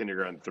like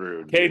kindergarten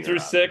through K through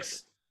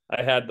 6.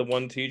 I had the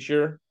one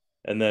teacher,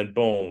 and then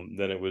boom,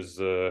 then it was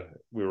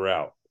we were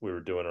out. We were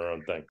doing our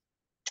own thing.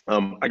 I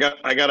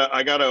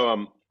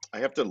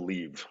have to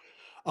leave.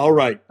 All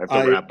right. I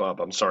have to wrap up.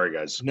 I'm sorry,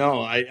 guys.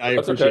 No, I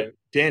appreciate it.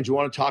 Dan, do you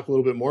want to talk a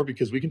little bit more?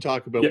 Because we can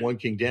talk about One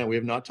King Dan. We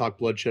have not talked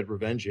Bloodshed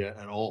Revenge yet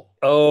at all.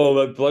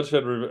 Oh,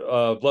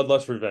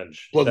 Bloodlust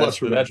Revenge.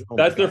 Bloodlust Revenge.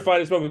 That's their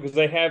finest moment, because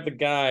they have the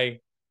guy,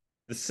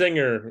 the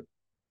singer,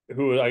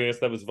 who I guess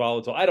that was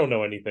volatile. I don't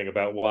know anything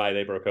about why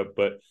they broke up,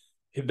 but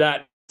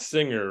that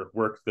singer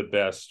worked the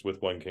best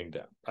with One King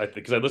Dan. I think,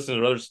 because I listened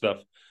to other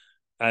stuff.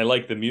 I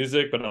like the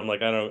music, but I'm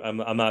like,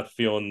 I'm not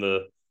feeling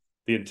the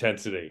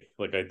intensity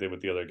like I did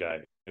with the other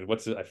guy. And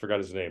I forgot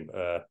his name.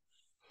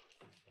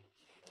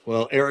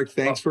 Well, Eric,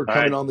 thanks for All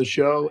coming right. on the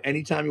show.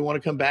 Anytime you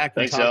want to come back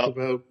and Thanks, talk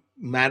y'all. about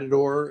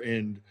Matador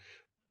and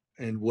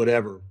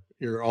whatever,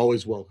 you're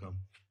always welcome.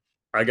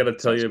 I got to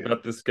tell Sounds you good.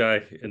 about this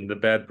guy in the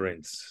Bad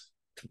Brains.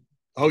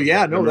 Oh yeah,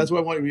 no, Remember- that's what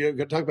I want. We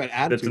got to talk about That's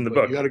in attitude, the but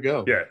book. you got to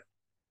go. Yeah.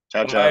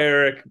 Ciao, Bye, ciao.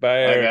 Eric. Bye, Bye,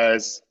 Eric.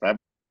 guys. Bye.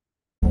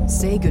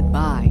 Say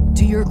goodbye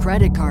to your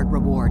credit card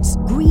rewards.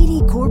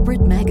 Greedy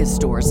corporate mega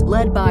stores,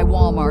 led by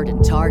Walmart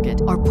and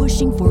Target, are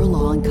pushing for a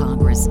law in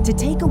Congress to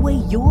take away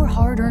your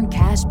hard-earned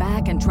cash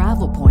back and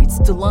travel points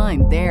to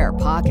line their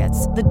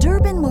pockets. The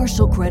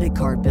Durbin-Marshall credit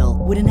card bill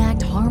would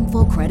enact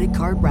harmful credit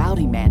card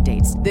routing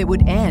mandates that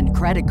would end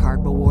credit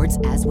card rewards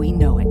as we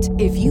know it.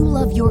 If you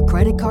love your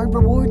credit card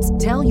rewards,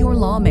 tell your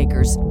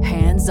lawmakers,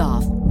 hands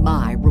off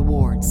my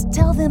rewards.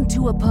 Tell them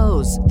to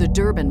oppose the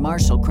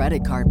Durbin-Marshall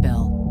credit card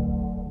bill.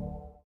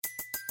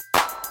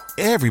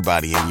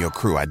 Everybody in your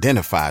crew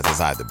identifies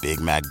as either Big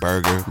Mac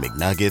Burger,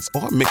 McNuggets,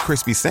 or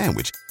McCrispy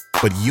Sandwich.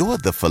 But you're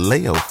the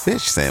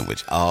Filet-O-Fish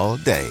Sandwich all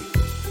day.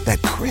 That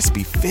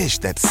crispy fish,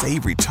 that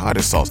savory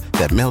tartar sauce,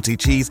 that melty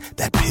cheese,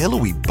 that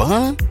pillowy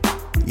bun.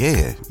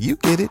 Yeah, you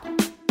get it.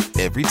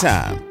 Every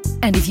time.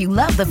 And if you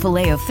love the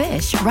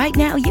Filet-O-Fish, right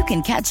now you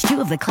can catch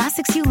two of the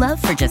classics you love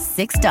for just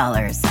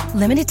 $6.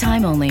 Limited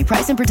time only.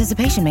 Price and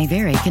participation may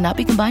vary. Cannot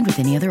be combined with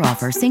any other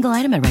offer. Single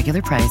item at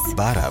regular price.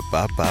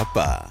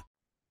 Ba-da-ba-ba-ba.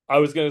 I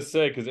was going to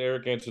say, because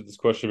Eric answered this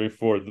question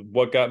before,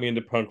 what got me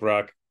into punk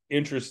rock,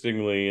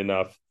 interestingly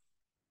enough,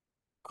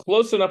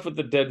 close enough with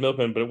the Dead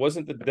Milkmen, but it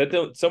wasn't the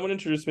Dead. Someone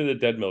introduced me to the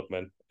Dead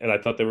Milkmen, and I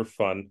thought they were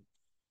fun.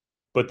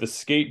 But the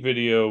skate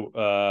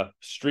video,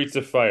 Streets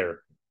of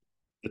Fire,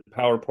 the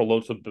Power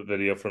Pelota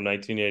video from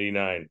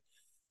 1989,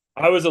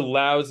 I was a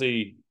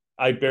lousy.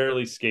 I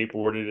barely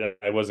skateboarded.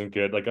 I wasn't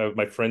good. Like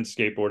my friends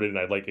skateboarded, and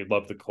I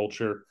loved the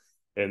culture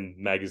and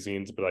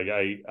magazines, but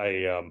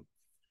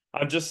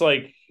I'm just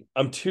like,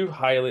 I'm too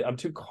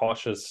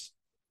cautious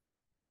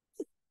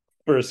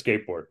for a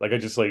skateboard. Like I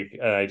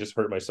just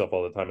hurt myself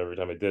all the time every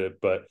time I did it.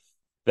 But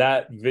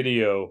that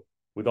video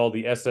with all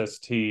the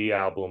SST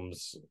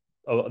albums,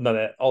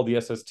 all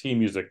the SST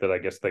music that I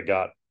guess they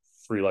got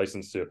free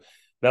license to,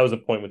 that was a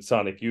point when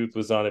Sonic Youth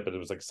was on it, but it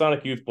was like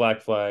Sonic Youth,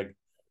 Black Flag,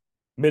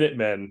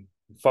 Minutemen,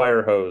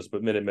 Fire Hose,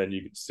 but Minutemen,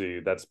 you could see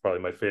that's probably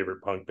my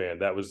favorite punk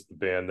band. That was the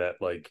band that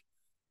like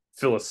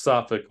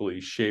philosophically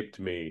shaped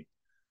me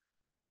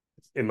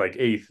in like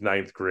 8th,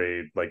 9th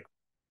grade, like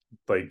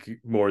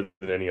more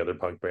than any other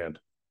punk band.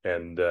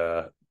 And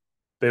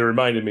they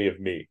reminded me of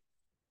me,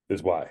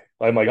 is why.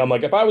 I'm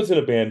like, if I was in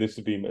a band, this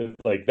would be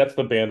like, that's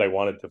the band I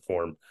wanted to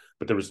form,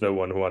 but there was no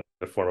one who wanted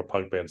to form a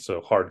punk band,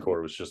 so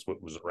hardcore was just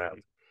what was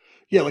around.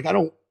 Yeah, like I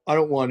don't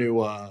want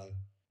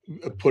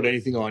to put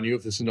anything on you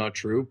if this is not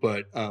true,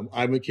 but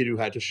I'm a kid who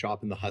had to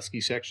shop in the Husky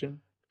section.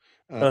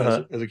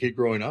 As a kid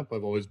growing up,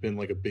 I've always been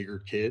like a bigger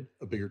kid,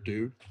 a bigger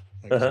dude,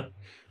 like I'm a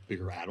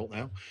bigger adult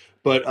now.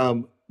 But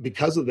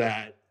because of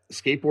that,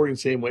 skateboarding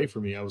same way for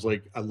me. I was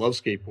like, I love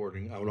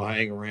skateboarding. I would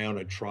hang around,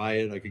 I'd try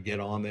it, I could get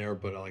on there,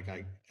 but like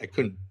I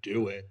couldn't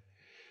do it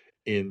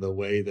in the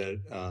way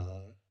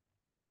that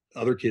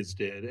other kids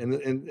did.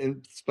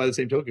 And by the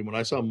same token, when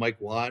I saw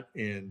Mike Watt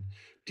and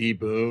D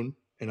Boone,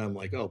 and I'm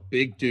like, oh,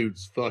 big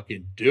dude's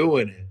fucking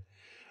doing it.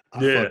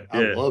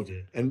 I loved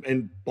it.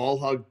 And Ball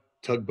Hog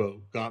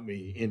Tugboat got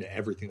me into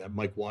everything. That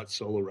Mike Watt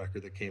solo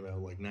record that came out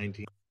like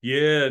 95.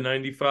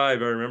 I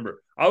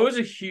remember. I was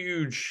a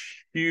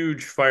huge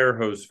Fire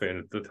Hose fan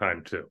at the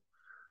time too.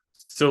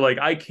 So like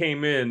I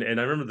came in and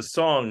I remember the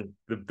song,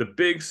 the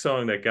big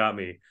song that got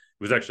me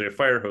was actually a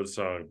Fire Hose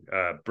song,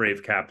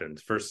 Brave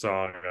Captains, first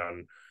song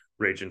on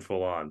Ragin'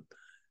 Full On.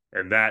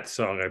 And that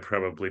song I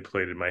probably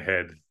played in my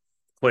head,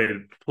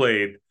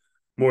 played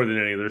more than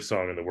any other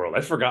song in the world.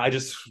 I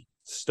just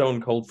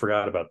stone cold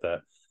forgot about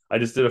that. I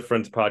just did a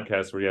friend's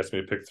podcast where he asked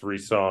me to pick 3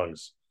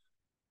 songs.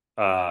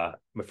 My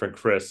friend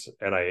Chris,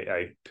 and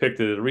I picked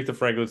an Aretha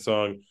Franklin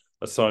song,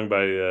 a song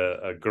by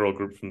a girl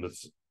group from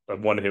a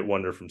one-hit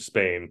wonder from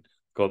Spain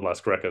called Las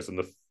Grecas, and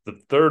the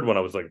third one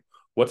I was like,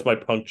 what's my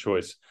punk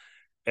choice?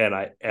 And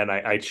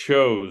I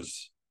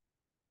chose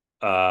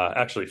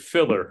actually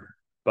Filler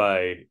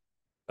by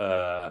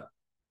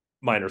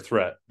Minor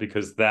Threat,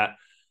 because that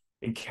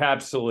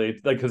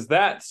encapsulates, like, because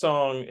that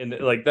song and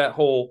like the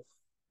whole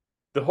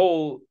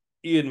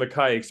Ian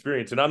MacKaye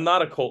experience. And I'm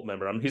not a cult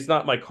member. He's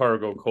not my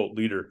cargo cult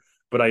leader,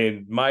 but I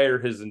admire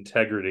his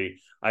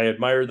integrity. I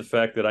admire the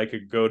fact that I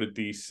could go to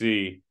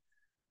DC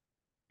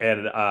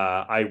and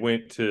I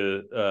went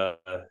to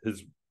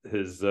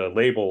his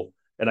label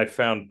and I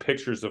found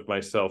pictures of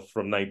myself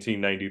from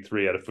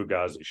 1993 at a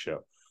Fugazi show.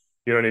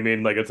 You know what I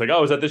mean? Like, it's like, oh,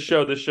 I was at this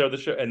show,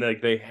 and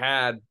like they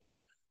had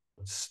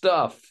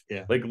stuff,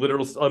 like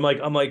literal. I'm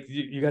like,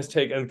 you guys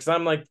take, and because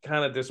I'm like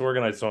kind of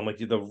disorganized, so I'm like,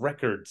 the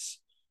records,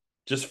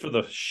 just for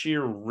the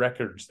sheer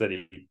records that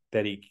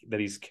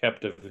he's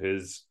kept of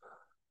his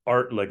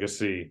art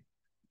legacy,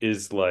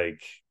 is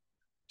like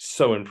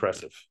so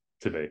impressive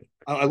to me.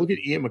 I look at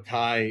Ian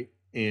MacKaye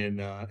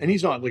and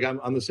he's not like,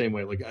 I'm the same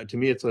way. Like to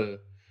me, it's a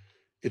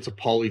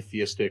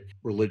polytheistic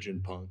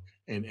religion, punk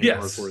and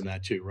hardcore in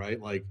that too, right?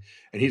 Like,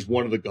 and he's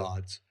one of the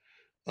gods.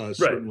 Right.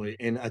 certainly.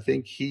 And I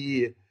think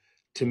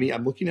to me,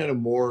 I'm looking at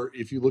him more.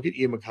 If you look at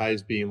Ian MacKay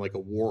as being like a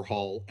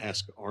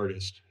Warhol-esque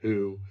artist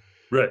who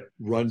Right.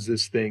 runs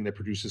this thing that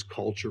produces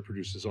culture,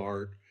 produces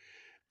art,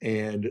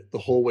 and the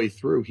whole way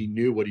through, he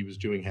knew what he was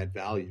doing had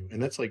value.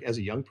 And that's like, as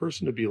a young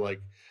person, to be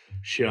like,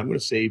 shit, I'm going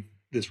to save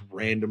this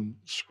random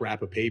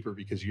scrap of paper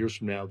because years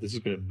from now, this is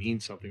going to mean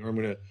something, or I'm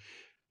going to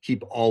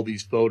keep all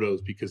these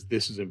photos because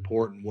this is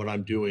important. What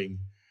I'm doing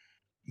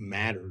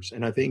matters.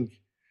 And I think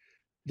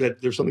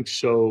that there's something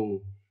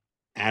so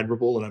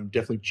admirable and I'm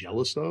definitely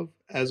jealous of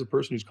as a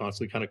person who's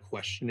constantly kind of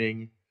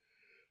questioning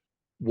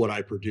what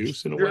I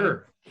produce in a way.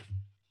 Sure.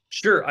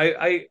 Sure.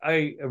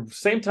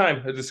 Same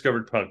time I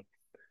discovered punk,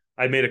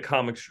 I made a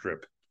comic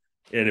strip,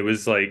 and it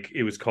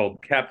was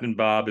called Captain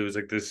Bob. It was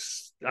like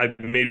this. I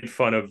made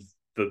fun of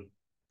the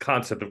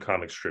concept of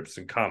comic strips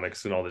and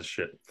comics and all this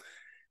shit,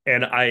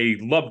 and I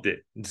loved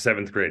it in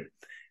seventh grade.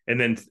 And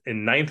then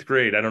in ninth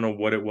grade, I don't know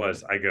what it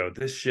was. I go,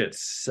 this shit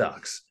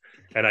sucks,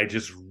 and I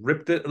just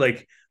ripped it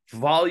like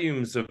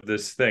volumes of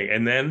this thing.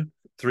 And then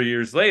 3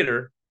 years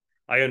later,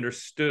 I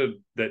understood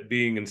that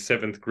being in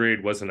seventh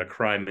grade wasn't a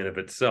crime in of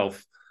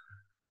itself.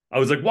 I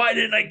was like, why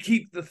didn't I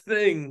keep the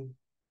thing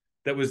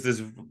that was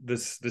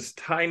this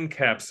time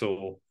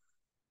capsule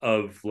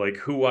of like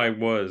who I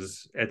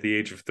was at the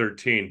age of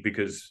 13,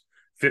 because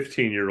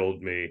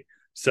 15-year-old me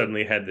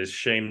suddenly had this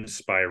shame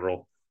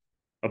spiral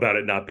about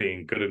it not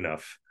being good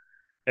enough.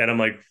 And I'm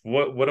like,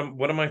 what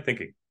am I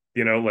thinking?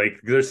 Like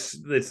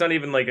it's not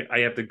even like I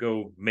have to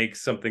go make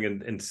something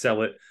and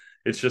sell it.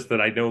 It's just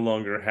that I no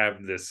longer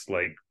have this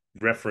like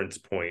reference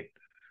point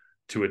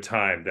to a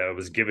time that I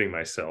was giving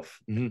myself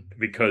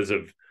because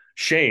of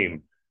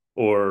shame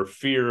or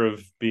fear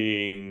of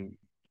being,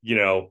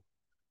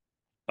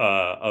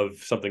 of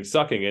something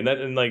sucking.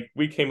 And like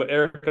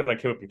Eric and I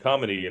came up in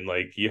comedy, and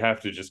like you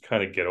have to just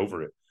kind of get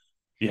over it.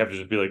 You have to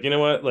just be like, you know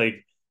what,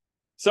 like.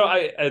 So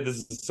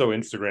this is so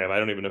Instagram. I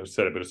don't even know who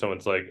said it, but if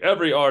someone's like,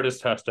 every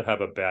artist has to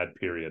have a bad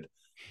period.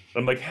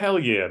 I'm like, hell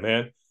yeah,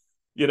 man.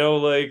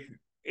 Like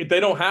they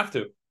don't have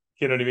to.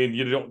 You know what I mean?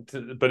 You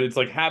don't. But it's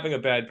like having a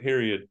bad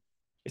period.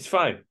 It's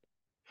fine.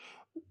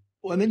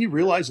 Well, and then you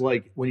realize,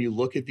 like, when you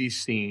look at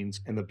these scenes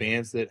and the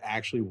bands that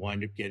actually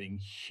wind up getting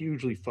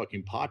hugely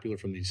fucking popular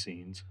from these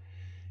scenes,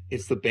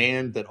 it's the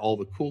band that all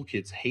the cool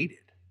kids hated.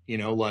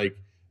 Like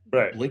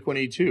Right. Blink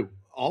 182.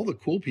 All the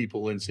cool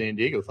people in San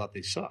Diego thought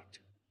they sucked.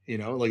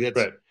 Like that's,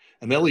 Right.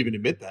 and they'll even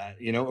admit that.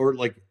 Or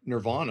like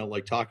Nirvana,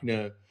 like talking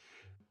to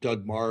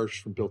Doug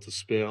Marsh from Built to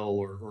Spill,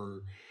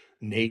 or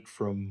Nate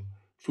from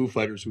Foo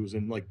Fighters, who was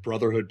in like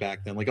Brotherhood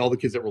back then. Like all the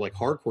kids that were like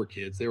hardcore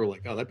kids, they were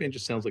like, oh, that band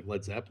just sounds like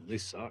Led Zeppelin. They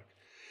suck.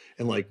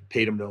 And like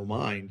paid them no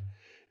mind.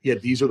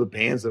 Yet these are the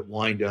bands that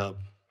wind up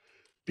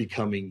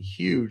becoming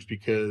huge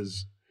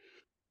because,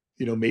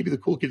 maybe the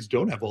cool kids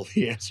don't have all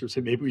the answers,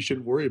 and maybe we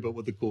shouldn't worry about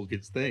what the cool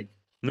kids think.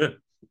 Yeah.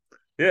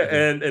 Yeah.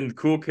 And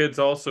Cool Kids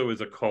also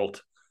is a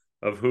cult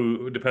of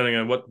who, depending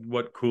on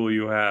what cool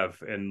you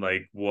have and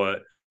like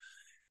what.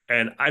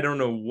 And I don't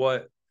know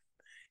what,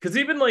 because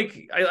even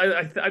like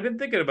I've been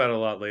thinking about it a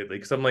lot lately,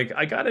 because I'm like,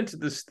 I got into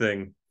this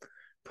thing,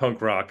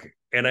 punk rock,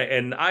 and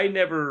I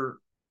never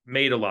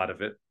made a lot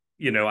of it.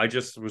 I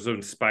just was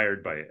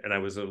inspired by it, and I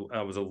was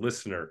a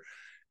listener,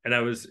 and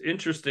I was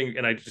interesting,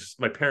 and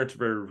my parents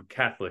were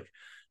Catholic,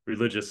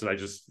 religious, and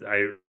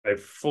I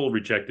full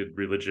rejected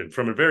religion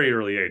from a very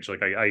early age.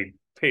 Like I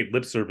paid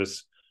lip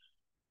service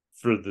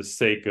for the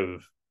sake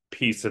of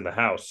peace in the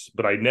house,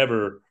 but I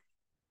never,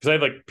 because I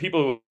have like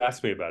people who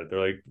ask me about it.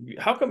 They're like,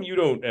 how come you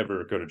don't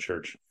ever go to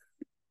church?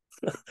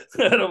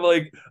 And I'm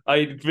like,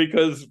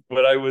 because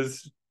when I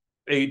was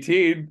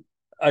 18,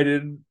 I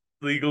didn't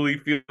legally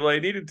feel I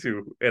needed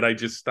to, and I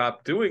just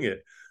stopped doing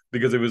it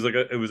because it was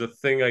a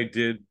thing I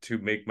did to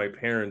make my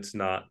parents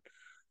not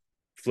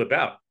flip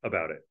out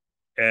about it.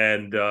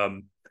 And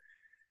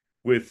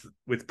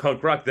with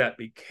punk rock, that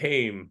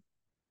became,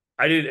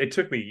 it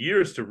took me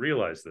years to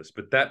realize this,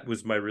 but that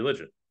was my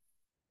religion.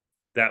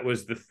 That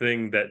was the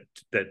thing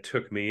that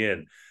took me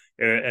in.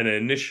 And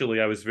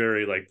initially I was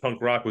very like,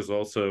 punk rock was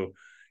also,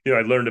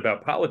 I learned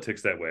about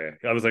politics that way.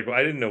 I was like, well,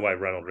 I didn't know why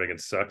Ronald Reagan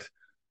sucked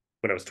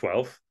when I was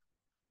 12.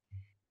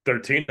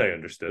 13, I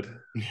understood,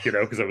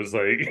 because I was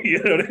like,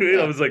 you know what I mean?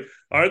 I was like,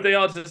 aren't they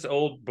all just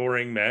old,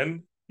 boring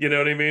men? You know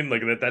what I mean?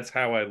 Like that's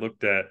how I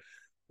looked at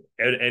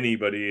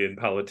anybody in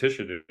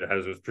politician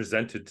as it was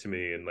presented to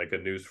me in like a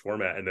news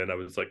format. And then I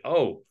was like,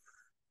 oh,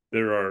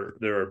 there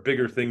are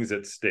bigger things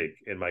at stake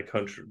in my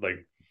country,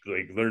 like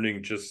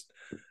learning just,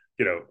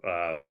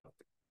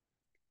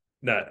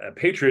 not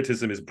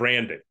patriotism is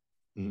branding.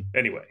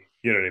 Anyway,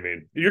 you know what I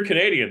mean? You're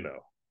Canadian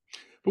though.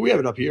 But we have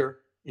it up here.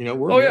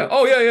 We're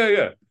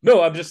yeah.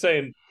 No, I'm just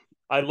saying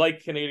I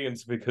like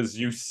Canadians because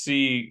you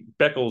see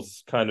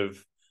Beckles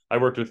I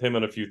worked with him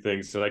on a few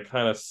things, and I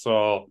kind of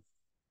saw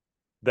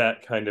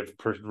that kind of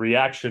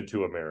reaction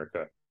to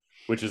America,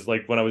 which is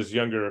like when I was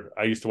younger,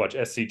 I used to watch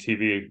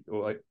SCTV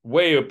like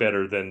way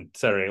better than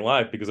Saturday Night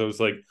Live, because I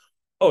was like,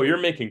 oh, you're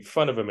making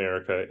fun of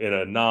America in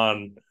a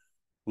non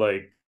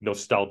like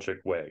nostalgic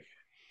way.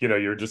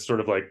 You're just sort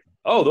of like,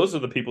 oh, those are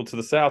the people to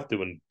the South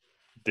doing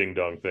ding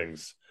dong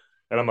things,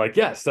 and I'm like,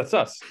 yes, that's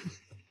us.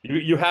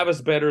 You have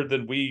us better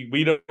than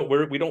we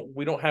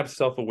don't have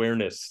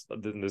self-awareness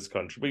in this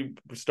country.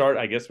 We start,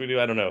 I guess we do.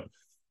 I don't know.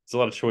 It's a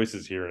lot of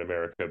choices here in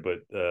America, but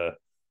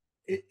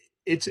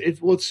it's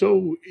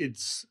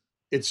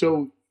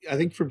so I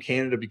think from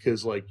Canada,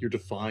 because like you're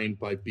defined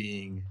by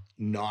being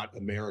not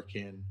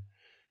American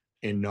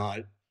and not,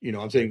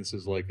 I'm saying this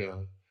as like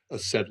a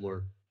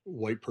settler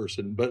white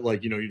person, but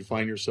like, you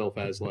define yourself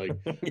as like,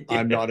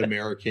 I'm not yeah.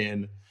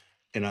 American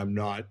and I'm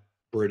not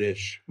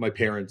British. My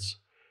parents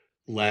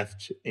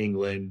left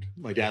England.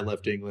 My dad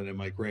left England and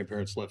my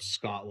grandparents left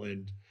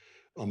Scotland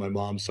on my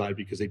mom's side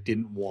because they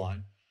didn't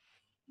want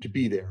to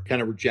be there,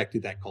 kind of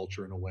rejected that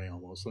culture in a way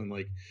almost, and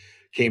like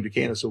came to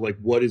Canada. So like,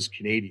 what is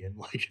Canadian?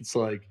 Like, it's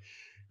like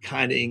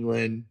kind of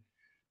England,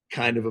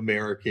 kind of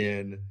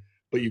American,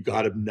 but you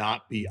got to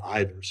not be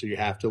either. So you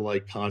have to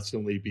like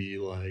constantly be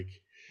like,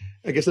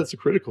 I guess that's a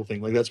critical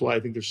thing. Like, that's why I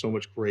think there's so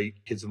much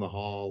great Kids in the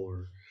Hall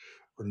or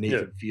Yeah.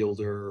 Nathan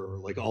Fielder or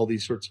like all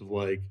these sorts of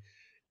like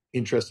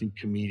interesting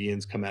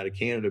comedians come out of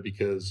Canada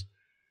because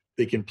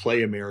they can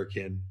play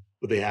American,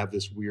 but they have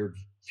this weird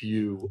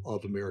view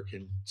of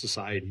American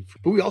society.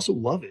 But we also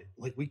love it.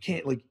 Like, we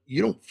can't, like,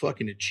 you don't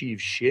fucking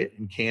achieve shit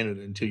in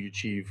Canada until you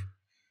achieve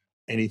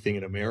anything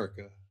in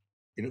America.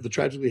 The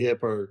Tragically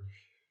Hip are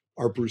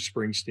Bruce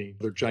Springsteen.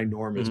 They're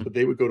ginormous, but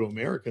they would go to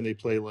America and they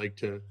play like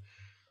to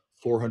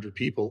 400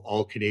 people,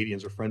 all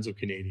Canadians or friends of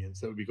Canadians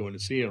that would be going to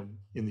see them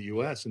in the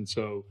US. And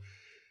so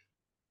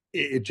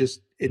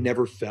it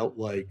never felt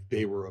like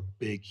they were a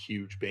big,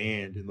 huge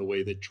band in the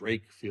way that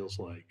Drake feels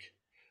like.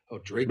 Oh,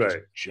 Drake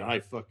is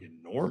Right. fucking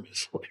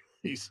enormous. Like,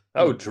 he's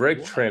Drake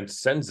worldwide.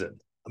 transcends it.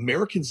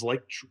 Americans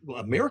like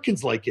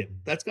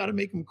him. That's got to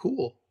make him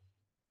cool.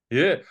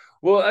 Yeah.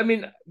 Well, I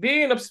mean,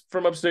 being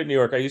from upstate New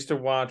York, I used to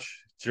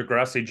watch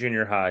Degrassi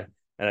Junior High,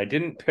 and I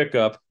didn't pick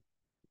up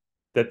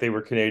that they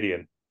were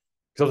Canadian.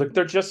 Because I was like,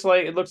 they're just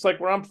like, it looks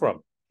like where I'm from.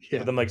 Yeah.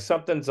 But then like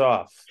something's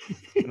off.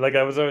 And like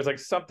I was always like,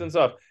 something's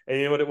off. And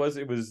you know what it was?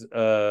 It was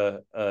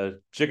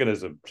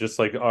chickenism, just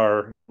like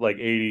our like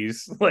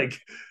 80s. Like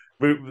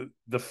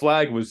the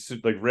flag was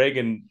like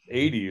Reagan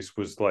 80s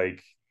was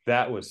like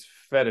that was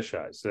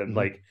fetishized. And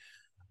like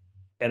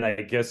and I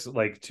guess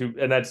like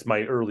and that's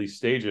my early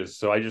stages.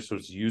 So I just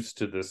was used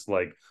to this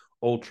like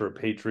ultra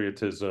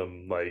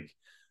patriotism, like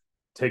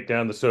take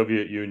down the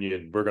Soviet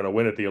Union. We're gonna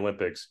win at the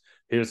Olympics.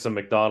 Here's some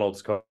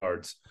McDonald's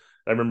cards.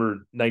 I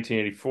remember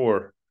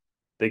 1984,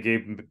 they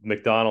gave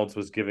McDonald's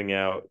was giving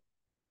out.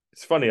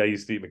 It's funny. I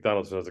used to eat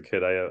McDonald's when I was a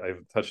kid. I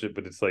touched it,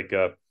 but it's like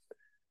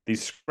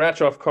these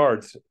scratch off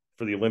cards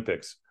for the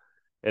Olympics,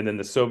 and then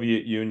the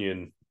Soviet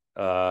Union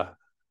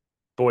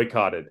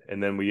boycotted,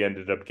 and then we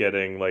ended up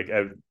getting like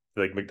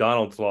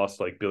McDonald's lost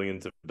like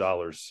billions of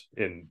dollars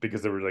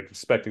because they were like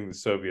expecting the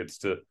Soviets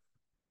to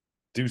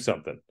do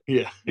something.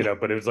 Yeah.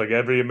 But it was like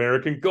every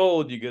American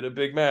gold, you get a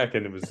Big Mac.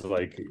 And it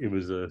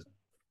was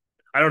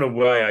I don't know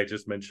why I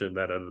just mentioned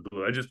that out of the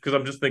blue. Because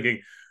I'm just thinking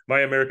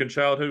my American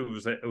childhood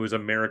was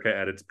America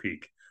at its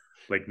peak,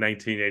 like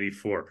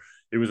 1984.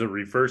 It was a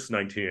reverse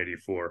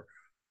 1984.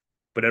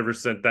 But ever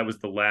since that was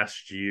the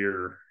last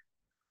year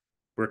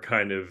where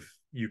kind of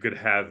you could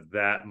have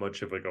that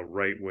much of like a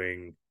right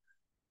wing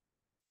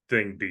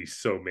thing be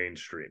so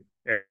mainstream.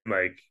 And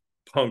like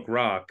punk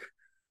rock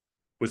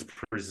was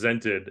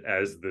presented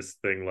as this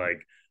thing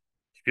like,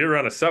 if you're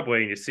on a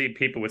subway and you see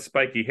people with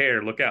spiky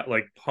hair, look out.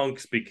 Like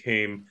punks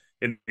became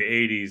in the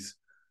 80s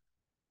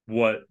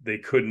what they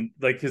couldn't,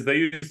 like, because they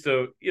used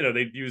to,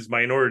 they'd use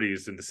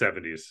minorities in the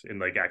 70s in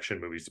like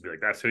action movies to be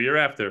like, that's who you're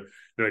after.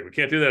 They're like, we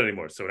can't do that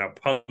anymore. So now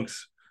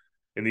punks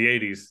in the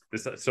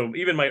 80s, so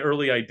even my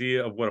early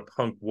idea of what a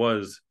punk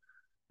was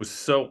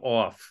so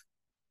off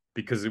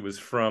because it was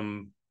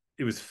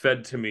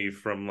fed to me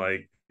from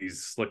like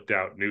these slicked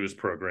out news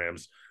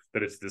programs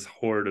that it's this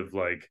horde of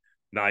like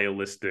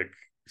nihilistic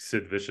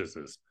Sid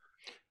Vicious's.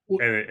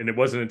 And it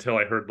wasn't until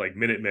I heard like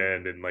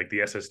Minutemen and like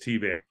the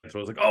SST band, so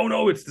I was like, oh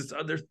no, it's this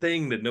other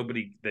thing that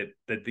nobody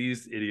that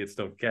these idiots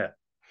don't get.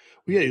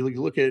 Well, yeah, you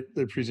look at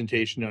the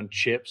presentation on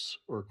Chips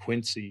or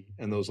Quincy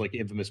and those like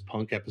infamous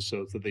punk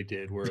episodes that they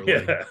did where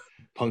like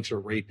punks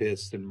are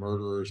rapists and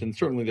murderers, and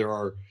certainly there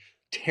are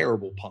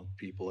terrible punk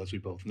people, as we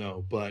both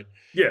know, but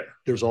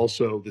there's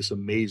also this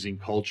amazing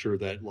culture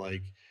that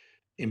like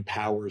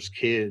empowers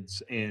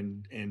kids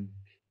and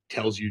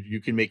tells you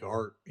can make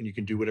art and you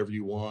can do whatever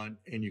you want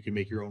and you can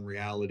make your own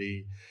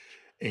reality,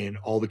 and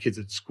all the kids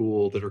at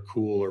school that are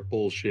cool are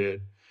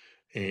bullshit,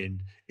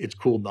 and it's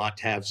cool not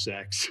to have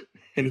sex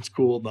and it's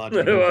cool not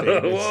to be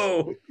famous.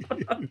 Whoa.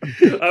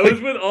 I was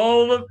with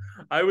all of them.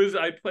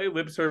 I play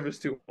lip service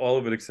to all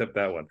of it except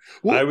that one.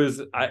 When I was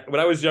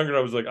younger, I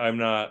was like, I'm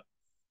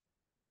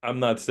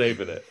not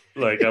saving it.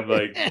 Like I'm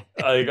like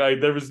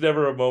there was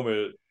never a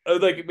moment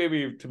like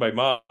maybe to my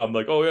mom, I'm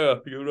like, oh yeah,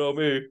 you know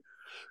me.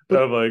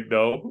 But I'm like,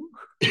 no.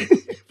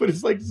 But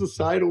it's like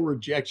societal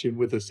rejection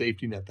with a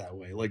safety net that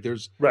way. Like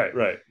there's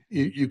right.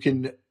 You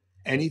can,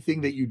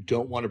 anything that you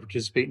don't want to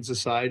participate in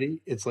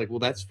society, it's like, well,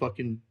 that's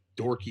fucking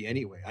dorky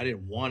anyway. I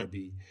didn't want to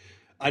be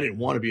I didn't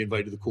want to be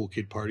invited to the Cool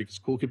Kid Party because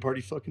Cool Kid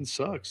Party fucking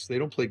sucks. They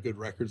don't play good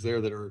records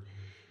there that are,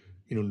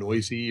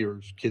 noisy or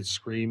kids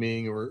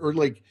screaming or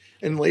like,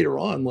 and later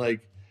on,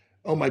 like,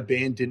 oh, my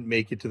band didn't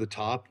make it to the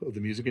top of the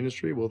music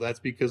industry. Well, that's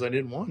because I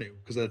didn't want to,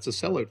 because that's a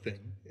sellout thing.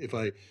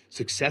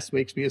 Success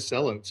makes me a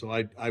sellout. So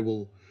I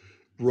will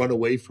run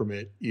away from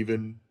it,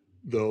 even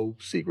though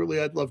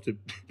secretly I'd love to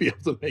be able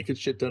to make a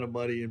shit ton of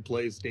money and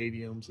play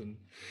stadiums and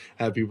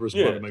have people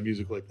respond to my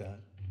music like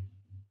that.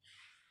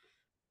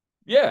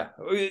 Yeah,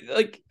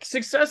 like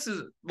success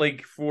is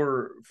like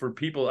for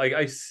people.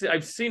 I've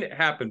seen it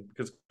happen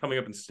because coming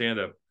up in stand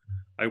up,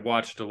 I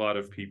watched a lot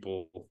of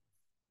people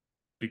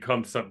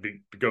become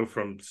something, go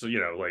from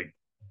like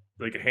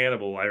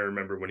Hannibal. I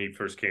remember when he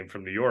first came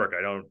from New York.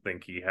 I don't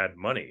think he had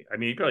money. I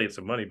mean, he probably had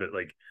some money, but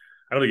like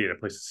I don't think he had a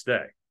place to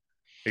stay.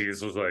 He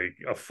was like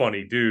a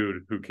funny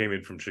dude who came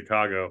in from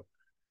Chicago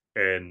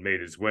and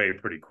made his way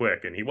pretty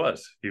quick, and he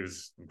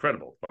was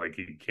incredible. Like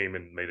he came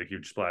and made a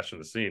huge splash in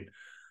the scene.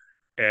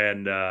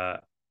 And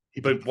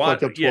he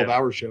fucked up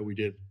 12-hour show we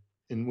did.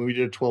 And when we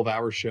did a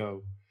 12-hour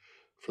show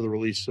for the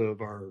release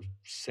of our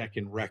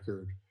second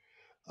record,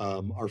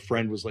 our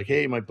friend was like,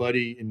 hey, my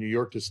buddy in New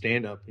York does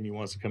stand up and he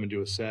wants to come and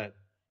do a set.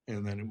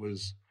 And then it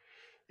was,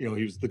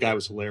 the guy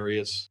was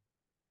hilarious.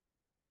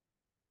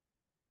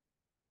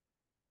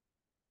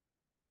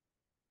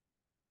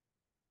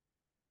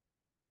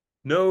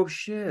 No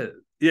shit.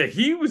 Yeah,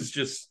 he was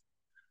just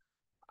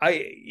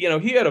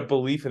he had a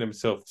belief in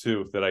himself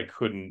too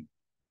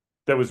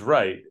that was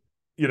right.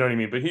 You know what I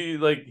mean? But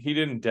he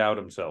didn't doubt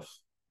himself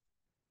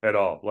at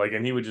all. Like,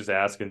 and he would just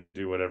ask and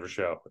do whatever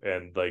show.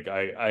 And like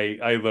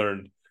I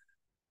learned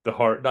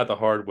not the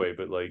hard way,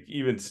 but like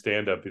even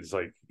stand up is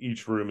like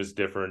each room is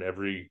different.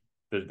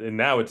 And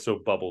now it's so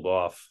bubbled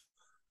off.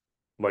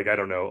 Like, I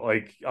don't know,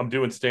 like I'm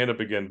doing stand up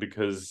again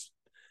because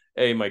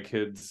my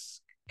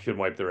kids can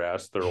wipe their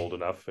ass. They're old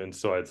enough. And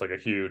so it's like a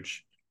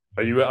huge,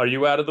 are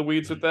you out of the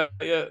weeds with that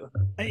yet?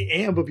 I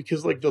am, but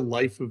because like the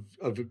life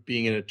of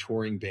being in a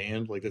touring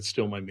band, like that's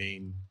still my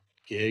main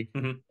gig.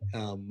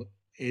 Mm-hmm.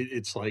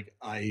 It's like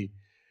I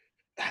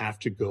have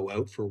to go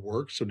out for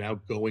work. So now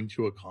going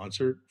to a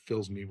concert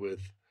fills me with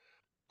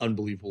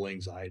unbelievable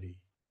anxiety.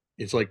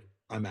 It's like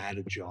I'm at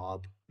a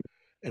job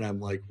and I'm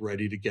like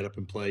ready to get up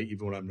and play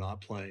even when I'm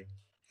not playing.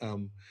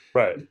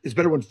 Right. It's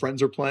better when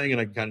friends are playing and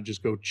I can kind of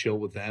just go chill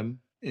with them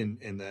and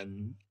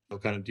then I'll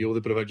kind of deal with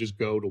it. But if I just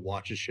go to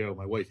watch a show,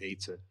 my wife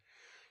hates it.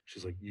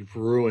 She's like, you've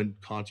ruined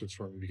concerts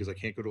for me because I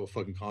can't go to a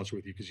fucking concert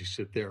with you because you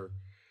sit there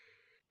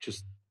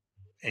just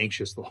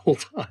anxious the whole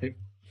time.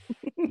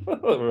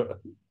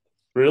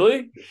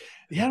 Really?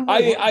 Yeah.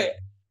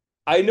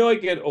 I know I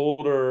get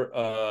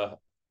older,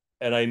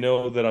 and I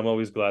know that I'm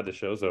always glad the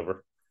show's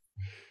over.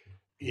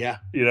 Yeah.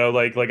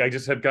 Like I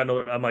just have gotten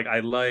older. I'm like, I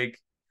like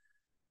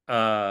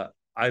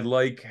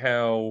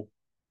how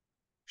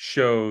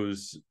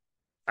shows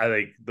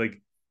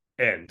like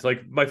end.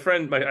 Like my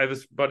friend, I have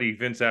this buddy,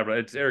 Vince Averill.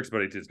 It's Eric's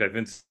buddy too. This guy,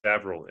 Vince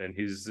Averill, and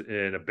he's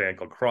in a band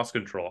called Cross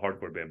Control, a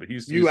hardcore band. But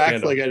you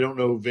act like I don't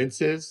know who Vince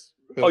is.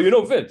 Oh, you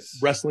know Vince,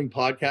 wrestling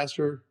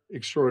podcaster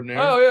extraordinaire.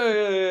 Oh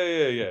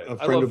yeah. A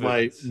friend of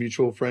my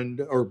mutual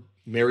friend, or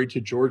married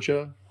to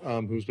Georgia,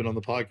 who's been on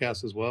the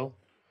podcast as well.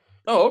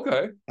 Oh,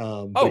 okay.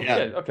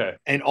 Okay.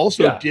 And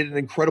also did an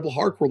incredible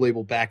hardcore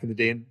label back in the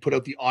day and put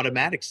out the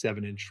Automatic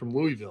 7-inch from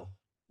Louisville.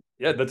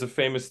 Yeah, that's a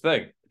famous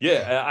thing.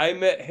 Yeah, I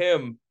met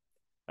him.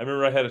 I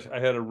remember I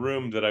had a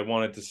room that I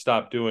wanted to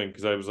stop doing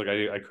because I was like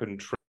I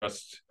couldn't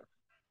trust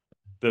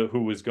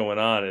who was going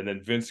on, and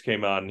then Vince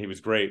came on and he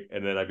was great,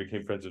 and then I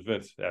became friends with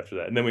Vince after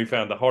that, and then we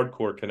found the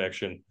hardcore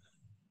connection,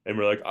 and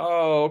we're like,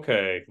 oh,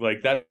 okay,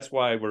 like that's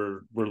why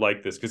we're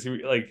like this, because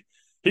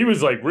he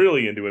was like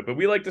really into it, but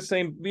we like the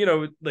same,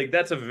 like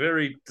that's a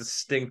very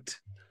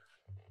distinct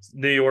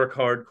New York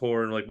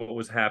hardcore and like what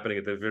was happening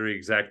at the very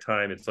exact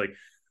time. It's like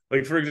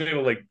for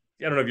example, like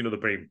I don't know if you know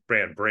the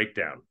brand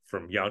Breakdown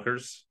from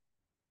Yonkers,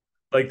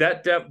 like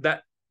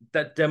that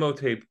demo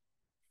tape.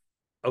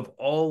 Of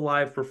all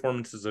live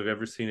performances I've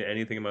ever seen in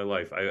anything in my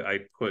life, I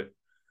put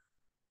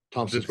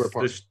Thompson Square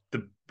Park.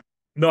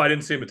 No, I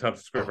didn't see him at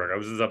Thompson Square Park. I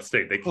was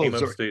upstate. They came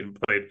upstate and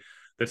played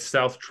the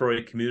South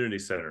Troy Community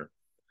Center.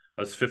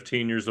 I was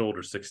 15 years old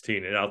or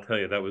 16, and I'll tell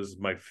you, that was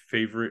my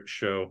favorite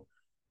show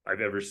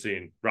I've ever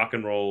seen. Rock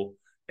and roll,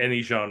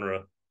 any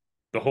genre,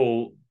 the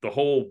whole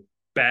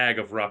bag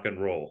of rock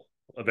and roll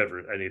of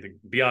anything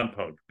beyond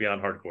punk,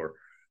 beyond hardcore.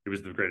 It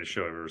was the greatest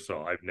show I ever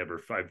saw.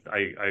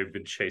 I've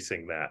been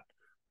chasing that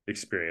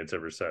experience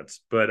ever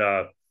since. But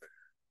I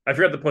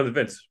forgot the point of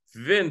Vince.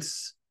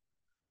 Vince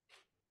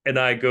and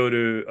I go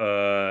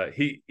to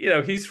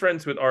he's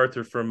friends with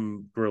Arthur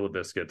from Gorilla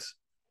Biscuits.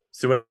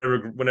 So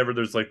whenever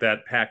there's like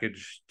that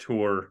package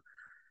tour,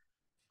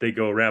 they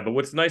go around. But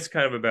what's nice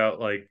kind of about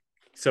like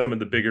some of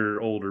the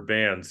bigger older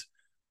bands,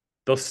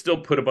 they'll still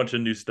put a bunch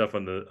of new stuff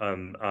on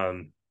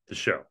the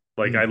show.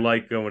 Like I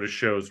like going to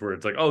shows where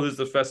it's like, oh, this is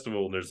a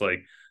festival and there's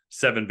like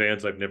 7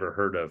 bands I've never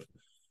heard of.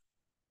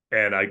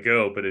 And I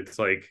go, but it's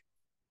like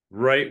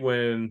right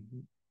when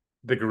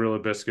the Gorilla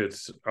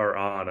Biscuits are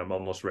on, I'm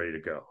almost ready to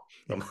go.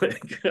 I'm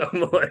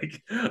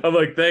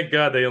like, thank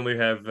God they only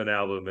have an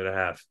album and a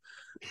half.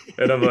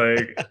 And I'm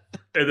like,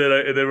 and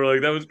then we're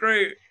like, that was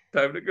great.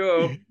 Time to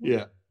go.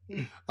 Yeah.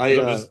 I'm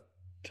just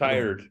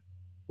tired.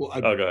 Well,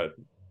 Oh, go ahead.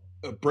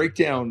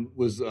 Breakdown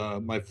was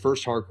my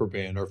first hardcore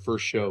band. Our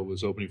first show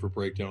was opening for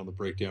Breakdown on the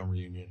Breakdown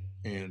reunion.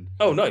 And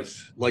Oh,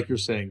 nice. like you're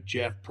saying,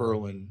 Jeff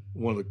Perlin,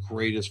 one of the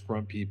greatest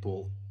front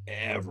people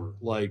ever.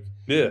 Like,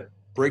 Yeah.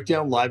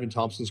 Breakdown live in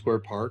Thompson Square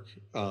Park.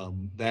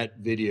 That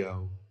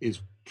video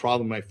is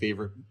probably my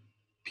favorite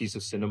piece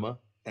of cinema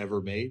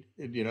ever made.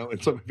 And, you know,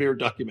 it's my favorite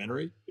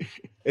documentary.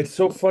 It's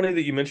so funny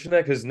that you mentioned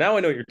that, because now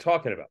I know what you're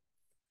talking about.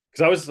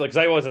 Because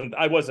I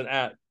wasn't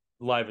at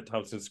live at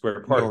Thompson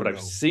Square Park, but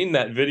I've seen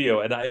that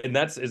video, and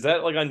is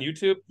that like on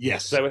YouTube?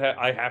 Yes,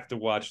 I have to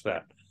watch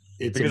that.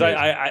 It's because amazing.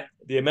 I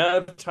the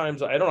amount of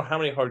times, I don't know how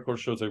many hardcore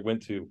shows I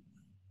went to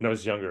when I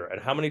was younger,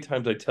 and how many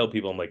times I tell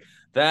people, I'm like,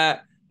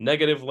 that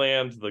Negative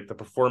Land, like the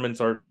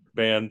performance art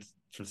band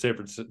from San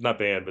Francisco, not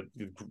band, but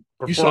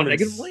you saw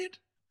Negative Land?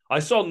 I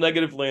saw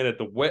Negative Land at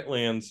the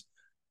Wetlands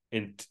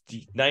in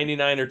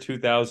 99 or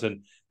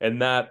 2000,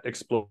 and that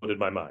exploded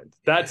my mind.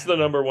 That's the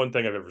number one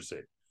thing I've ever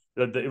seen.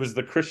 It was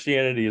the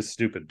Christianity is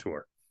Stupid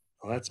tour.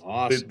 Oh, that's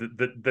awesome.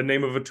 The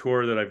name of a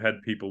tour that I've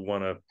had people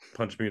want to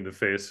punch me in the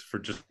face for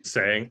just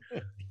saying.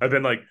 I've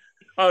been like,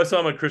 oh, I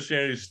saw my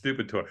Christianity is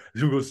Stupid tour. I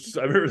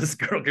remember this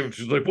girl came,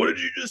 she was like, what did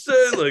you just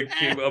say? Like,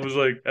 I was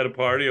like, at a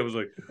party, I was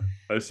like,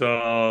 I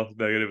saw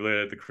Negative Land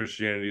at the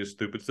Christianity is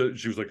Stupid. So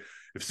she was like,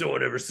 if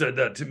someone ever said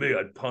that to me,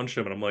 I'd punch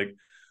him. And I'm like,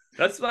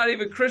 that's not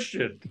even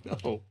Christian.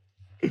 No.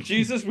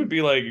 Jesus would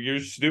be like, you're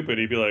stupid.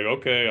 He'd be like,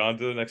 okay, on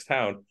to the next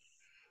town.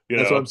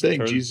 That's what I'm saying.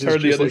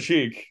 Turn the other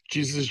cheek.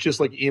 Jesus is just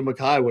like Ian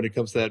MacKay when it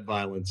comes to that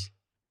violence.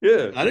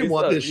 Yeah. I didn't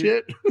want this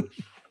shit.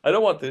 I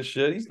don't want this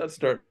shit. He's not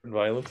starting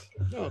violence.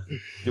 No.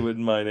 Do it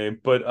in my name.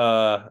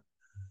 But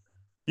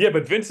yeah,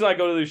 but Vince and I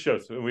go to these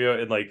shows. And we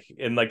are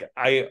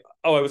I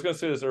was gonna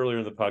say this earlier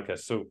in the podcast.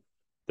 So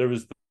there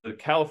was the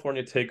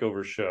California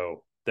Takeover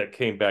show that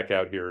came back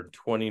out here in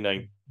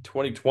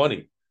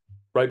 2020,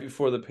 right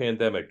before the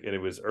pandemic, and it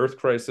was Earth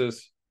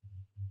Crisis.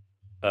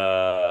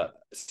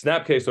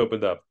 Snapcase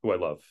opened up, who I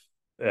love,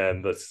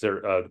 and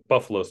the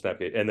Buffalo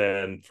Snapcase, and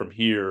then from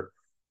here,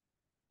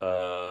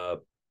 there's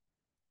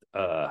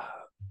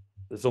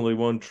only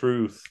one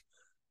truth.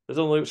 There's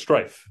only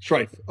Strife.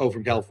 Oh,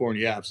 from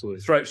California, yeah,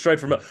 absolutely. Strife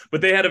from,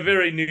 but they had a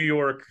very New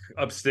York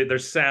upstate. Their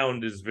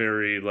sound is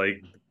very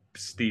like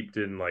steeped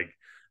in like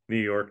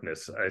New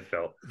Yorkness. I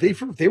felt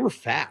they were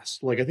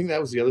fast. Like, I think that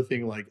was the other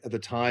thing. Like, at the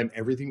time,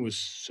 everything was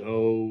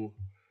so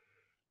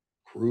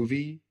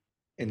groovy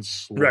and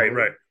slow.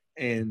 Right.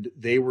 And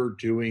they were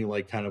doing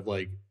like kind of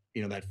like,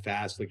 you know, that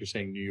fast, like you're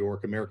saying, New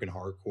York, American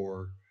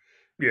hardcore.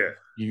 Yeah.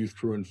 Youth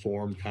Crew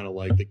Informed, kind of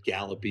like the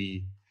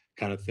gallopy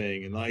kind of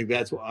thing. And like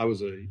that's what I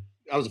was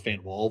a fan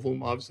of all of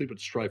them, obviously, but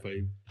Strife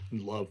I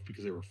loved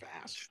because they were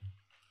fast.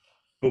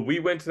 But we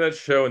went to that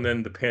show, and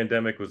then the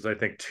pandemic was, I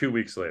think, 2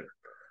 weeks later.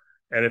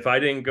 And if I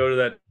didn't go to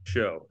that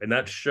show, and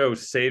that show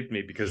saved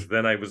me, because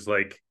then I was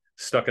like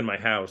stuck in my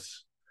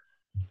house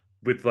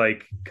with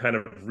like kind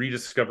of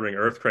rediscovering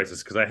Earth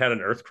Crisis, because I had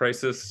an Earth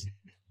Crisis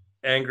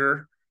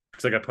anger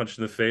because I got punched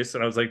in the face,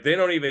 and I was like, they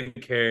don't even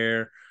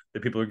care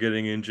that people are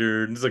getting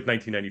injured. And this is like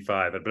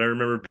 1995, but I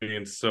remember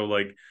being so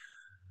like,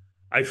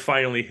 I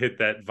finally hit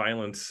that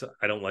violence,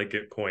 I don't like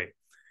it point.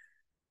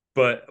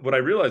 But what I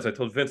realized, I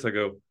told Vince, I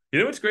go, you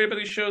know what's great about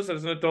these shows?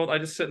 As an adult, I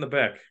just sit in the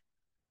back.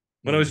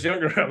 When I was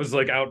younger, I was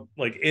like out,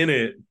 like in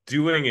it,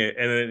 doing it,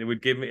 and it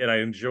would give me, and I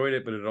enjoyed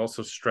it, but it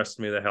also stressed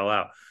me the hell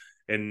out.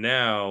 And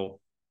now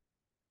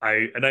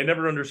I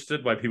never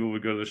understood why people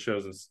would go to the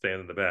shows and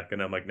stand in the back.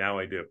 And I'm like, now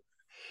I do.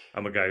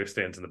 I'm a guy who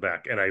stands in the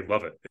back, and I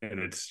love it. And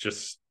it's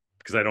just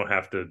because I don't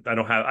have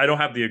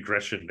the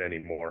aggression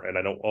anymore. And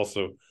I don't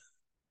also,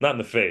 not in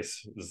the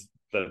face.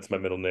 That's my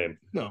middle name.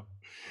 No.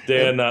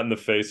 Dan, not in the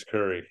face,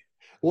 Curry.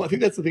 Well, I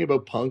think that's the thing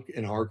about punk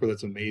and hardcore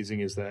that's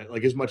amazing, is that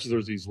like, as much as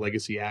there's these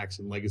legacy acts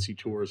and legacy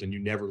tours and you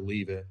never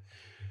leave it,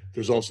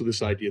 there's also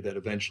this idea that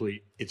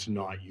eventually it's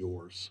not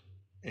yours.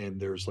 And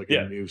there's like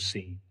a new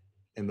scene,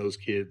 and those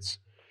kids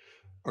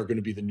are going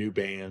to be the new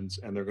bands,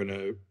 and they're going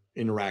to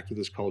interact with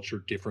this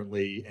culture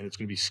differently, and it's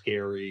going to be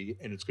scary,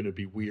 and it's going to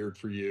be weird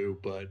for you,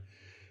 but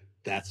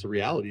that's the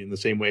reality. In the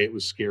same way it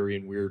was scary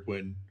and weird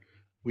when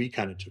we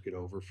kind of took it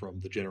over from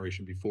the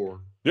generation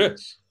before.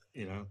 Yes.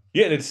 You know?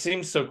 Yeah, and it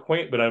seems so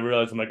quaint, but I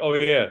realized, I'm like, oh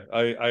yeah,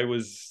 there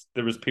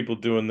was people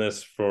doing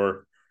this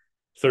for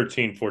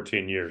 13,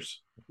 14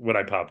 years when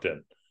I popped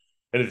in.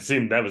 And it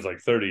seemed that was like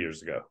 30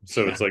 years ago.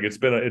 So it's like, it's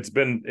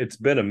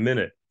been a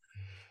minute.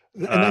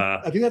 And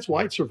I think that's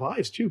why it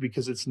survives too,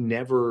 because it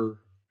never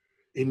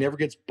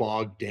gets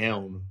bogged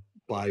down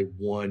by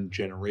one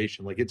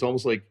generation. Like, it's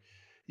almost like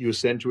you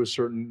ascend to a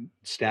certain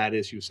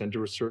status, you ascend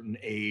to a certain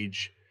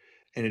age,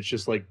 and it's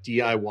just like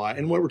DIY.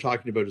 And what we're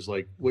talking about is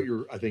like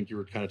I think you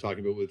were kind of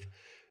talking about with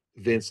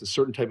Vince, a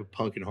certain type of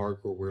punk and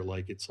hardcore where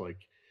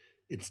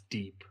it's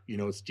deep, you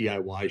know, it's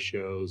DIY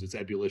shows, it's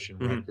Ebullition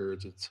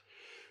records,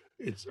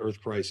 it's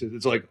Earth Crisis.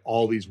 It's like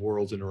all these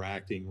worlds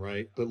interacting,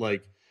 right? But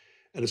like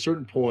at a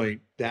certain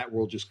point, that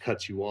world just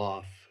cuts you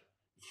off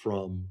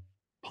from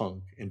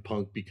punk, and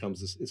punk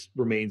becomes this. It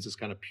remains this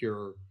kind of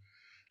pure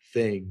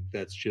thing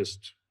that's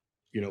just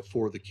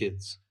for the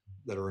kids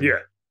that are in Yeah,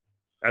 it.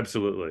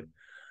 absolutely.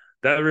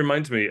 That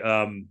reminds me,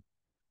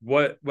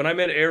 when I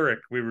met Eric,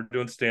 we were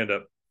doing stand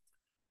up,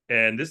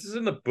 and this is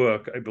in the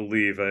book, I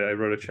believe. I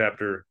wrote a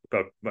chapter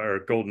about our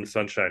Golden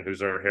Sunshine,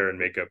 who's our hair and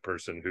makeup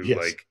person, who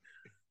Yes.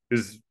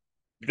 is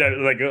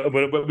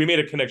that but we made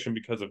a connection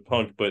because of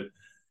punk, but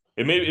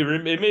it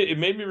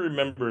made me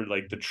remember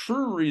like the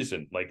true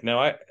reason. Like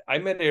now, I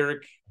met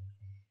Eric,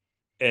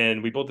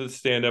 and we both did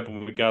stand up,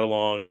 and we got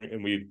along,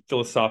 and we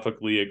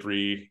philosophically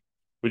agree,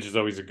 which is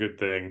always a good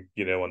thing,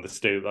 on the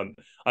state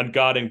on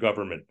God and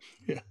government.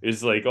 Yeah.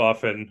 Is like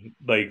often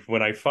like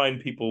when I find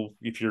people,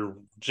 if you're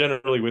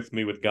generally with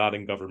me with God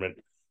and government,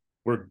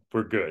 we're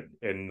good,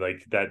 and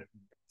like that,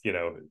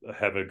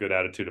 have a good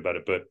attitude about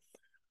it. But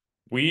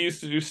we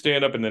used to do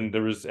stand up, and then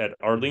there was at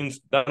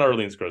not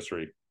Arlene's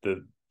Grocery,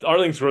 the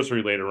Arlene's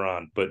Grocery later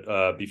on,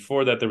 but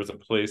before that there was a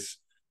place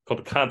called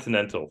the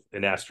Continental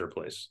in Astor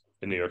Place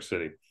in New York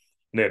City, and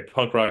they had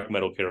punk rock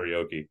metal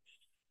karaoke.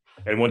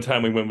 And one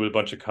time we went with a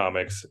bunch of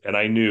comics, and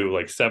I knew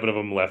like 7 of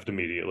them left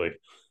immediately.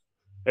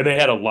 And they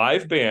had a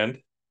live band,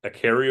 a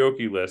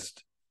karaoke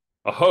list,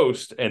 a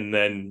host, and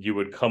then you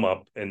would come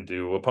up and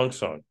do a punk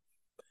song.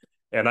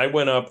 And I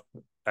went up,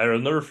 I'll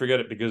never forget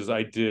it, because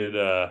I did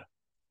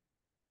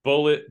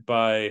Bullet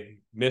by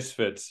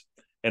Misfits,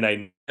 and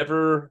I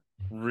never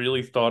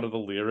really thought of the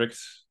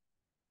lyrics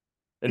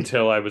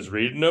until I was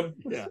reading them.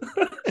 Yeah.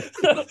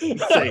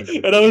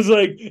 And I was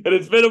like, and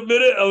it's been a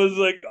minute, I was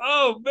like,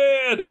 oh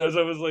man, as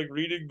I was like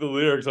reading the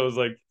lyrics, I was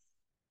like,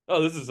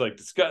 oh, this is like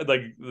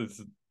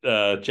this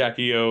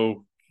Jackie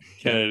O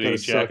Kennedy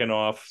jacking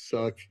off,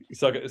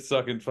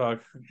 sucking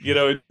fuck.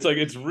 It's like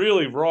it's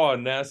really raw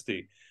and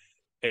nasty.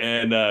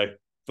 And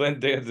Glenn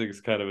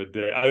Danzig's kind of a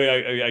dick. I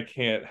mean, I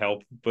can't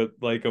help but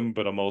like him,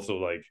 but I'm also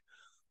like,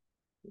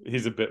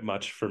 he's a bit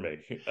much for me.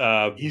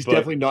 He's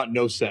definitely not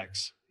no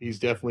sex. He's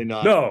definitely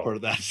not part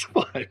of that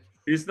spot.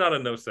 He's not a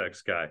no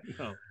sex guy.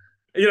 No.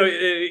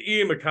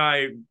 Ian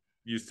MacKaye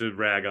used to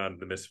rag on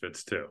the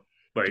Misfits too,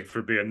 like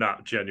for being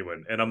not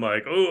genuine. And I'm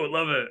like, oh, I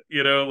love it.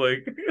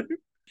 Like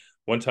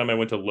one time I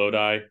went to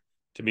Lodi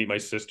to meet my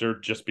sister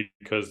just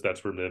because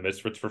that's where the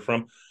Misfits were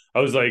from.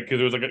 I was like,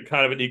 because it was like a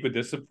kind of an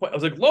equidistant point. I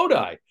was like,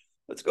 Lodi,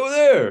 let's go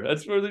there.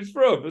 That's where they're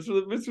from. That's where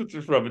the Misfits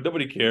are from. And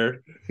nobody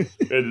cared.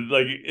 And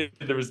like,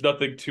 there was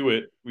nothing to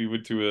it. We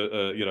went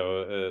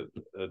to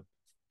a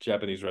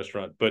Japanese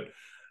restaurant. But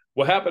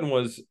what happened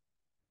was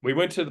we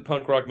went to the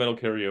punk rock metal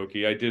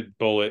karaoke. I did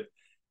Bullet,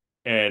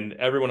 and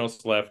everyone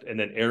else left. And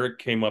then Eric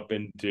came up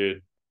and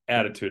did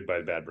Attitude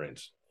by Bad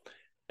Brains.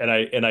 And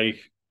I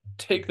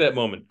take that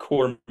moment,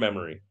 core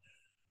memory.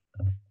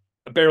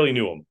 I barely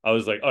knew him. I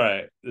was like, all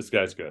right, this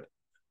guy's good.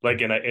 Like,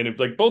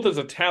 like both as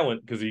a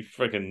talent, because he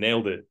freaking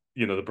nailed it,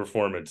 the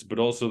performance, but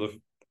also the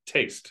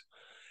taste.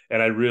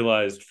 And I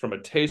realized from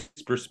a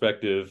taste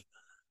perspective,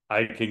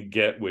 I can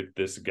get with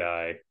this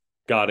guy,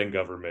 God and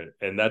government.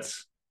 And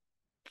that's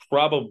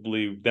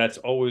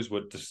always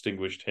what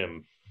distinguished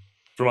him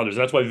from others.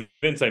 That's why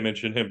Vince, I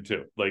mentioned him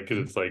too. Like, because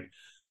it's like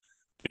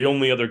the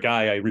only other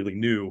guy I really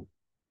knew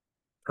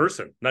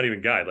person, not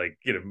even guy, like,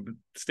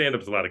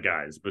 stand-up's a lot of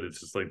guys, but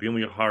it's just like the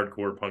only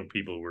hardcore punk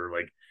people were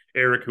like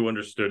Eric, who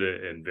understood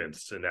it, and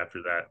Vince. And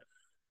after that,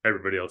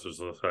 everybody else was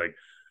like,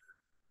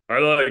 I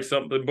like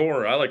something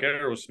more. I like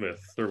Aerosmith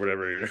or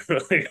whatever.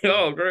 Like,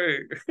 oh,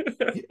 great.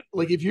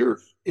 Like if you're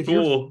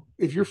cool.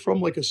 if you're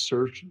from like a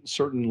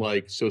certain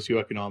like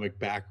socioeconomic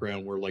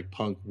background where like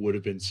punk would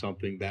have been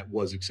something that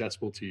was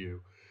accessible to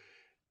you,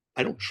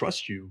 I don't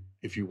trust you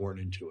if you weren't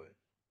into it.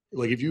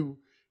 Like if you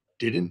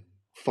didn't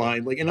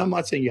find like, and I'm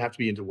not saying you have to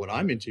be into what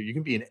I'm into. You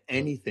can be in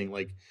anything,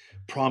 like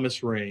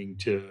Promise Ring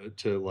to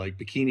like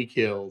Bikini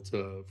Kill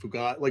to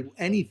Fugazi, like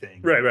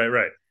anything.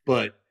 Right.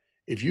 But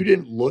if you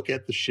didn't look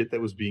at the shit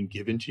that was being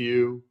given to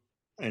you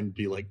and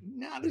be like,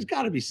 nah, there's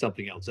got to be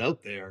something else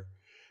out there.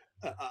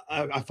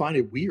 I find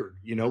it weird,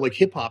 like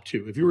hip hop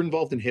too. If you were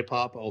involved in hip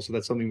hop, also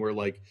that's something where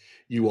like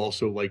you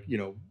also like,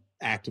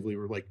 actively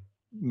were like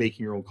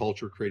making your own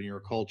culture, creating your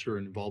culture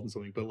and involved in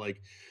something. But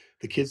like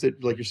the kids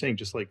that, like you're saying,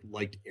 just like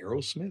liked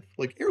Aerosmith,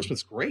 like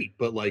Aerosmith's great,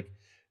 but like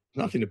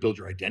nothing to build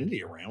your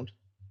identity around.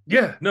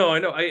 Yeah, no, I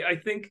know. I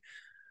think,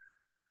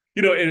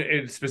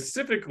 and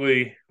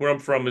specifically where I'm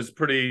from is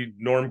pretty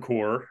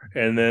normcore.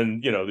 And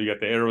then, you got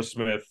the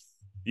Aerosmith,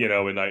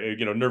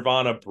 and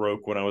Nirvana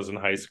broke when I was in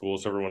high school.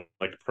 So everyone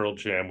liked Pearl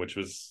Jam, which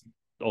was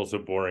also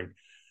boring.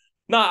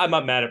 I'm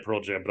not mad at Pearl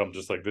Jam, but I'm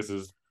just like, this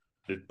is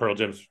Pearl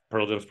Jam's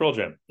Pearl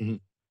Jam. Mm-hmm.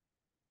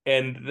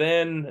 And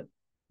then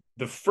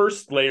the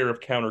first layer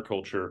of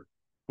counterculture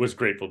was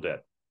Grateful Dead.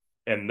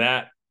 And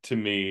that, to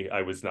me,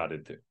 I was not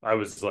into. I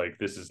was like,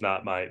 this is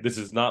not my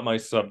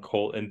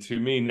subcult. And to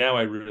me, now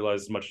I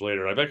realize much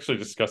later, I've actually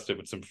discussed it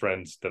with some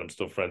friends that I'm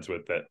still friends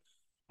with that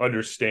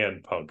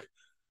understand punk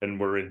and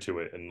we're into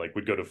it. And like,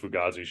 would go to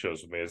Fugazi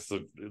shows with me.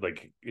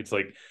 It's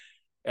like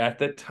at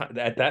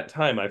that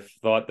time, I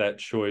thought that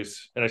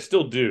choice, and I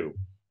still do,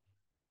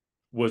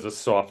 was a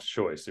soft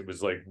choice. It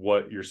was like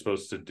what you're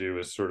supposed to do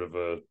as sort of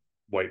a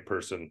white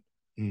person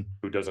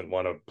who doesn't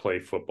want to play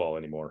football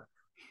anymore.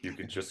 You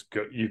could just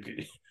go.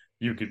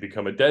 You could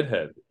become a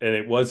deadhead, and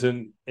it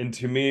wasn't. And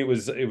to me, it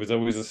was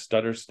always a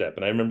stutter step.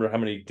 And I remember how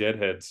many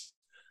deadheads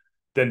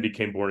then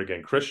became born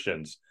again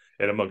Christians,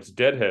 and amongst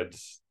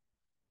deadheads,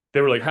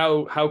 they were like,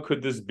 how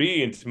could this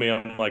be? And to me,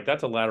 I'm like,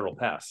 that's a lateral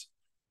pass.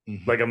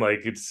 Mm-hmm. Like, I'm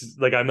like, it's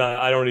like, I'm not,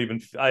 I don't even,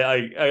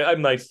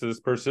 I'm nice to this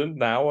person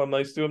now. I'm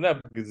nice to them now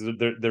because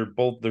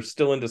they're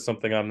still into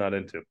something I'm not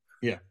into.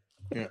 Yeah.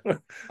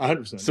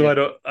 100%. So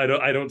yeah.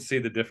 I don't see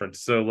the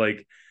difference. So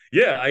like,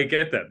 yeah, I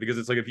get that, because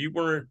it's like, if you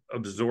weren't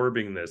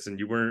absorbing this and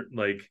you weren't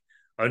like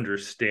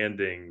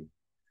understanding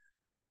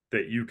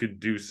that you could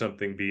do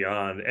something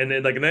beyond, and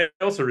then like, and I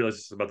also realized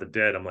this about the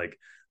Dead. I'm like,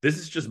 this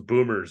is just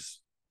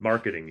boomers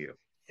marketing you.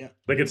 Yeah.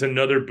 Like, it's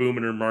another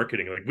boomer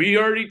marketing. Like, we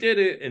already did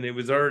it, and it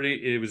was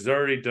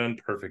already done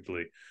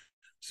perfectly.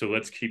 So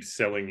let's keep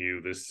selling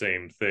you this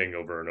same thing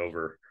over and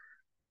over.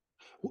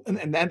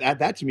 And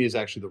that to me is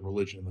actually the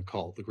religion and the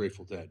cult, the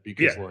Grateful Dead,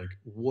 because Yeah. like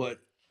what,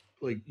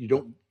 like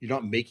you're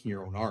not making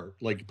your own art.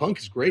 Like punk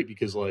is great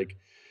because like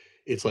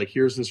it's like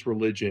here's this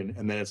religion,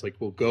 and then it's like,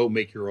 well, go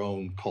make your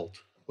own cult,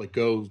 like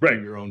go Right.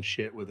 do your own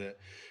shit with it.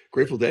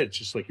 Grateful Dead, it's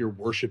just like you're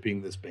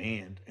worshiping this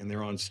band, and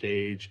they're on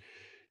stage.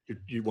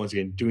 You're once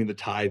again doing the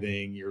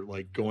tithing. You're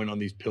like going on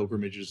these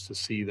pilgrimages to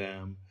see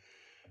them,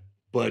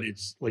 but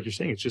it's like you're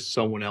saying, it's just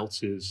someone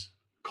else's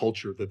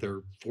culture that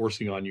they're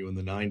forcing on you in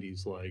the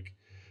 '90s. Like,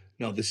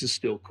 no, this is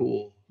still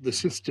cool.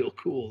 This is still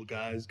cool,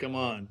 guys. Come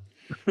on.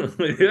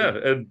 Yeah,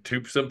 and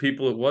to some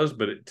people it was,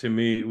 but to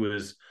me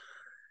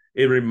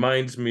it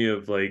reminds me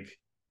of like,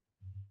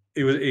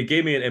 it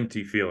gave me an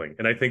empty feeling,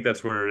 and I think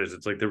that's where it is.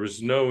 It's like there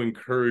was no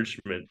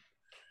encouragement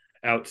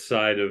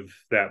outside of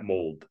that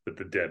mold that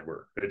the Dead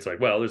were. It's like,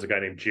 well, there's a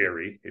guy named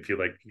Jerry, if you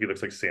like, he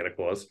looks like Santa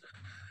Claus,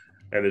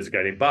 and there's a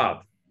guy named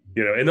Bob,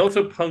 and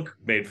also punk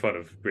made fun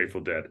of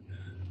Grateful Dead,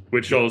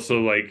 which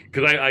also, like,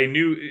 because I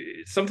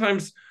knew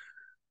sometimes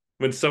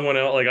when someone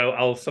else, like,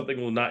 I'll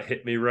something will not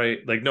hit me right.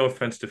 Like, no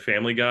offense to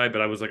Family Guy,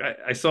 but I was like,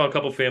 I saw a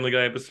couple Family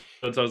Guy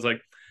episodes. I was like,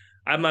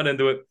 I'm not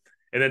into it.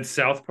 And then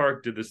South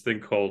Park did this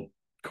thing called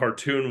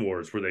Cartoon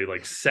Wars, where they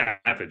like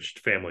savaged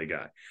Family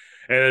Guy.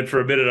 And then for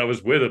a minute, I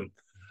was with him,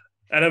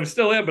 and I'm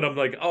still in, but I'm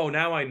like, oh,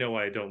 now I know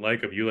why I don't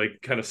like him. You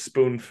like kind of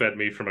spoon fed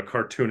me from a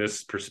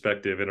cartoonist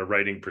perspective and a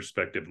writing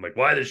perspective. I'm like,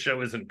 why this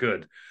show isn't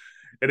good.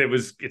 And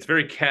it's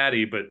very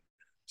catty, but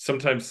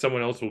sometimes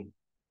someone else will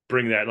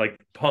bring that, like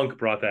punk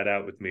brought that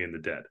out with me in the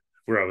Dead,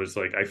 where I was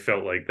like, I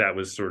felt like that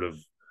was sort of,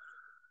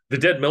 the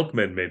Dead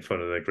Milkmen made fun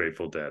of the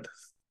Grateful Dead.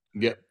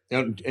 Yeah.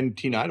 And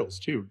Teen Idols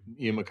too.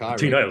 Ian MacKaye.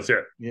 Teen right? Idols,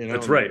 yeah.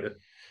 That's right.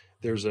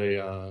 There's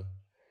a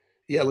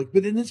yeah, like,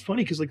 but then it's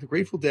funny because like the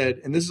Grateful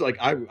Dead, and this is like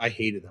I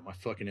hated them. I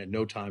fucking had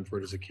no time for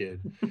it as a kid.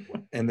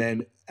 And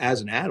then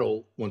as an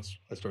adult, once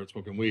I started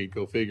smoking weed,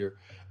 go figure,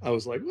 I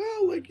was like,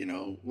 well, like,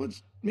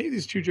 maybe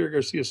these two Jerry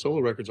Garcia solo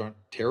records aren't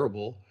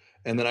terrible.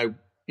 And then I,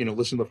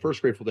 listened to the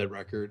first Grateful Dead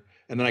record,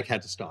 and then I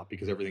had to stop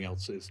because everything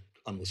else is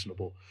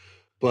unlistenable.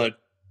 But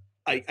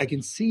I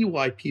can see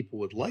why people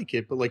would like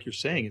it, but like you're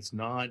saying,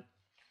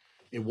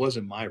 it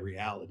wasn't my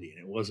reality, and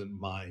it wasn't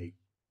my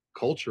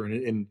culture,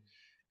 and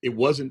it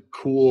wasn't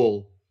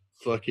cool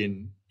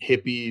fucking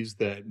hippies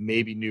that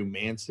maybe knew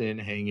Manson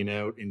hanging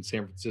out in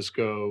San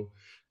Francisco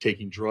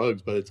taking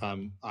drugs. By the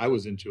time I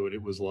was into it,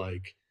 it was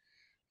like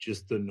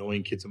just the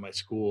annoying kids in my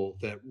school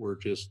that were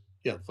just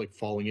like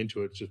falling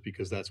into it just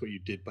because that's what you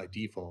did by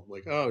default.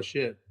 Like, oh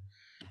shit,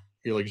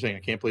 you're saying,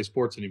 I can't play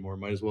sports anymore,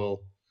 might as well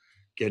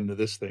get into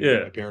this thing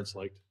that my parents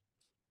liked.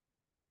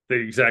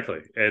 Exactly.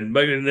 And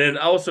then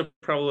also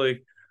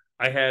probably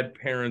I had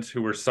parents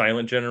who were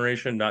silent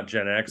generation, not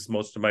Gen X.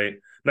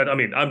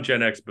 I'm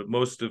Gen X, but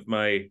most of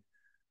my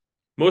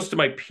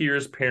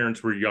peers'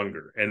 parents were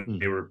younger, and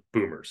they were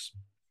boomers.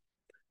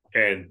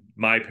 And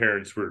my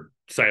parents were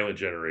silent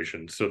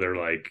generation, so they're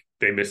like,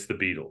 they missed the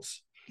Beatles.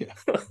 Yeah.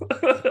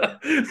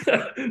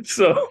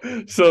 So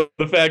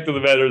the fact of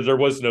the matter is there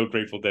was no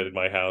Grateful Dead in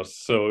my house,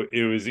 so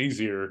it was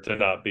easier to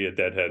not be a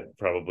Deadhead,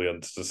 probably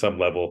to some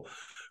level.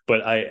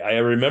 But I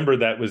remember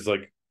that was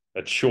like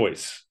a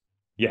choice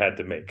you had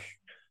to make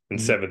in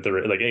seventh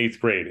or like eighth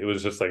grade. It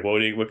was just like,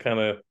 what kind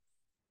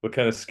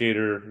of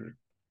skater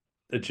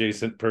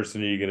adjacent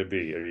person are you going to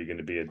be? Are you going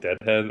to be a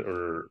Deadhead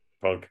or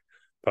punker?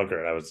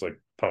 And I was like,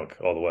 punk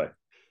all the way,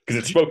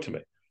 because it spoke to me,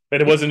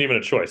 and it wasn't even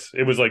a choice.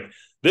 It was like,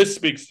 this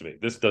speaks to me.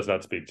 This does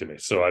not speak to me.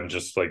 So I'm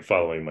just like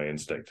following my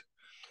instinct.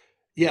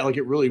 Yeah, like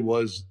it really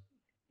was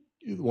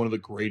one of the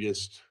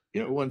greatest.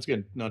 Once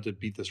again, not to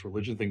beat this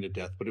religion thing to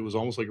death, but it was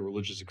almost like a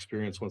religious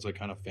experience once I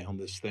kind of found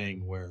this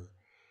thing where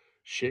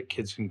shit,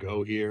 kids can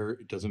go here.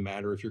 It doesn't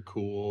matter if you're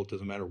cool. It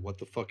doesn't matter what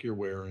the fuck you're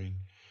wearing.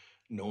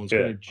 No one's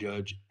going to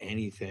judge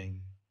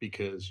anything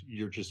because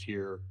you're just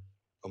here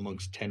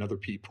amongst 10 other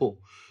people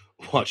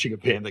watching a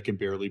band that can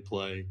barely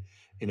play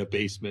in a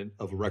basement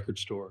of a record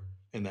store.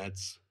 And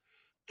that's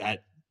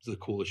the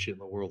coolest shit in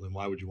the world. And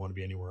why would you want to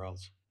be anywhere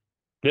else?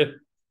 Yeah.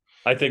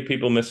 I think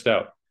people missed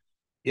out.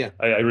 Yeah.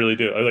 I really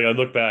do. I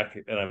look back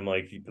and I'm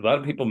like, a lot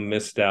of people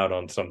missed out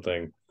on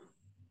something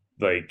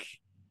like,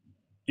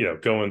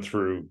 going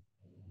through,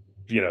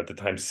 at the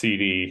time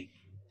CD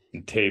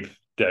and tape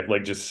deck,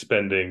 like just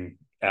spending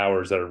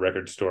hours at a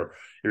record store.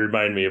 It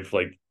reminded me of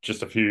like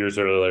just a few years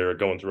earlier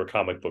going through a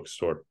comic book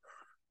store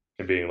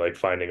and being like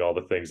finding all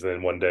the things. And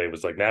then one day it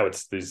was like, now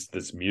it's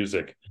this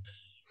music.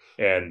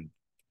 And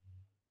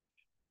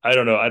I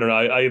don't know.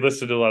 I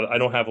listened to a lot. I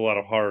don't have a lot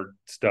of hard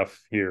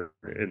stuff here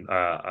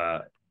uh,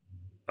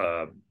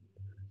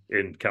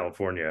 in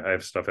California. I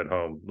have stuff at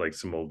home, like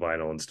some old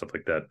vinyl and stuff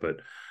like that.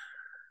 But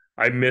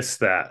I miss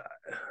that.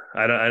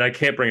 And I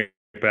can't bring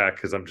it back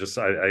because I'm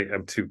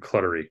too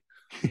cluttery.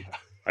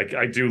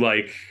 I do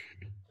like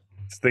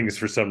things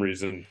for some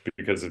reason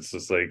because it's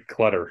just like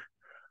clutter.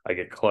 I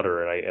get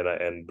clutter,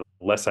 and the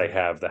less I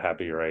have, the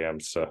happier I am.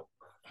 So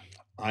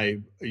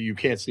you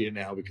can't see it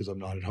now because I'm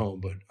not at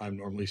home, but I'm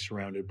normally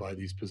surrounded by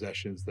these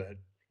possessions that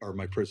are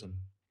my prison,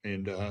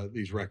 and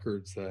these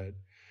records that,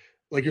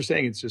 like you're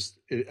saying,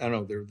 I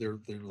don't know, they're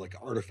like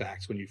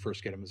artifacts when you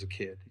first get them as a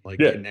kid, like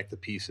yeah, connect the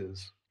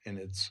pieces, and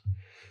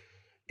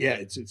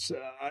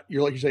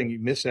you're like you're saying, you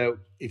miss out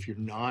if you're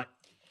not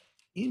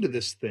into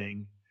this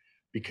thing,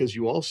 because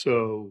you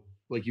also,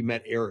 like, you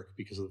met Eric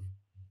because of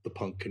the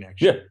punk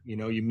connection.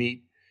 yeah, You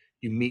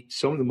meet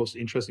some of the most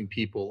interesting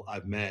people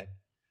I've met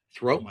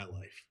throughout my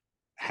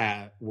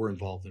life were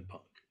involved in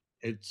punk.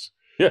 It's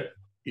yeah.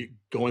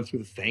 going through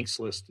the thanks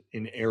list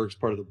in Eric's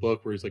part of the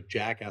book where he's like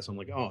jackass. I'm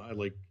like, oh, I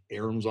like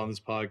Aaron was on this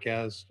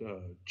podcast,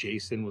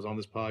 Jason was on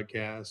this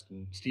podcast,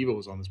 and Steve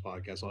was on this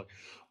podcast. Like,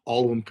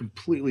 all of them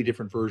completely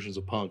different versions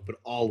of punk, but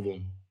all of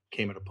them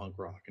came out of punk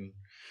rock.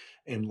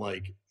 And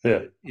like,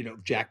 Yeah.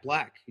 Jack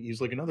Black, he's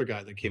like another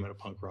guy that came out of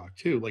punk rock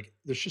too. Like,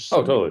 there's just Oh,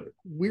 so many totally.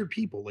 weird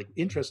people, like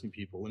interesting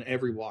people in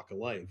every walk of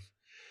life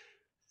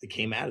that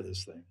came out of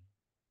this thing.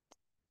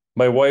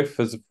 My wife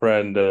has a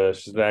friend.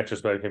 She's an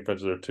actress, but I became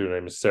friends with her too. Her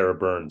name is Sarah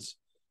Burns,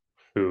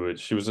 who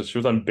she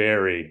was on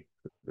Barry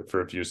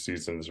for a few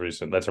seasons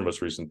recent. That's her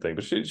most recent thing,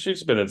 but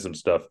she's been in some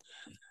stuff.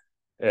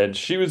 And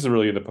she was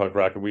really into punk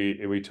rock, and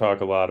we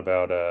talk a lot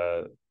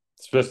about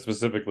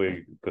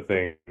specifically the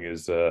thing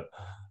is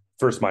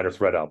first Minor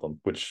Threat album,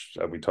 which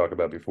we talked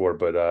about before.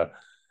 But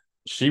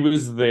she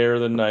was there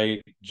the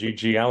night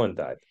G.G. Allen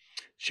died.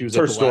 She was It's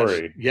her at the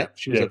story. last, yep,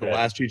 she was at the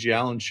last G.G.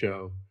 Allen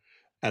show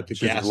at the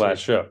She was at gas the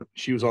last station. show.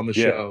 She was on the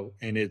Yeah. show,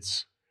 and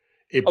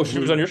She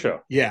was on your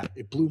show. Yeah,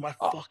 it blew my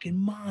Oh. fucking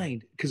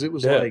mind, because it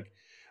was Yeah. like,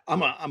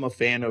 I'm a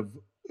fan of,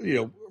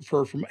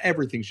 from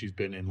everything she's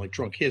been in, like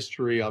Drunk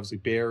History, obviously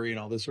Barry, and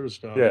all this sort of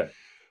stuff. Yeah.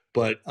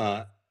 But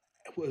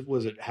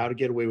was it How to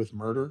Get Away with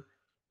Murder?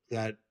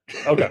 That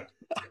Okay.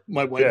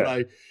 my wife and Yeah.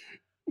 I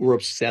were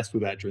obsessed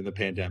with that during the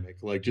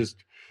pandemic. Like,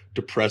 just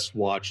depressed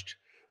watched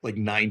like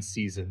 9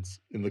 seasons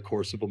in the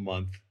course of a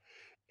month,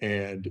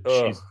 and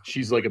Ugh.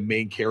 she's like a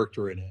main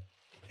character in it.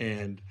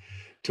 And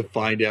to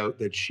find out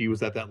that she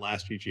was at that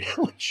last G.G.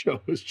 Allen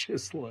show was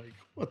just like,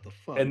 what the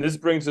fuck? And this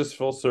brings us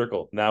full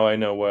circle. Now I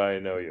know why I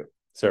know you,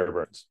 Sarah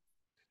Burns.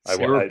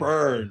 Sarah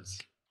Burns.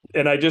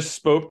 And I just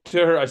spoke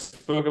to her. I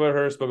spoke about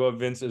her, spoke about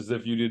Vince as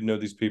if you didn't know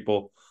these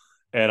people.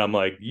 And I'm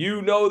like,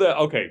 you know that?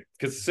 Okay.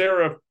 Because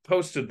Sarah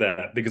posted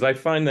that, because I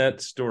find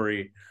that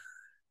story,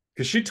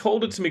 because she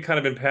told it to me kind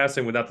of in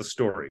passing without the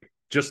story.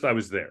 Just I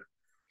was there.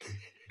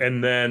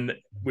 And then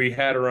we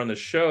had her on the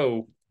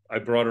show. I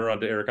brought her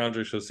onto Eric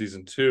André show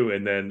season 2,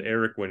 and then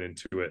Eric went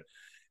into it.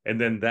 And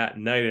then that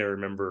night, I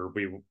remember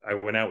I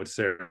went out with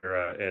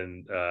Sarah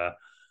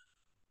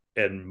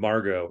and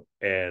Margot,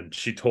 and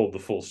she told the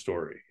full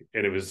story.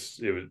 And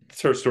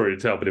it's her story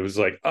to tell, but it was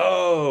like,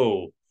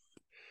 oh,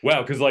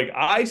 wow. Because like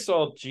I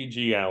saw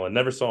G.G. Allen,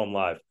 never saw him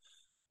live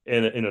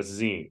in a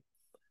zine.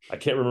 I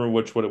can't remember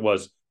what it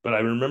was, but I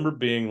remember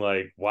being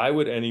like, why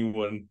would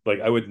anyone,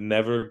 like, I would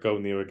never go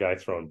near a guy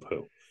throwing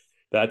poo.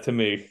 That to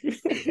me,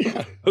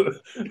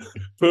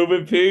 poop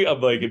and pee, I'm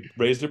like,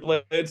 razor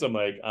blades, I'm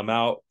like, I'm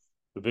out.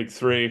 The big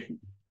 3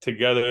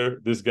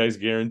 together, this guy's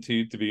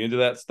guaranteed to be into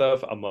that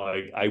stuff. I'm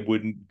like, I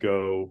wouldn't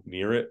go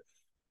near it.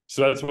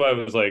 So that's why I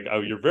was like,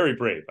 oh, you're very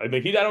brave. I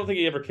mean, I don't think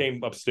he ever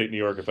came upstate New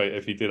York.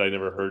 If he did, I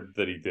never heard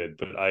that he did,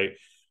 but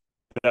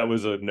that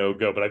was a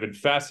no-go. But I've been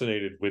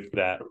fascinated with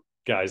that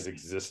guy's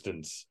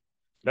existence.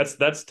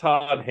 That's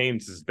Todd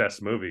Haynes'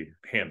 best movie,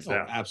 hands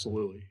down.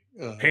 Absolutely.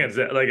 Hands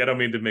down. Like, I don't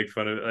mean to make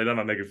fun of it. I'm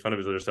not making fun of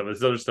his other stuff.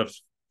 His other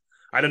stuff's,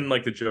 I didn't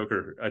like the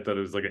Joker. I thought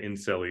it was like an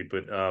incel-y,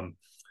 but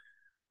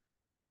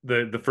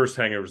the first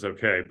Hanger was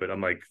okay. But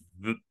I'm like,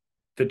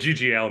 the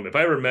G.G. Allen. If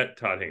I ever met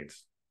Todd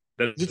Haynes,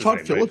 is it Todd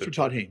Phillips or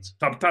Todd Haynes?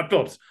 Todd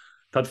Phillips.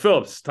 Todd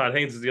Phillips. Todd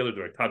Haynes is the other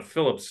director. Todd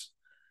Phillips.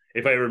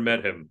 If I ever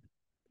met him,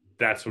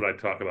 that's what I'd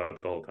talk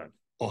about the whole time.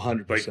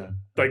 100%.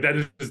 Like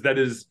that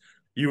is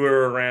you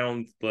were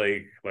around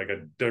like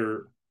a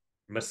dirt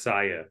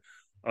messiah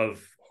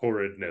of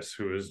horridness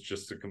who is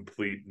just a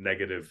complete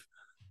negative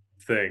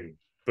thing,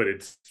 but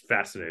it's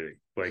fascinating.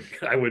 Like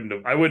I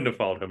wouldn't have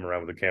followed him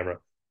around with a camera.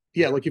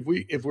 Yeah, like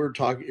if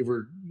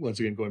we're once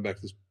again going back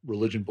to this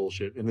religion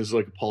bullshit, and this is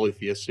like a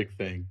polytheistic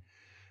thing,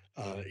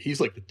 He's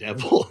like the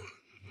devil.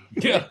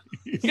 Yeah.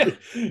 He's Yeah. like-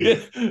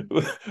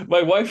 Yeah.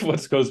 My wife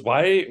once goes,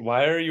 Why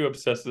are you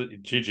obsessed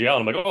with Gigi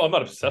Allen? I'm like, oh, I'm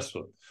not obsessed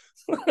with him.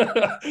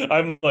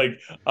 I'm like,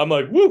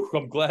 woo,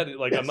 I'm glad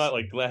like I'm Yes. not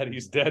like glad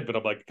he's dead, but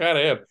I'm like kind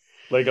of am.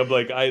 Like I'm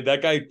like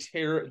that guy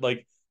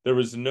like there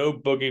was no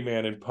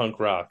boogeyman in punk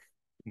rock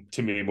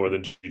to me more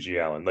than Gigi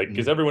Allen. Like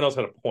because Mhm. everyone else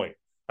had a point,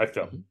 I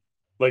felt. Mhm.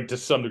 Like to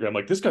some degree. I'm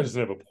like, this guy doesn't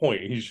have a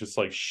point. He's just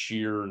like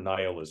sheer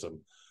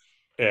nihilism.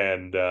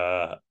 And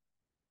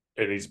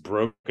he's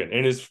broken.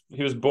 And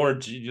he was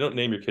born. You don't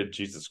name your kid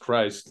Jesus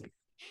Christ.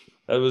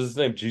 That was his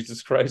name,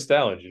 Jesus Christ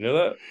Allen. You know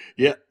that?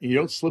 Yeah, you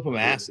don't slip him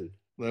acid.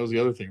 That was the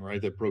other thing,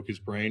 right? That broke his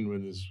brain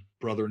when his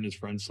brother and his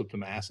friend slipped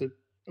him acid,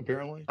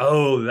 apparently.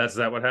 Oh, that's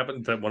that what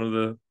happened? That one of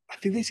the I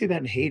think they say that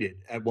in Hated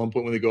at one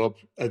point when they go up,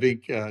 I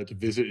think, to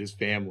visit his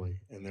family.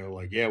 And they're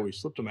like, yeah, we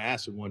slipped him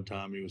acid one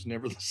time. He was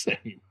never the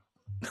same.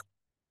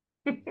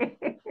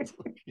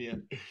 Yeah.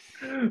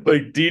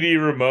 like Dee Dee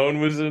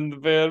Ramone was in the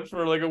band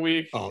for like a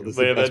week. Oh, that's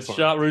They the had that best part.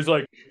 shot where he's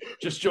like,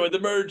 just join the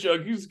merge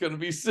jug. He's gonna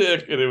be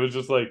sick. And it was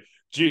just like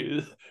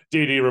Dee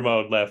Dee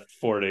Ramone left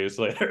 4 days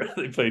later.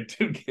 They played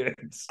 2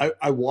 gigs.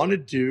 I want to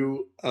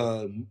do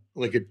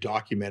like a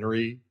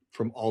documentary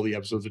from all the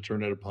episodes that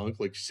turned out of Punk,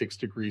 like 6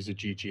 Degrees of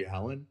Gigi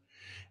Allen,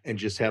 and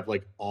just have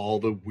like all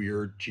the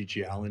weird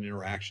Gigi Allen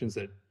interactions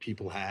that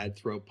people had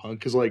throughout Punk.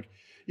 Because like,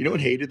 you know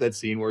what, Hated that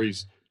scene where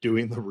he's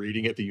doing the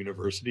reading at the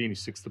university and he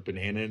sticks the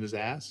banana in his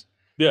ass?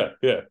 Yeah,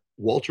 yeah.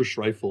 Walter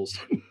Streifels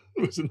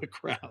was in the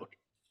crowd.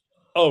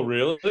 Oh,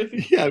 really?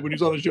 Yeah, when he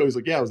was on the show, he's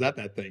like, "Yeah, I was at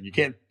that thing." You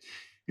can't.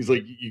 He's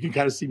like, you can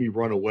kind of see me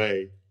run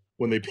away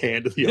when they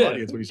pan to the Yeah.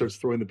 audience when he starts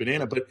throwing the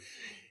banana. But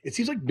it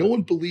seems like no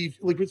one believed.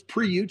 Like it's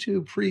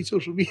pre-YouTube,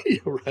 pre-social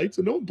media, right?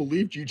 So no one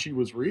believed Gigi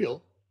was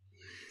real.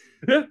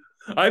 Yeah,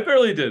 I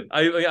barely did.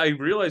 I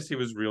realized he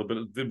was real, but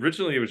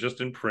originally it was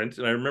just in print,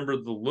 and I remember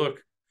the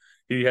look.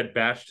 He had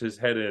bashed his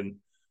head in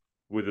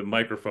with a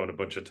microphone a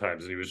bunch of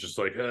times, and he was just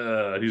like,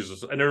 he's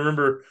just. And I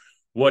remember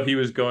what he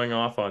was going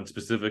off on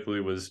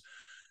specifically was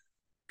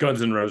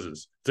Guns N'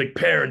 Roses. It's like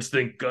parents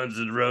think Guns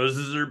N'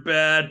 Roses are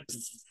bad.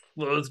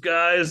 Those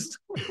guys.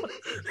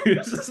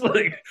 He's just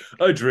like,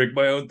 I drink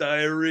my own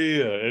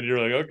diarrhea, and you're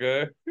like,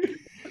 okay,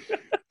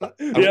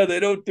 yeah, they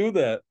don't do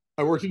that,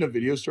 I worked in a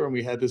video store and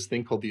we had this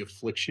thing called the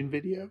Affliction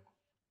video. Have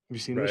you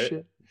seen this right?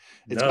 shit?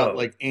 It's got No,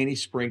 like Annie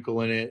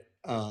Sprinkle in it.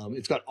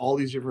 It's got all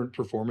these different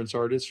performance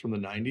artists from the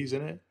 90s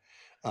in it.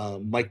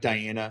 Mike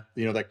Diana,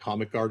 you know, that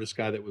comic artist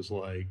guy that was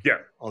like yeah.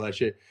 all that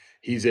shit.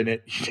 He's in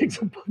it. He takes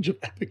a bunch of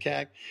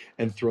Epicac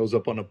and throws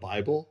up on a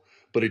Bible,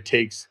 but it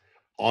takes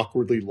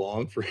awkwardly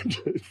long for him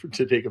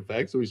to take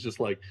effect. So he's just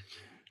like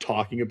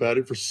talking about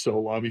it for so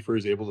long before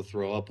he's able to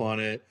throw up on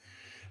it.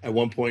 At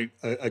one point,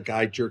 a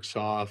guy jerks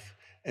off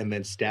and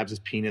then stabs his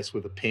penis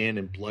with a pin,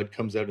 and blood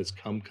comes out, and his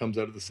cum comes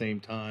out at the same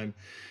time.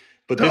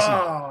 But this is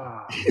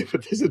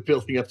but this is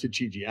building up to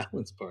Gigi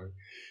Allen's part,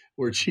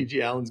 where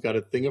Gigi Allen's got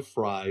a thing of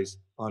fries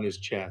on his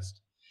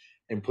chest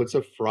and puts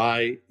a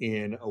fry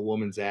in a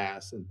woman's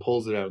ass and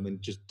pulls it out, and then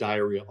just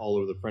diarrhea all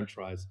over the French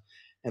fries,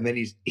 and then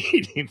he's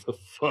eating the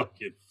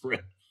fucking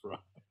French fries.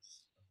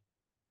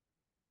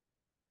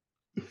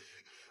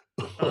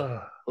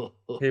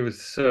 He was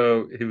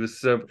so he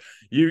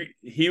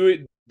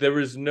would there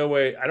was no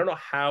way. I don't know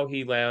how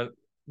he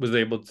was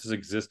able to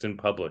exist in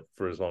public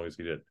for as long as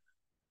he did.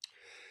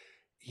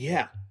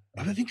 Yeah.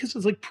 I think because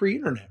it's like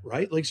pre-internet,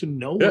 right? Like, so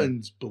no Yeah.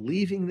 one's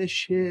believing this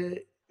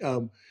shit.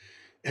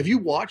 Have you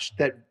watched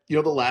that, you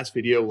know, the last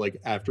video,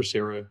 like after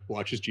Sarah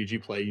watches Gigi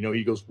play, you know,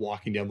 he goes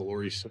walking down the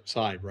Lori's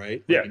side,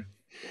 right? Yeah. Like,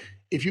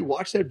 if you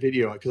watch that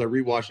video, because I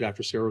rewatched it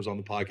after Sarah was on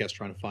the podcast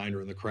trying to find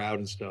her in the crowd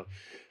and stuff.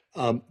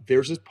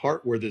 There's this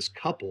part where this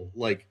couple,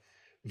 like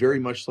very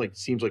much like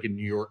seems like a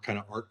New York kind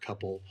of art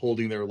couple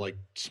holding their like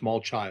small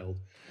child,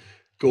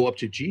 go up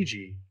to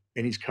Gigi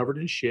and he's covered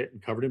in shit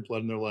and covered in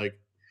blood. And they're like,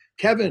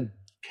 Kevin.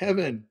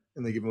 And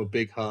they give him a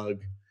big hug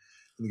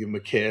and give him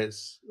a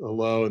kiss,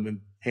 hello, and then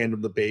hand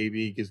him the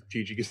baby because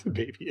Gigi gives the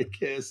baby a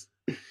kiss.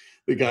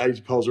 The guy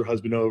calls her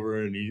husband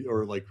over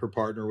or like her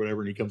partner or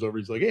whatever, and he comes over.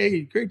 He's like,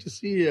 "Hey, great to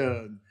see you."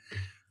 And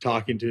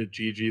talking to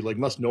Gigi, like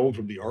must know him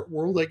from the art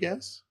world, I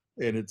guess.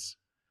 And it's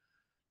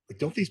like,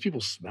 don't these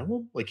people smell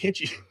him? Like, can't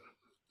you?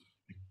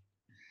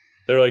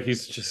 They're like, he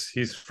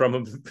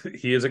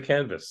is a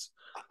canvas.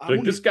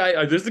 Like this is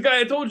the guy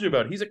I told you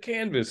about. He's a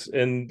canvas,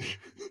 and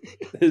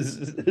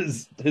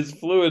his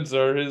fluids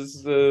are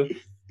his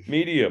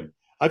medium.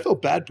 I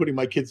felt bad putting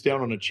my kids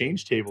down on a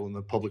change table in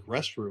the public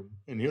restroom,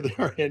 and here they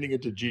are handing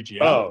it to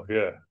Gigi. Oh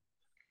yeah,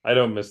 I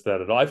don't miss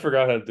that at all. I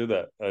forgot how to do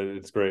that.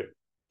 It's great.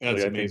 That's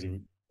like,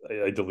 amazing.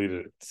 I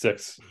deleted it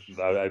 6.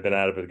 I've been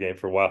out of the game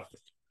for a while.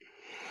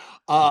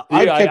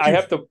 I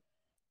have to.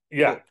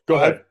 Yeah, go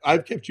ahead.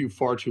 I've kept you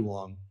far too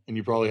long, and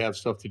you probably have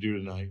stuff to do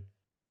tonight.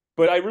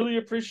 But I really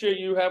appreciate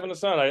you having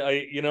us on.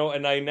 I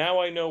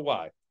now I know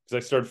why.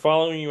 Because I started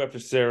following you after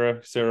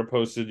Sarah. Sarah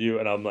posted you,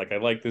 and I'm like, I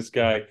like this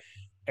guy.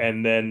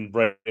 And then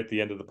right at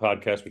the end of the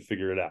podcast, we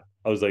figured it out.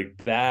 I was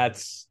like,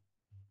 that's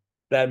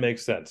That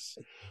makes sense.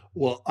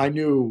 Well, I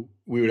knew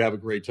we would have a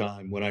great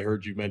time when I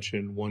heard you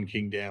mention One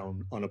King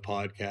Down on a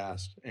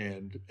podcast,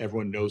 and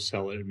everyone knows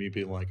sell it, and me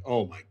being like,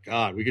 "Oh my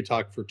God, we could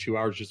talk for 2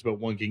 hours just about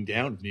One King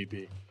Down if need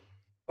be."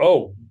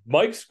 Oh,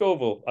 Mike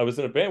Scoville. I was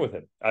in a band with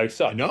him. I I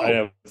sucked. know.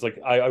 I was like,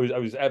 I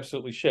was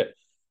absolutely shit.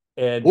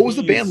 And What was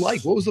the band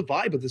like? What was the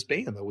vibe of this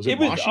band though? Was it it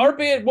was moshing? our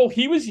band. Well,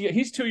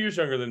 he's 2 years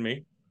younger than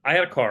me. I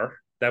had a car.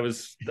 That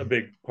was a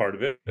big part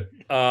of it.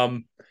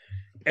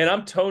 And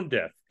I'm tone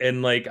deaf.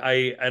 And like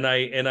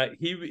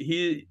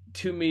he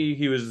to me,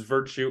 he was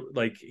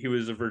he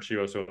was a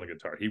virtuoso on the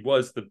guitar. He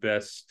was the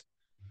best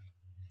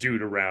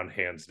dude around,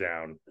 hands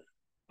down,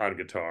 on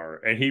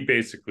guitar. And he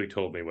basically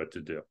told me what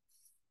to do.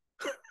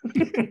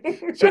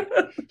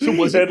 So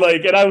was it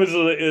and I was,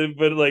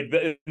 but like,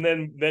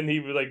 and then he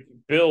was like,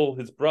 Bill,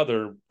 his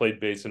brother, played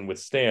bass in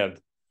Withstand,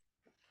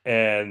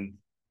 and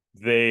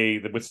the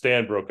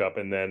Withstand broke up,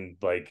 and then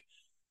like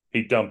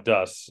he dumped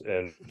us,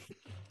 and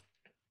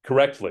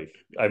correctly,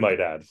 I might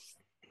add,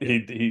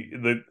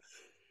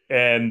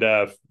 and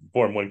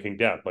formed One King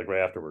Down like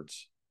right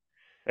afterwards,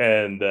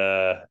 and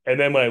then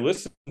when I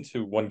listen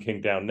to One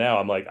King Down now,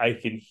 I'm like, I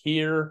can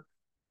hear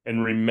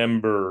and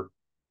remember.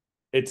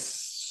 It's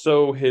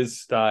so his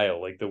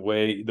style, like the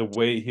way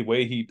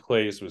he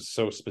plays was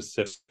so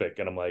specific,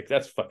 and I'm like,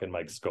 that's fucking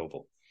Mike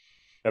Scoville,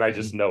 and I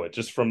just know it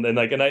just from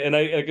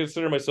I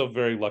consider myself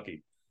very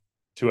lucky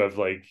to have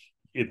like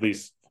at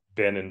least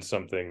been in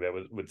something that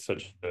was with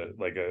such a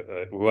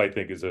who I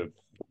think is a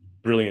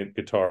brilliant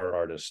guitar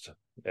artist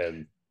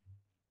and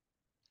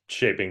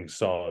shaping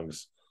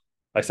songs.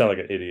 I sound like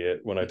an idiot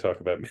when I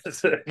talk about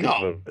music.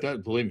 No,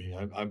 believe me,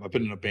 I've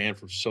been in a band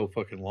for so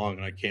fucking long,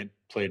 and I can't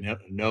play a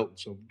note.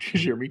 So you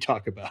hear me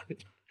talk about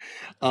it.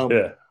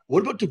 Yeah.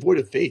 What about Devoid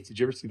of Faith? Did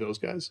you ever see those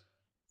guys?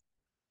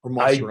 Or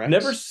Monster X?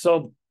 Never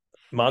saw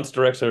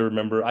Monster X. I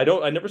remember. I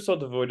never saw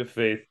Devoid of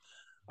Faith.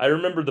 I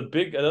remember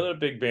another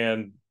big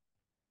band,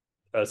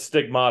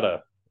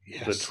 Stigmata,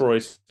 yes. The Troy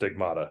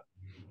Stigmata.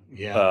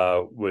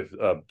 Yeah. With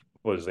what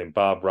was his name?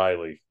 Bob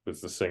Riley was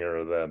the singer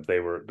of them.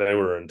 They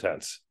were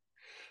intense.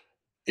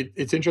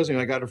 It's interesting.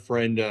 I got a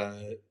friend,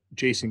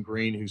 Jason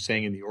Green, who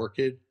sang in the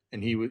Orchid,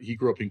 and he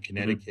grew up in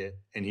Connecticut,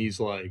 and he's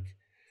like,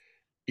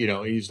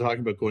 he's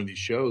talking about going to these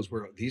shows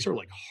where these are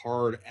like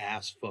hard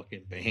ass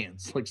fucking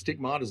bands. Like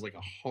Stigmata is like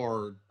a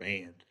hard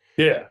band.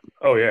 Yeah.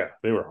 Oh yeah,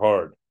 they were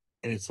hard.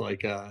 And it's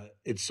like,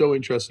 it's so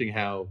interesting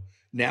how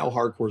now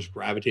hardcore's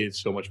gravitated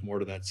so much more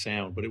to that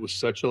sound, but it was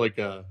such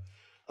a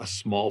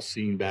small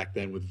scene back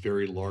then with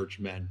very large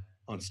men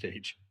on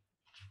stage.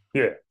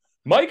 Yeah.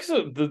 Mike's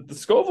the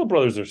Scoville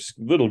brothers are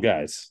little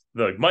guys.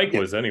 Like Mike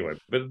was anyway.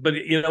 But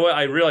you know what?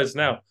 I realize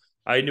now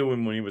I knew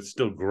him when he was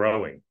still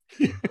growing.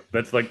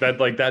 That's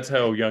that's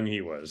how young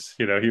he was.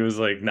 He was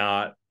like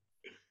not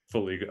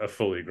a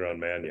fully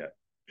grown man yet.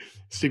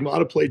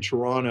 Stigmata played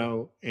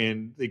Toronto,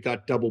 and they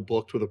got double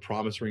booked with a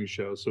Promise Ring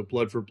show. So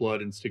Blood for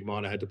Blood and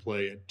Stigmata had to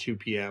play at 2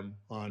 p.m.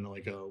 on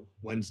like a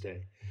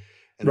Wednesday.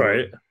 And there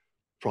were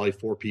probably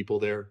 4 people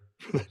there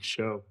for that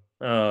show.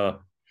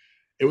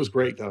 It was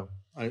great though.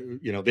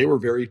 They were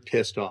very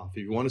pissed off.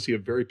 If you want to see a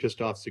very pissed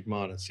off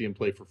Stigmata, see him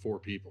play for 4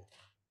 people.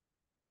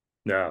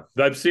 No,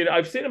 I've seen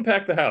him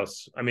pack the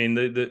house. I mean,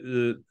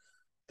 the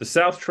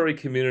South Troy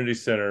Community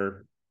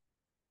Center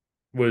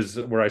was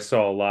where I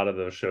saw a lot of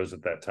those shows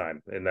at that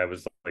time, and that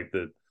was like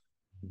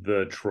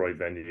the Troy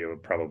venue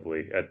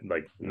probably at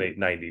like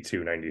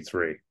 92,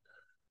 93.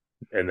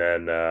 And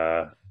then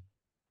there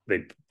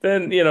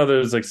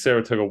was like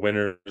Saratoga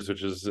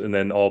Winners, and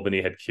then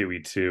Albany had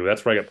QE2.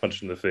 That's where I got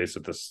punched in the face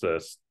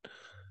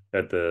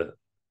at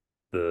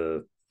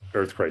the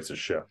Earth Crisis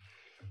show.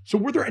 So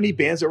were there any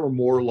bands that were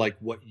more like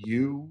what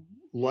you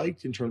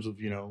liked in terms of,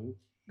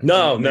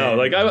 No,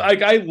 like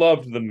I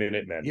loved the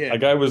Minutemen. Yeah.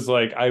 Like I was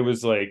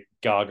like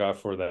gaga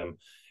for them.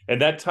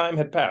 And that time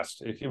had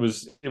passed. It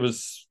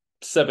was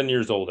 7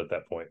 years old at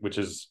that point, which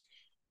is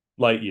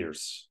light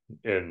years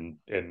in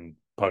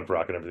punk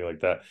rock and everything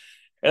like that.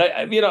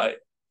 And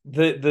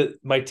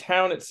my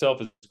town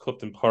itself is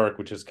Clifton Park,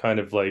 which is kind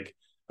of like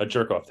a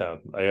jerk off town.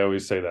 I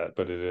always say that,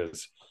 but it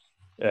is.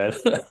 And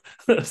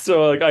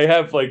so like I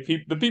have like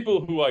the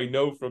people who I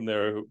know from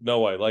there who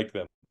know I like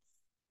them.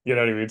 You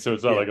know what I mean? So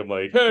it's not like I'm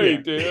like, hey,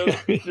 Dan,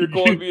 you're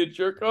calling me a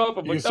jerk off.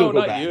 I'm like, no,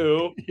 not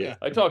you. Yeah.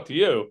 I talk to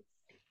you.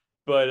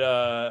 But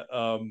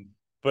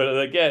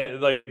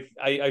again, like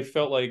I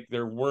felt like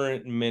there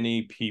weren't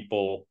many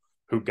people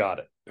who got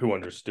it, who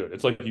understood.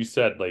 It's like you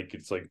said, like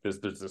it's like there's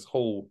this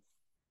whole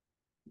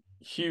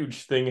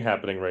huge thing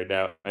happening right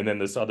now, and then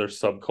this other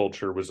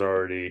subculture was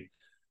already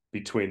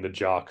between the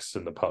jocks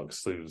and the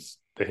punks. It was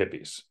the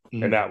hippies,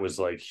 and that was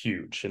like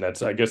huge. And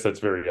I guess that's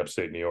very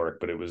upstate New York,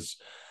 but it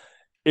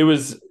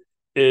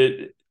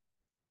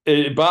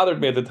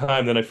bothered me at the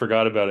time. Then I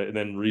forgot about it, and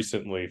then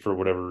recently, for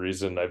whatever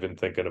reason, I've been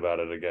thinking about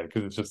it again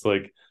because it's just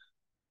like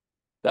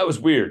that was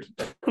weird.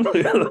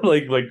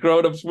 like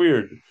growing up's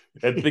weird,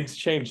 and things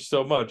changed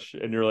so much.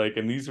 And you're like,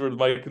 and these were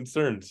my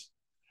concerns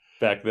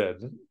back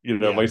then.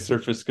 My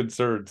surface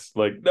concerns.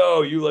 Like,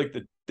 no, you like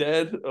the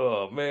Dead?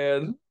 Oh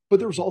man. But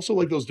there was also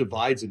like those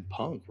divides in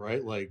punk,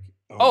 right? Like,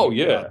 oh Oh my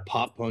yeah, God,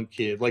 pop punk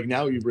kid. Like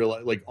now you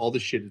realize like all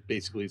this shit is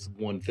basically is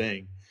one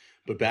thing.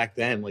 But back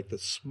then, like the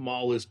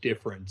smallest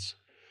difference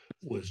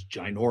was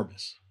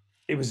ginormous.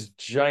 it was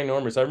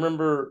ginormous. I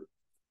remember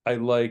I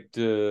liked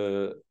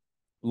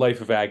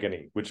Life of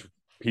Agony, which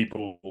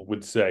people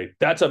would say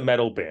that's a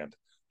metal band.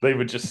 They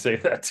would just say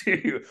that to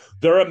you.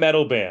 They're a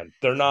metal band.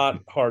 They're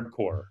not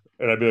hardcore.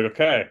 And I'd be like,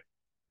 okay.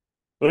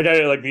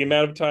 Like the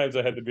amount of times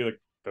I had to be like,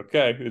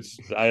 okay,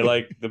 I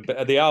like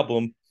the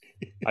album.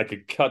 I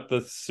could cut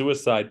the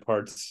suicide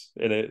parts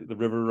in it, the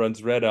River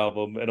Runs Red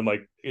album, and I'm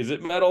like, is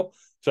it metal?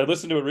 So I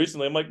listened to it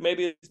recently. I'm like,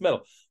 maybe it's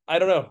metal. I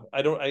don't know.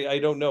 I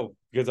don't know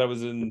because I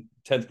was in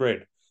 10th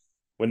grade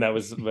when that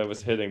was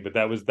hitting. But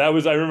that was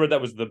I remember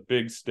that was the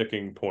big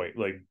sticking point.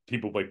 Like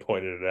people like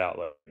pointed it out.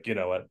 Like, you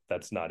know what?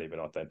 That's not even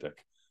authentic.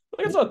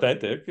 Like it's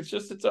authentic. It's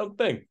just its own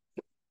thing.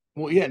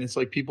 Well, yeah, and it's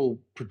like people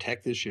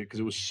protect this shit because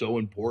it was so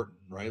important,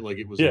 right? Like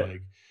it was Yeah.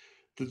 like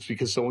it's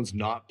because someone's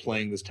not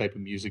playing this type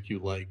of music you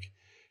like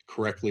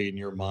correctly in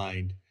your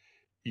mind.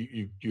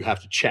 You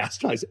have to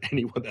chastise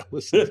anyone that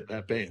listens to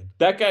that band.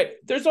 That guy,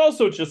 there's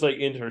also just like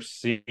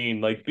interscene,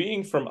 like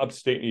being from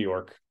upstate New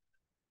York,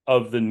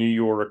 of the New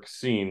York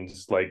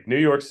scenes, like New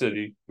York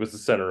City was the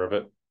center of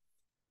it,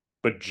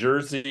 but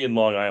Jersey and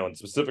Long Island,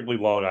 specifically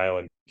Long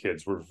Island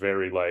kids, were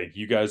very like,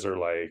 you guys are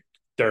like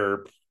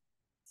derp.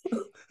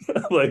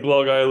 Like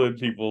Long Island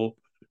people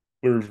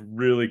were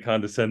really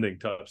condescending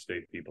to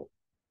upstate people.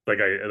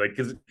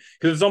 Because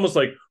it's almost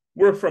like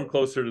we're from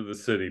closer to the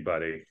city,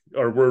 buddy,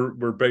 or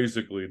we're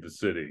basically the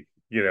city,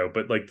 you know.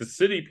 But like the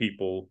city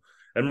people,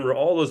 and remember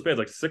all those bands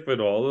like Sick of It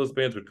All those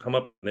bands would come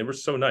up and they were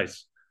so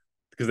nice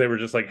because they were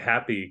just like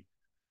happy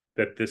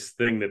that this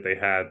thing that they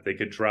had they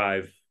could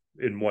drive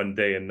in one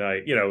day and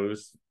night. You know,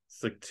 it's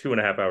like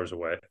 2.5 hours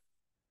away,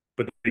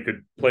 but they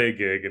could play a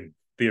gig and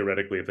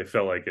theoretically, if they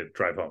felt like it,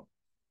 drive home.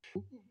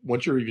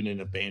 Once you're even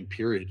in a band,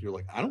 period, you're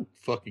like, I don't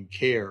fucking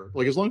care.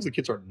 Like as long as the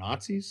kids aren't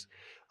Nazis,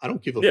 I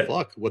don't give a Yeah.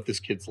 fuck what this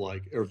kid's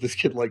like, or if this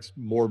kid likes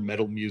more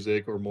metal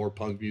music or more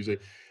punk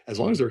music. As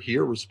long as they're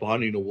here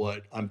responding to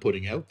what I'm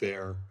putting out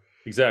there,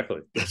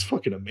 Exactly. that's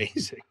fucking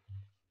amazing.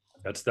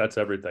 That's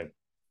everything.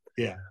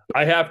 Yeah.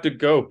 I have to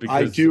go because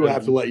I do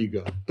have to let you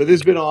go. But this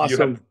has been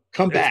awesome.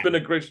 Come back. It's been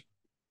a great.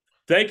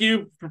 Thank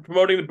you for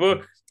promoting the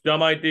book,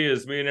 Dumb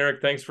Ideas. Me and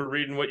Eric, thanks for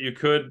reading what you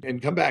could.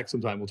 And come back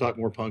sometime. We'll talk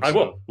more punk I stuff.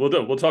 will. We'll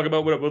do. We'll talk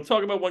about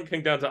One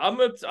King Down to.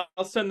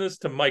 I'll send this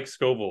to Mike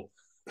Scoville.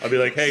 I'll be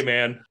like, hey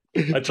man,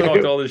 I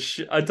talked all this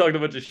shit. I talked a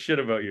bunch of shit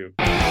about you.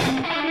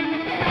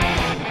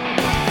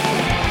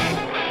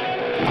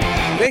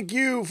 Thank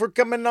you for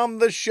coming on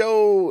the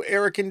show,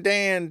 Eric and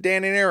Dan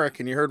and Eric.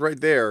 And you heard right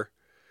there,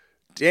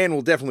 Dan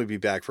will definitely be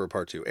back for a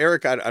part 2.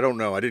 Eric, I don't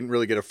know. I didn't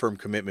really get a firm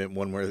commitment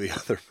one way or the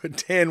other,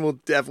 but Dan will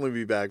definitely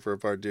be back for a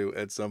part 2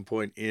 at some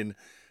point in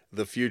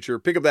the future.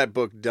 Pick up that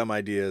book, Dumb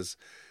Ideas,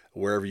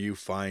 wherever you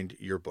find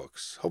your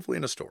books. Hopefully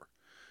in a store.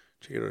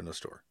 Check it out in a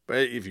store. But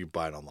if you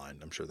buy it online,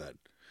 I'm sure that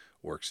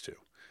works too.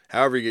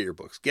 However you get your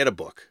books, get a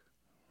book.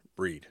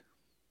 Read.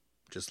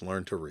 Just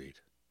learn to read.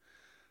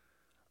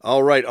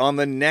 All right, on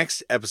the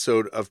next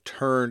episode of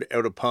Turned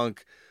Out a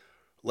Punk,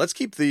 let's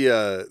keep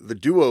the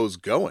duos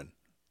going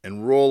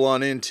and roll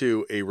on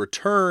into a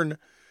return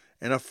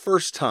and a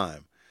first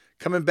time.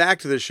 Coming back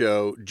to the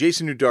show,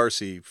 Jason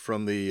Udarcy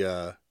from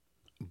the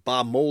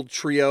Bob Mold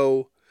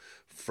Trio,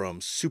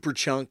 from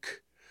Superchunk,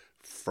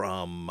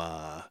 from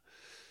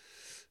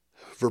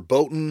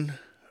Verboten,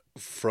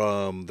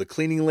 from the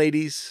Cleaning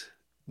Ladies,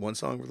 one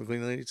song from the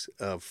Cleaning Ladies,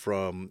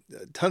 from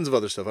tons of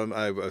other stuff.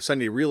 I'm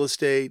Sunday Real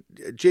Estate.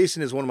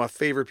 Jason is one of my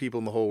favorite people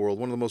in the whole world,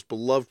 one of the most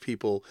beloved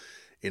people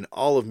in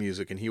all of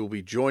music, and he will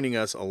be joining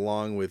us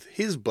along with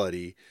his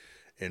buddy,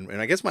 and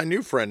I guess my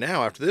new friend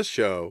now after this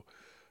show,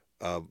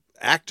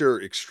 actor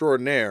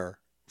extraordinaire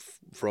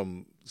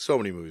from so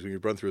many movies. We can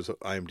run through his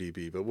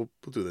IMDb, but we'll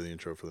do the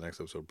intro for the next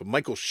episode. But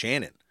Michael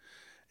Shannon,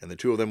 and the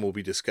two of them will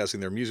be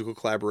discussing their musical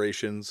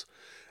collaborations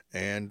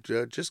and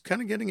just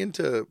kind of getting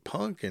into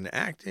punk and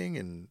acting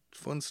and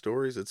fun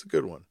stories. It's a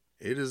good one.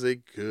 It is a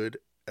good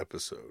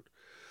episode.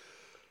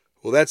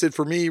 Well, that's it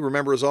for me.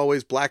 Remember, as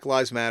always, Black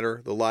Lives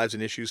Matter. The lives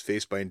and issues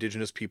faced by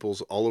Indigenous peoples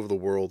all over the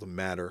world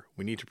matter.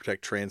 We need to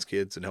protect trans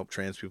kids and help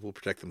trans people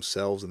protect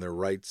themselves and their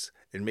rights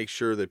and make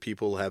sure that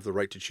people have the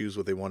right to choose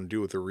what they want to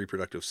do with their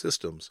reproductive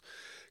systems.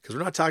 Because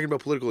we're not talking about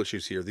political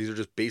issues here. These are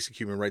just basic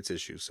human rights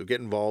issues. So get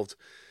involved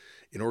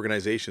in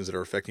organizations that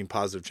are affecting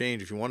positive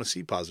change if you want to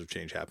see positive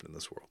change happen in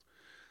this world.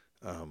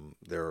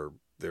 There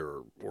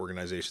are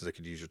organizations that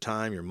could use your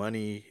time, your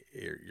money,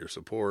 your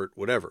support,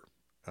 whatever.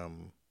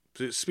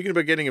 Speaking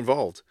about getting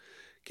involved,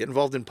 get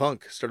involved in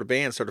punk. Start a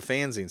band, start a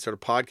fanzine, start a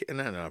podcast.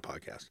 No, not a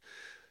podcast,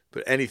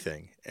 but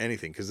anything.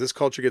 Because this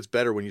culture gets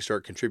better when you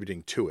start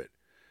contributing to it.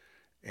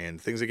 And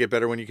things that get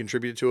better when you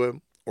contribute to it,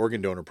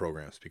 organ donor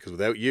programs. Because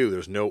without you,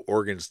 there's no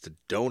organs to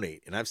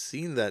donate. And I've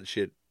seen that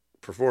shit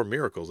perform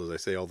miracles, as I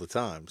say all the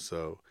time.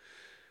 So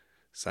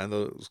sign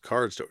those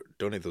cards to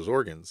donate those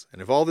organs. And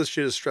if all this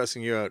shit is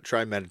stressing you out,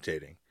 try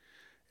meditating.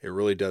 It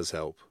really does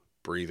help.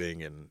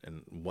 breathing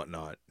and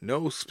whatnot.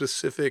 No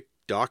specific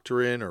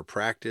doctrine or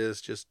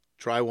practice. Just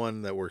try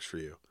one that works for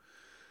you.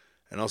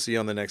 And I'll see you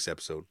on the next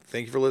episode.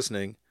 Thank you for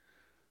listening.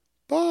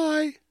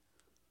 Bye.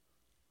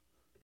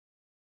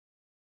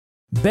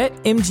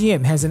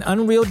 BetMGM has an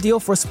unreal deal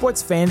for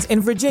sports fans in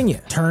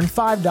Virginia. Turn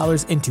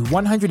 $5 into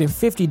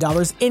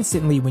 $150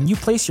 instantly when you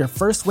place your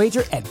first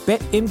wager at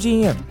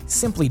BetMGM.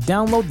 Simply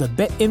download the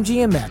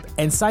BetMGM app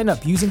and sign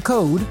up using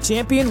code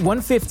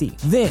Champion150.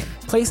 Then,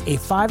 place a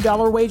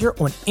 $5 wager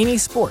on any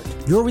sport.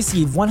 You'll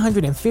receive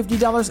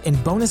 $150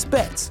 in bonus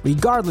bets,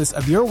 regardless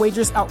of your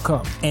wager's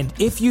outcome. And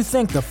if you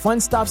think the fun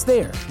stops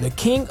there, the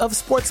king of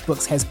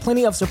sportsbooks has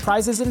plenty of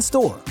surprises in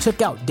store.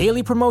 Check out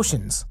daily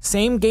promotions,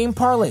 same-game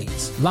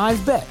parlays, live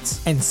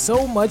bets, and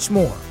so much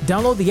more.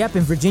 Download the app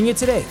in Virginia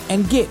today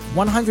and get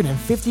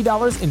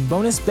 $150 in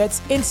bonus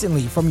bets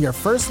instantly from your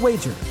first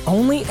wager.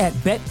 Only at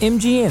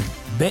BetMGM.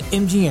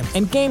 BetMGM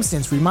and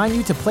GameSense remind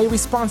you to play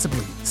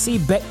responsibly. See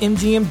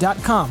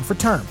BetMGM.com for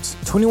terms.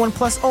 21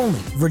 plus only.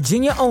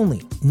 Virginia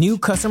only. New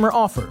customer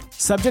offer.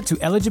 Subject to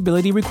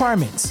eligibility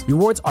requirements.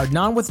 Rewards are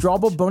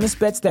non-withdrawable bonus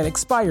bets that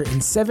expire in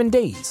 7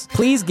 days.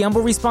 Please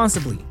gamble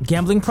responsibly.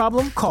 Gambling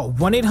problem? Call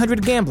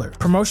 1-800-GAMBLER.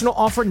 Promotional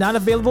offer not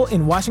available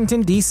in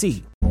Washington,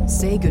 D.C.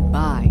 Say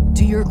goodbye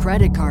to your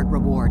credit card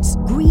rewards.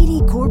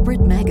 Greedy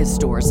corporate mega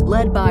stores,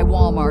 led by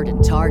Walmart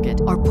and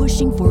Target, are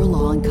pushing for a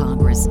law in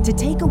Congress to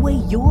take away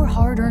your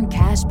hard-earned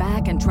cash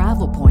back and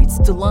travel points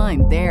to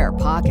line their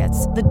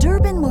pockets. The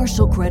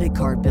Durbin-Marshall credit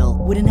card bill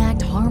would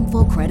enact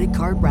harmful credit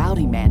card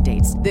routing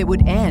mandates that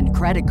would end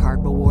credit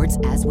card rewards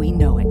as we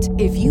know it.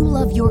 If you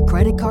love your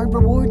credit card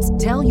rewards,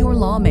 tell your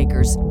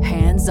lawmakers,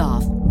 hands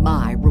off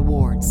my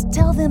rewards.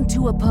 Tell them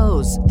to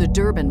oppose the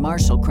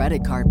Durbin-Marshall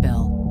credit card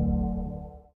bill.